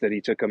almost joked that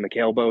he took a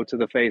Mikal bow to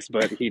the face,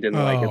 but he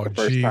didn't like it the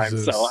first time.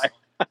 So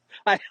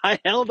I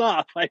held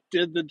off. I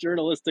did the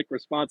journalistic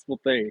responsible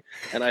thing,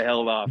 and I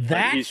held off.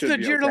 That's the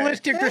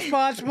journalistic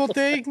responsible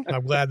thing?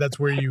 I'm glad that's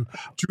where you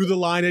drew the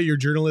line at your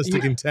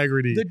journalistic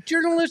integrity. The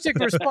journalistic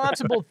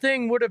responsible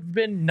thing would have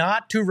been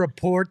not to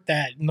report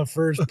that in the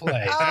first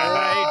place.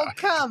 Oh,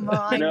 come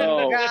on,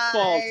 no, guys.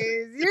 False.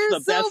 You're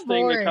it's the best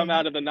thing to come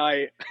out of the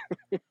night.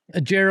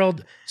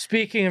 Gerald,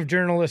 speaking of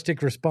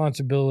journalistic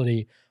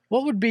responsibility,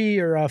 what would be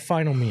your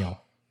final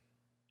meal?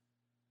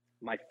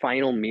 My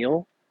final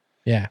meal?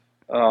 Yeah.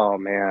 Oh,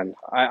 man.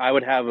 I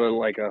would have a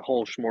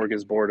whole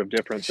smorgasbord of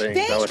different things.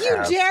 Thank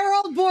you,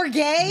 Gerald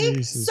Bourguet.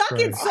 Jesus Suck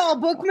Christ. it, Saul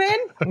Bookman.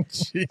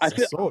 I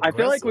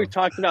feel like we've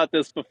talked about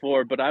this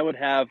before, but I would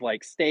have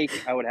steak.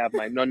 I would have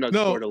my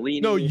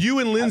tortellini. No, you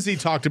and Lindsay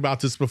talked about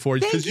this before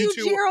because you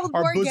two Gerald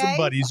are Bourguet. bosom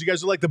buddies. You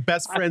guys are like the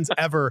best friends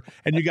ever,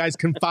 and you guys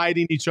confide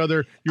in each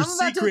other your I'm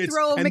about to secrets,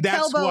 throw a and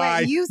that's Mikal bow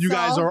why at you,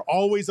 guys Saul. are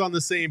always on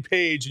the same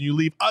page, and you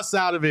leave us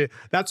out of it.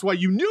 That's why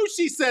you knew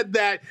she said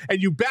that,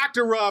 and you backed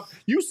her up.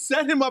 You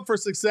set him up for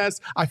success.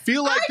 I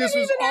feel like this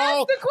was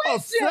all a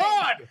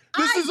fraud.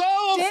 This is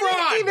all a fraud.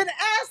 I didn't even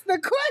ask the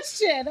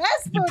question.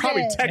 You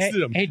probably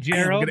texted him. Hey,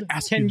 Gerald,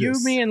 can you,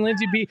 me, and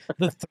Lindsay be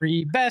the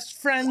 3 best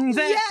friends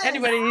that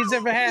anybody's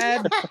ever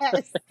had?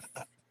 Yes.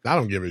 I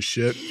don't give a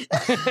shit.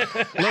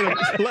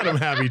 let them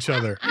have each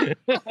other.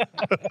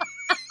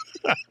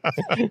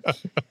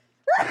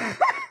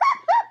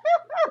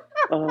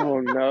 Oh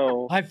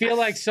no! I feel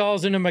like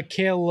Saul's in a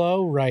Mikhail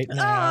Lowe right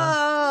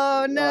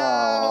now. Oh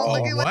no!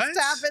 Look at what? what's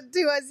happened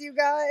to us, you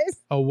guys.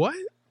 A what?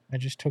 I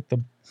just took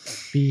the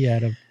B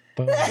out of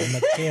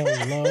Mikhail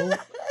Lowe.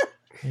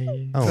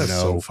 Oh, that's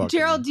so fucking...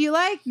 Gerald, do you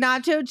like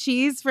nacho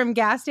cheese from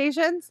gas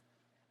stations?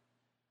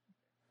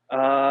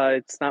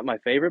 It's not my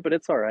favorite, but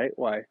it's all right.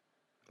 Why?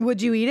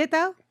 Would you eat it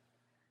though?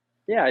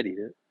 Yeah, I'd eat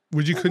it.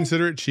 Would you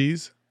consider it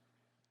cheese?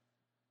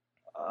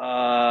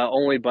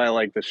 Only by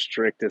like the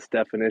strictest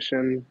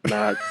definition,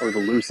 not or the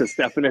loosest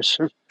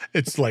definition.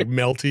 It's like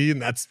melty,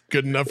 and that's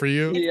good enough for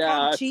you.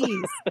 Yeah,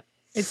 cheese.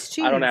 It's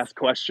cheese. I don't ask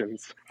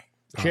questions.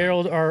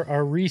 Gerald,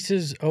 are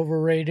Reese's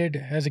overrated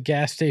as a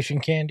gas station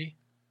candy?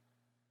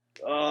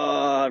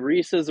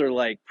 Reese's are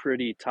like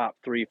pretty top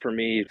 3 for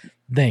me.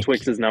 Thank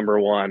Twix you. is number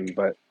 1,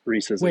 but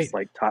Reese's is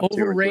like top 2 or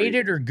 3.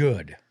 Overrated or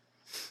good?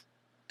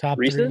 Top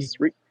Reese's?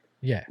 3?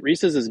 Yeah.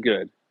 Reese's is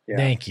good. Yeah.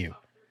 Thank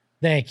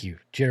you,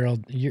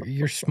 Gerald.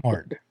 You're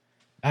smart.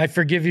 I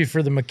forgive you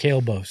for the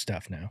McHale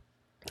stuff now.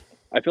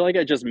 I feel like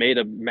I just made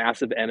a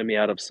massive enemy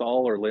out of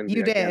Saul or Lindsay.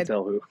 You I can't did.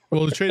 tell who.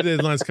 Well, the trade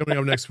deadline's coming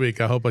up next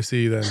week. I hope I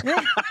see you then.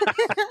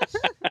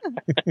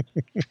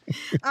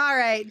 All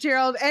right,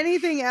 Gerald.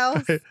 Anything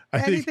else?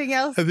 Anything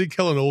else? I think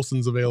Kellen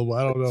Olson's available.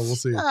 I don't know. We'll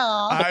see.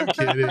 Aw.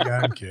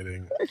 I'm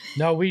kidding.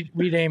 No,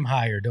 we'd aim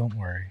higher. Don't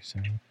worry. So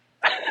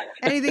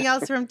Anything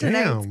else from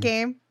tonight's Damn.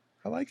 game?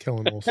 I like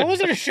Kellen Olson. that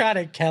wasn't a shot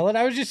at Kellen.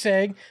 I was just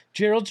saying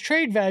Gerald's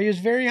trade value is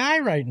very high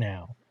right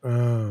now.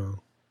 Oh.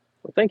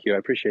 Well, thank you. I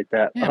appreciate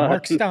that. Yeah,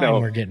 Mark Stein, no.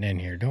 we're getting in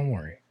here. Don't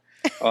worry.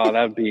 Oh,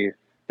 that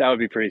would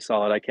be pretty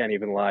solid. I can't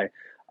even lie.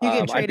 You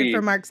get traded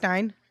for Mark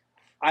Stein.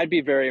 I'd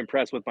be very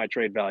impressed with my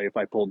trade value if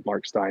I pulled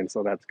Mark Stein,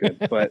 so that's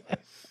good. But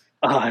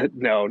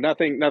no,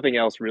 nothing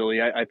else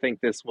really. I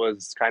think this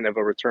was kind of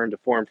a return to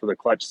form for the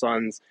Clutch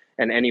Suns,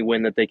 and any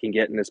win that they can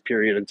get in this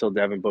period until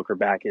Devin Booker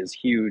back is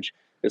huge,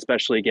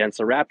 especially against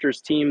a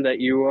Raptors team that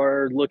you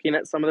are looking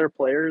at some of their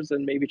players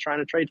and maybe trying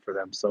to trade for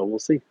them. So we'll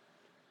see.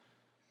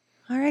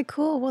 All right,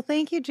 cool. Well,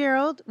 thank you,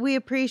 Gerald. We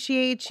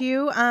appreciate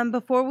you.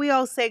 Before we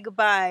all say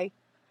goodbye,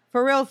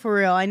 for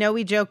real, I know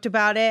we joked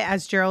about it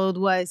as Gerald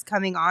was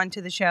coming on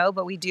to the show,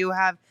 but we do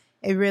have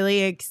a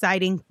really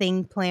exciting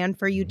thing planned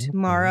for you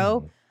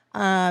tomorrow.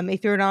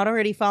 If you're not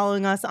already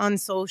following us on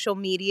social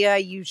media,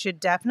 you should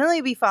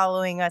definitely be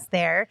following us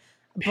there.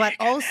 But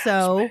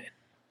also,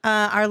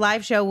 our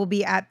live show will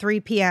be at 3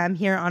 p.m.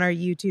 here on our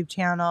YouTube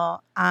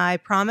channel. I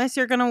promise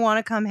you're going to want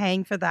to come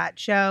hang for that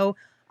show.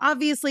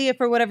 Obviously, if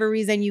for whatever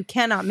reason you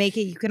cannot make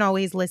it, you can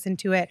always listen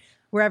to it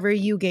wherever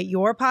you get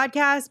your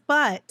podcast,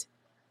 but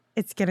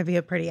it's going to be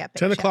a pretty epic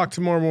 10 show. o'clock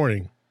tomorrow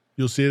morning.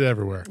 You'll see it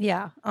everywhere.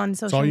 Yeah, on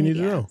social That's all you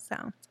media. need to know.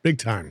 So Big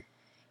time.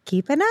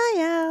 keep an eye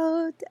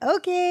out.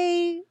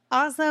 Okay,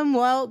 awesome.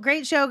 Well,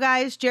 great show,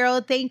 guys.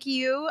 Gerald, thank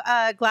you.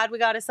 Glad we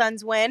got a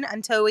Suns win.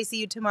 Until we see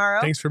you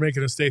tomorrow. Thanks for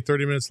making us stay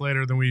 30 minutes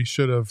later than we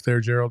should have there,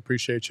 Gerald.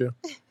 Appreciate you.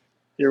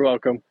 You're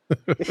welcome.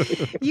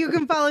 You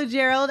can follow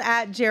Gerald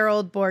at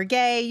Gerald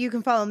Bourget. You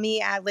can follow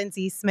me at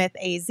Lindsay Smith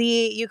AZ.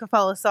 You can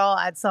follow Saul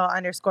at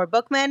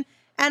Saul_Bookman.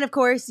 And of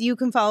course, you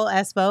can follow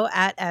Espo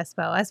at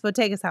Espo. Espo,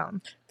 take us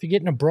home. If you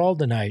get in a brawl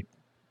tonight,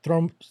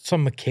 throw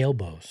some McHale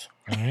bows.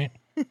 All right?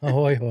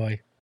 Ahoy, hoy.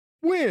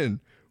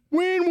 Win.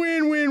 Win,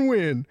 win, win,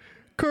 win.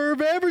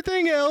 Curve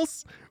everything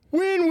else.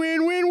 Win,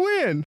 win, win,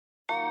 win.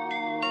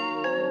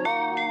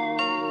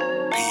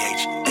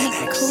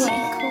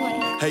 PHNX.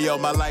 Hey yo,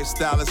 my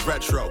lifestyle is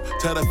retro.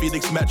 Tell the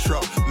Phoenix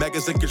Metro.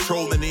 Megas in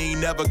control and he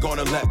ain't never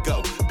gonna let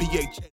go. PH.